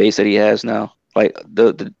debates that he has now, like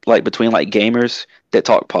the like between like gamers that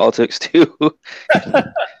talk politics too,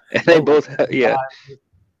 and they both yeah.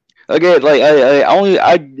 Again, like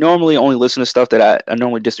I normally only listen to stuff that I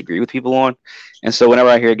normally disagree with people on, and so whenever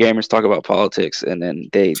I hear gamers talk about politics and then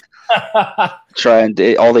they try and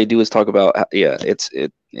all they do is talk about it's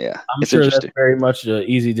I'm sure that's very much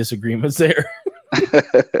easy disagreements there.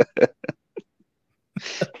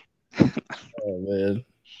 Oh man,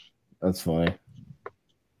 that's funny.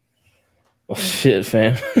 Oh shit,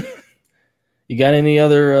 fam. You got any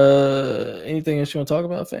other anything else you want to talk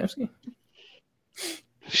about, Famsky?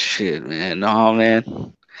 Shit, man. No,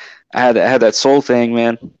 man. I had that soul thing,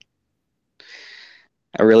 man.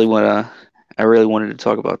 I really wanted to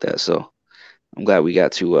talk about that, so I'm glad we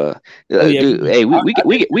got to dude, hey,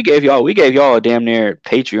 we gave y'all a damn near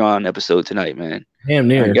Patreon episode tonight, man. Damn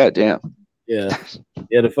near. Goddamn. Yeah.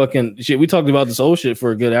 Yeah, the fucking shit. We talked about this old shit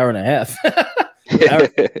for a good hour and a half.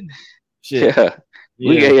 Shit. Yeah.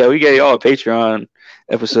 We gave y'all a Patreon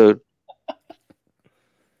episode.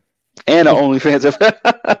 And an OnlyFans episode.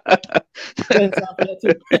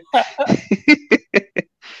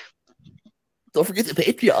 Don't forget the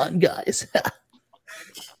Patreon, guys.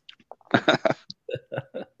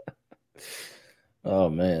 Oh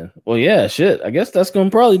man. Well, yeah, shit. I guess that's gonna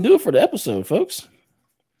probably do it for the episode, folks.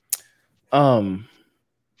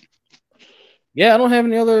 Yeah, I don't have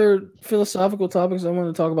any other philosophical topics I want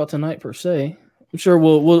to talk about tonight per se. I'm sure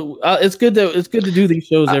we'll it's good to do these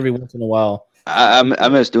shows every once in a while. I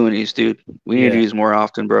miss doing these, dude. We need to do these more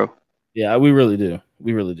often, bro. Yeah, we really do.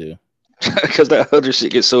 We really do. Because that other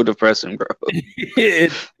shit gets so depressing, bro.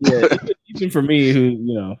 Even for me,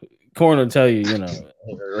 who Corn will tell you,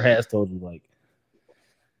 or has told you, like,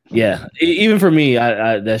 yeah. Even for me,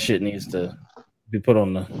 I that shit needs to be put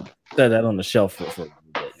on the shelf for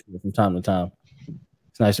from time to time.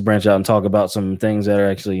 It's nice to branch out and talk about some things that are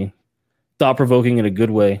actually thought provoking in a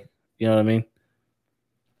good way. You know what I mean?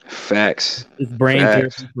 Facts. It's brain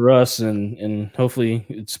therapy for us, and hopefully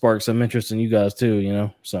it sparks some interest in you guys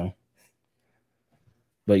too. So.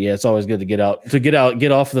 But yeah, it's always good to get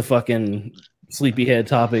off the fucking sleepyhead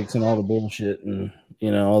topics and all the bullshit and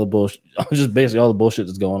all the bullshit, just basically all the bullshit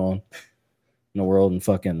that's going on in the world and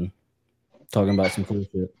fucking talking about some cool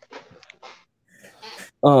shit.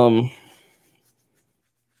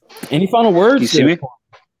 Any final words? Can you see me?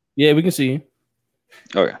 Yeah, we can see you.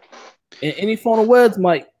 Okay. Any final words,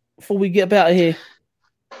 Mike, before we get out of here?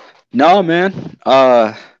 No, man.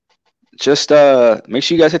 Just make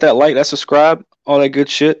sure you guys hit that like, that subscribe, all that good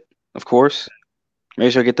shit, of course.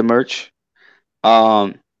 Make sure I get the merch.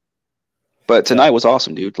 But tonight was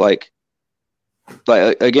awesome, dude. Like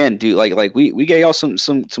again, dude, like we gave y'all some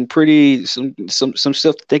stuff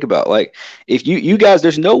to think about. Like if you guys,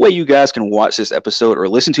 there's no way you guys can watch this episode or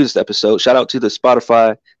listen to this episode. Shout out to the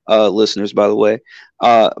Spotify listeners, by the way.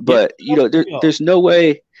 But there's no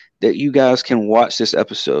way that you guys can watch this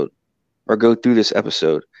episode or go through this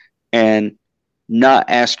episode and not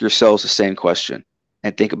ask yourselves the same question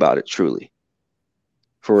and think about it truly.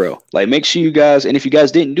 For real. Like, make sure you guys, and if you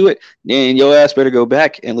guys didn't do it, then your ass better go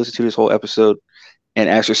back and listen to this whole episode and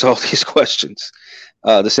ask yourself these questions,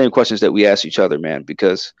 the same questions that we ask each other, man,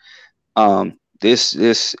 because this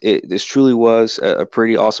truly was a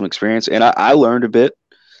pretty awesome experience, and I learned a bit.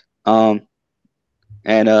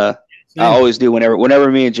 And I always do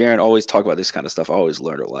whenever me and Jaren always talk about this kind of stuff. I always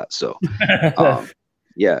learn a lot. So,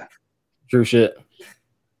 yeah, true shit.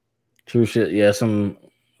 Yeah, some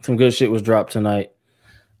good shit was dropped tonight.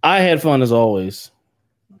 I had fun as always,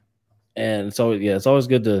 and it's always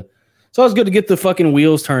good to get the fucking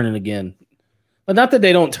wheels turning again. But not that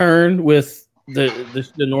they don't turn with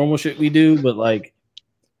the normal shit we do, but like,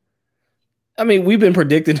 I mean, we've been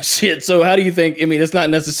predicting shit. So how do you think? I mean, it's not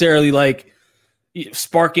necessarily like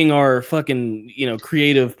sparking our fucking,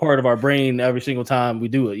 creative part of our brain every single time we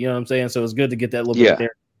do it. You know what I'm saying? So it's good to get that little bit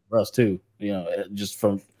there for us too. Just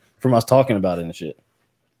from us talking about it and shit.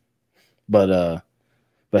 But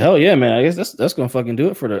hell yeah, man! I guess that's gonna fucking do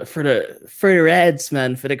it for the Reds,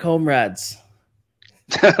 man, for the comrades.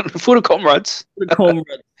 For the comrades.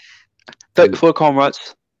 Thank you for the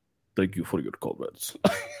comrades. Thank you for your comrades.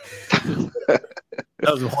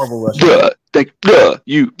 That was a horrible Russian. Thank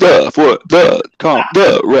you for the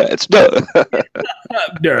comrades.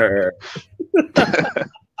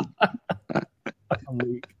 I'm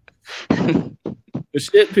weak. But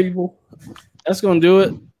shit, people, that's gonna do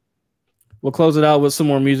it. We'll close it out with some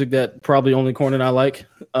more music that probably only Corn and I like.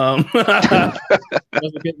 This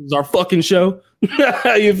is our fucking show.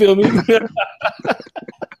 You feel me? I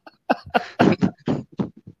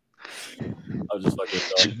was just fucking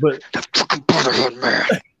dumb. But the fucking brotherhood, man.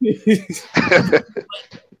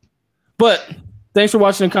 But thanks for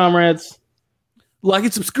watching, comrades. Like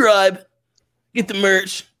and subscribe. Get the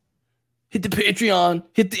merch. Hit the Patreon.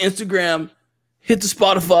 Hit the Instagram. Hit the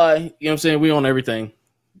Spotify. You know what I'm saying? We own everything.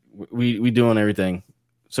 We doing everything.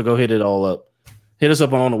 So go hit it all up. Hit us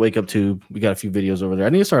up on the Wake Up Tube. We got a few videos over there. I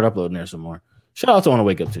need to start uploading there some more. Shout out to On the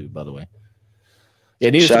Wake Up Tube, by the way.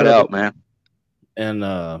 Yeah, shout out, man.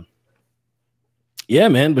 And yeah,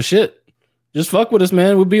 man, but shit. Just fuck with us,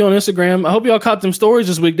 man. We'll be on Instagram. I hope y'all caught them stories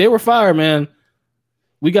this week. They were fire, man.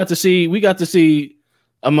 We got to see a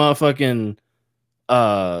motherfucking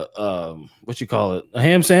what you call it? A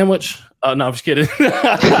ham sandwich? No, I'm just kidding.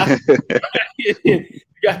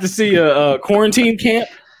 Got to see a quarantine camp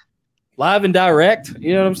live and direct.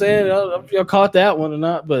 You know what I'm saying? I don't know if y'all caught that one or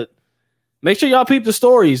not, but make sure y'all peep the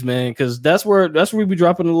stories, man, because that's where we be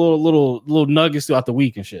dropping a little nuggets throughout the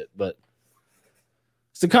week and shit. But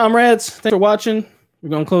it's the comrades. Thanks for watching. We're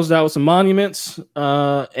gonna close it out with some monuments,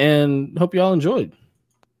 and hope y'all enjoyed.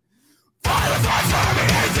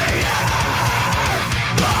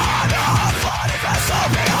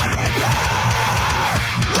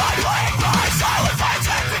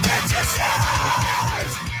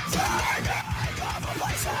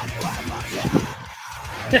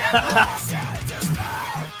 Put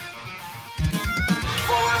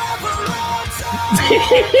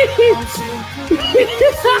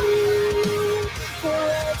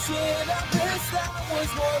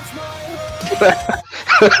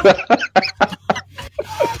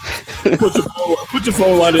your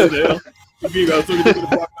phone line in there. Put your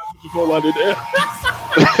phone line in there.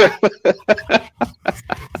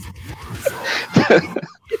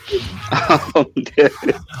 Oh, dead.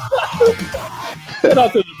 Shout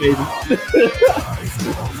out to the baby.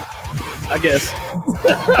 I guess.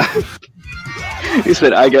 He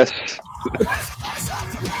said, I guess.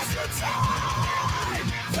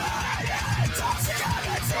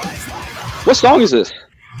 What song is this?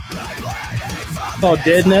 Called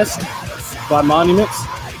Dead Nest by Monuments.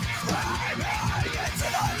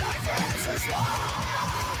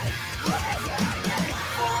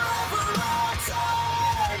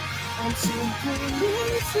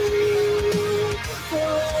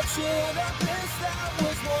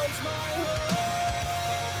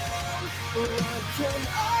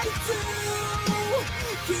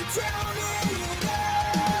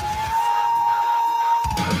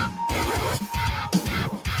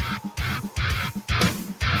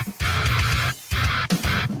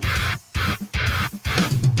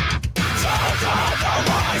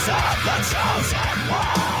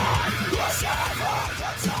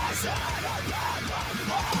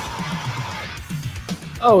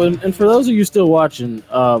 Oh, and for those of you still watching,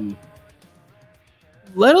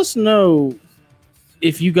 let us know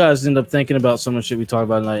if you guys end up thinking about some of the shit we talked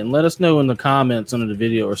about tonight, and let us know in the comments under the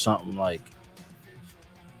video or something, like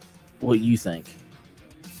what you think.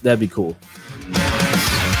 That'd be cool.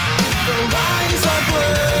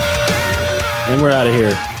 And we're out of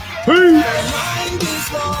here. Peace.